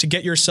share it to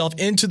get yourself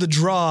into the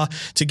draw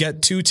to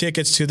get 2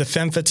 tickets to the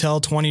Femme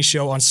Fatale 20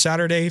 show on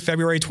Saturday,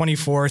 February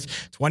 24th,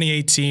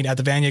 2018 at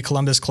the Vanier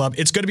Columbus Club.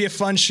 It's going to be a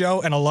fun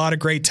show and a lot of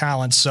great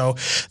talent. So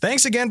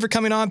thanks again for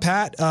coming on,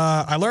 Pat.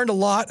 I learned a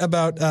lot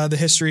about the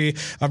history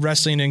of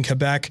wrestling in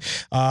Quebec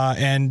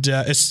and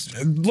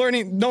it's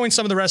knowing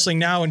some of the wrestling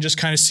now and just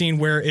kind of seeing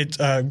where it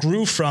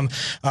grew from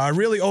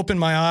really opened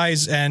my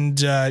eyes and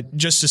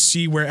just to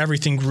see where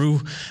everything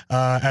grew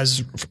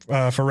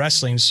for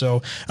wrestling.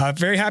 So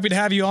very happy to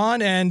have you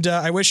on, and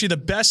I wish you the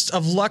best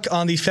of luck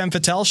on the Femme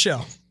Fatale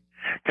show.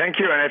 Thank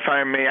you. And if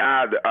I may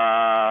add,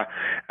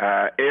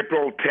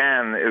 April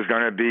 10 is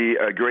going to be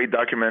a great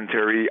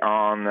documentary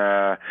on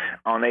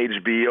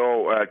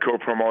HBO,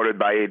 co-promoted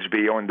by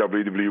HBO and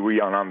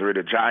WWE on Andre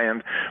the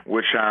Giant,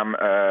 which I'm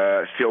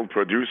a field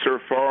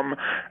producer for,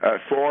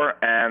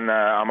 and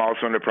I'm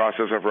also in the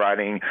process of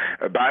writing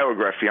a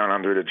biography on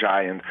Andre the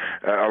Giant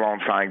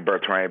alongside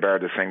Bertrand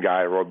Hébert, the same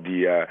guy I wrote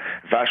the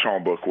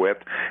Vachon book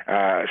with.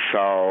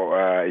 So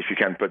if you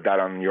can put that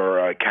on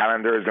your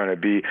calendar, it's going to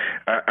be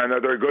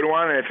another good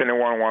one. And if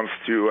anyone wants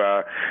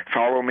to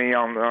follow me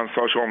on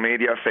social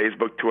media,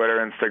 Facebook,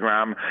 Twitter,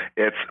 Instagram,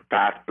 it's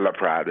Pat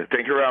Laprade.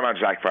 Thank you very much,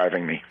 Zach, for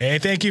having me. Hey,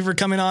 thank you for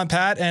coming on,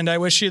 Pat, and I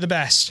wish you the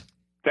best.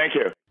 Thank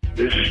you.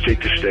 This is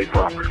Jake the Snake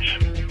Roberts.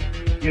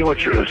 You know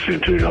what you're listening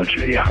to, don't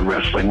you? Yeah,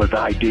 Wrestling with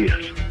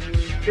Ideas.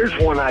 Here's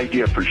one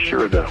idea for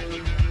sure, though.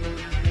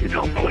 You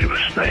don't play with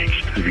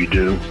snakes. If you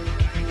do,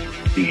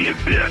 you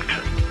get bit.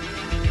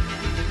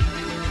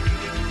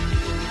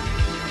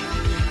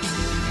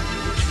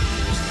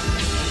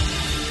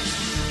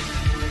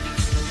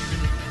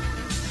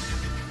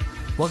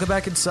 Welcome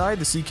back inside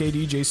the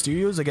CKDJ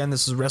studios. Again,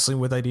 this is Wrestling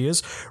with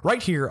Ideas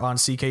right here on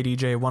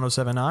CKDJ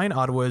 1079,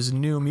 Ottawa's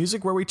new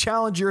music, where we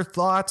challenge your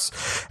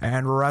thoughts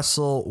and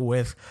wrestle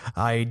with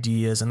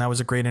ideas. And that was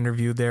a great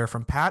interview there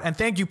from Pat. And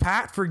thank you,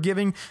 Pat, for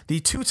giving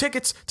the 2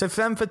 tickets to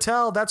Femme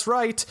Fatale. That's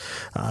right.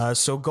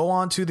 So go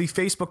on to the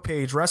Facebook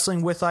page,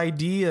 Wrestling with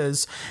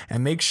Ideas,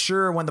 and make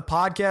sure when the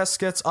podcast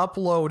gets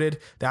uploaded,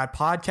 that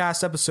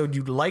podcast episode,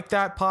 you like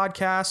that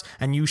podcast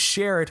and you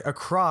share it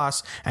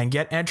across and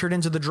get entered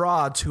into the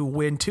draw to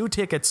win 2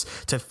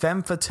 tickets to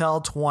Femme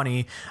Fatale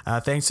 20.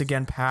 Thanks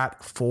again,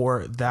 Pat,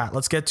 for that.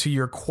 Let's get to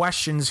your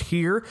questions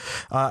here.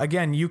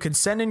 Again, you can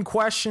send in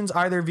questions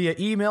either via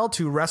email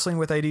to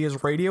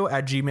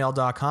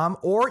wrestlingwithideasradio@gmail.com,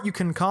 or you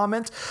can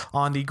comment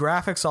on the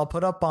graphics I'll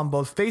put up on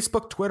both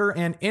Facebook, Twitter,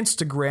 and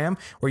Instagram,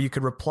 where you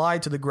could reply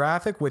to the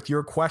graphic with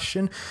your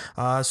question.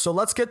 So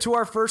let's get to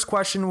our first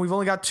question. We've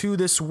only got 2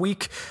 this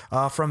week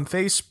from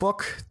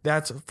Facebook.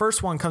 That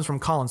first one comes from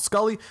Colin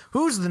Scully.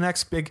 Who's the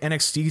next big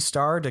NXT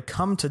star to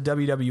come to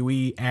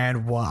WWE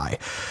and why?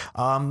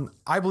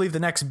 I believe the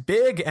next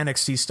big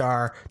NXT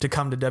star to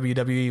come to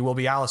WWE will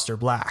be Aleister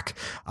Black.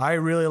 I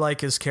really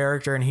like his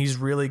character, and he's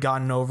really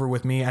gotten over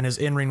with me, and his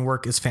in-ring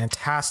work is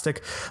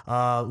fantastic.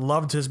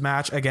 Loved his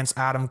match against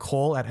Adam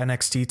Cole at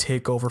NXT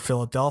TakeOver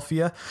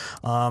Philadelphia,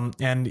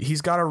 and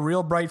he's got a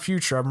real bright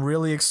future. I'm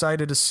really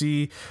excited to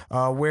see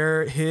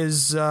where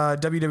his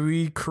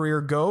WWE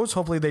career goes.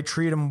 Hopefully they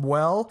treat him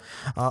well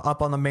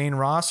up on the main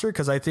roster,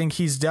 because I think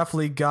he's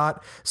definitely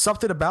got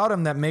something about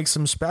him that makes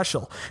him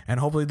special, and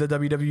hopefully the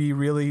WWE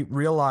really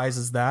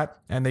realizes that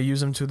and they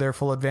use him to their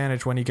full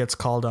advantage when he gets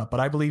called up. But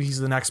I believe he's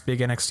the next big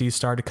NXT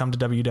star to come to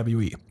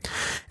WWE.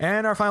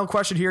 And our final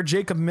question here,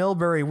 Jacob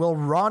Milbury, will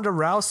Ronda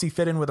Rousey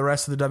fit in with the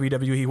rest of the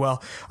WWE?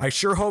 Well, I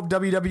sure hope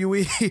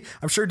WWE,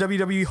 I'm sure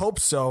WWE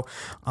hopes so.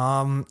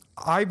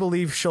 I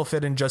believe she'll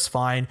fit in just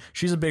fine.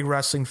 She's a big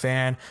wrestling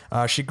fan.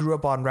 She grew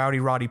up on Rowdy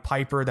Roddy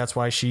Piper. That's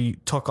why she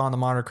took on the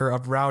moniker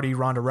of Rowdy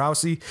Ronda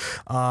Rousey.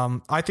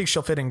 I think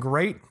she'll fit in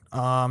great.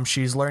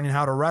 She's learning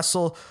how to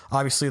wrestle.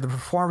 Obviously, the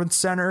Performance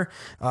Center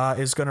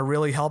is going to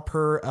really help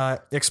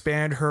her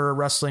expand her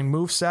wrestling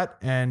moveset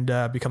and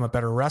become a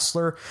better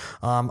wrestler.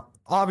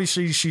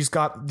 Obviously, she's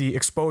got the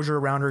exposure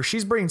around her.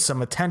 She's bringing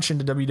some attention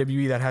to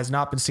WWE that has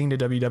not been seen to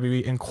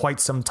WWE in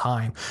quite some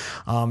time.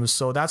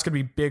 So that's going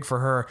to be big for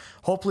her.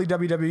 Hopefully,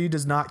 WWE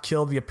does not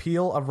kill the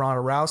appeal of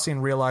Ronda Rousey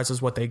and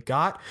realizes what they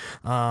got.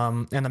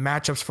 And the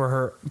matchups for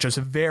her just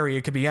vary.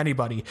 It could be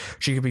anybody.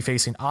 She could be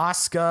facing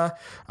Asuka.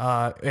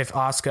 If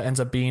Asuka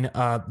ends up being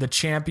the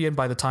champion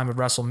by the time of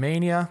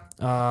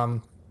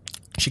WrestleMania.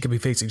 She could be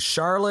facing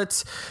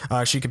Charlotte.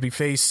 She could be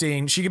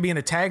in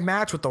a tag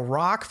match with The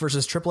Rock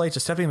versus Triple H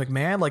and Stephanie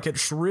McMahon. Like,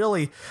 it's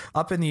really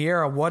up in the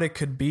air of what it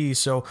could be.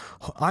 So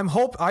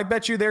I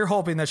bet you they're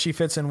hoping that she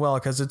fits in well,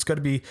 because it's going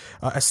to be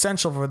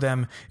essential for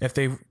them if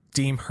they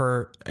deem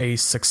her a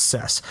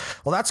success.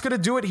 Well, that's going to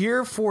do it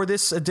here for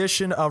this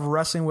edition of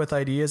Wrestling with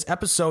Ideas,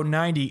 episode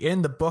 90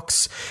 in the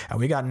books, and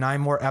we got 9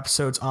 more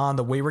episodes on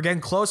the way. We're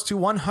getting close to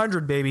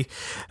 100, baby.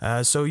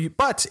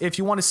 But if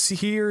you want to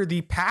hear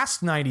the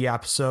past 90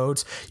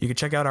 episodes, you can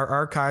check out our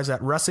archives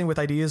at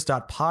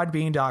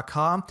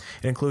wrestlinwithideas.podbean.com.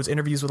 It includes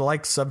interviews with the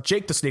likes of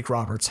Jake the Snake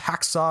Roberts,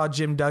 Hacksaw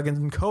Jim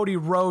Duggan, Cody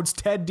Rhodes,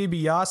 Ted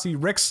DiBiase,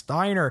 Rick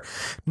Steiner,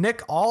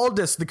 Nick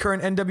Aldis, the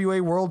current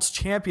NWA World's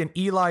Champion,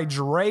 Eli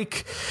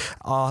Drake.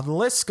 The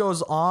list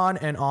goes on,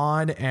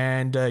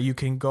 and you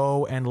can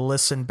go and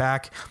listen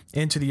back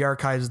into the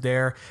archives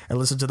there and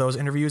listen to those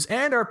interviews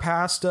and our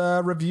past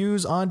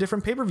reviews on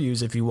different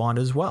pay-per-views if you want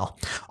as well.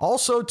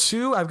 Also,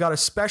 too, I've got a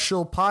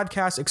special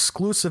podcast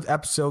exclusive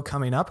episode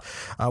coming up.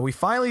 We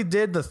finally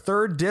did the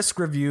 3rd disc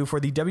review for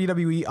the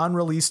WWE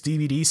unreleased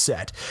DVD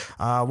set,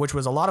 which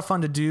was a lot of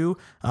fun to do.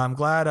 I'm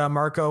glad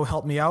Marco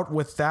helped me out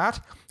with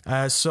that.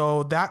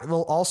 So that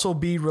will also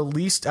be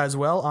released as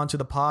well onto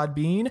the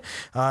Podbean.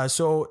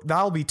 So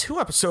that'll be 2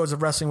 episodes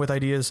of Wrestling with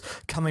Ideas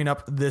coming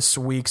up this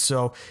week.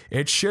 So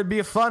it should be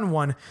a fun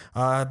one.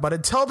 But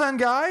until then,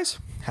 guys,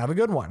 have a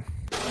good one.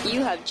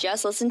 You have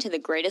just listened to the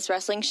greatest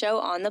wrestling show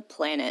on the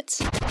planet.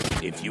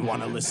 If you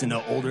want to listen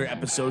to older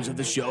episodes of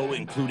the show,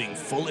 including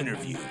full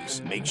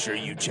interviews, make sure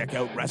you check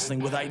out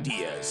Wrestling with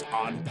Ideas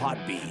on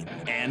Podbean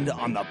and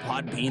on the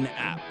Podbean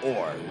app,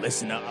 or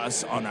listen to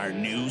us on our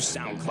new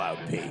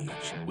SoundCloud page.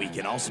 We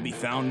can also be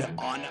found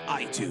on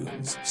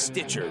iTunes,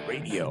 Stitcher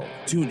Radio,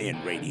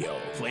 TuneIn Radio,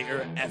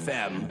 Player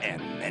FM,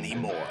 and many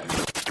more.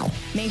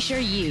 Make sure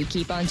you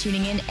keep on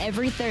tuning in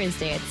every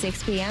Thursday at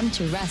 6 p.m.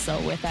 to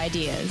Wrestle with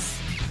Ideas.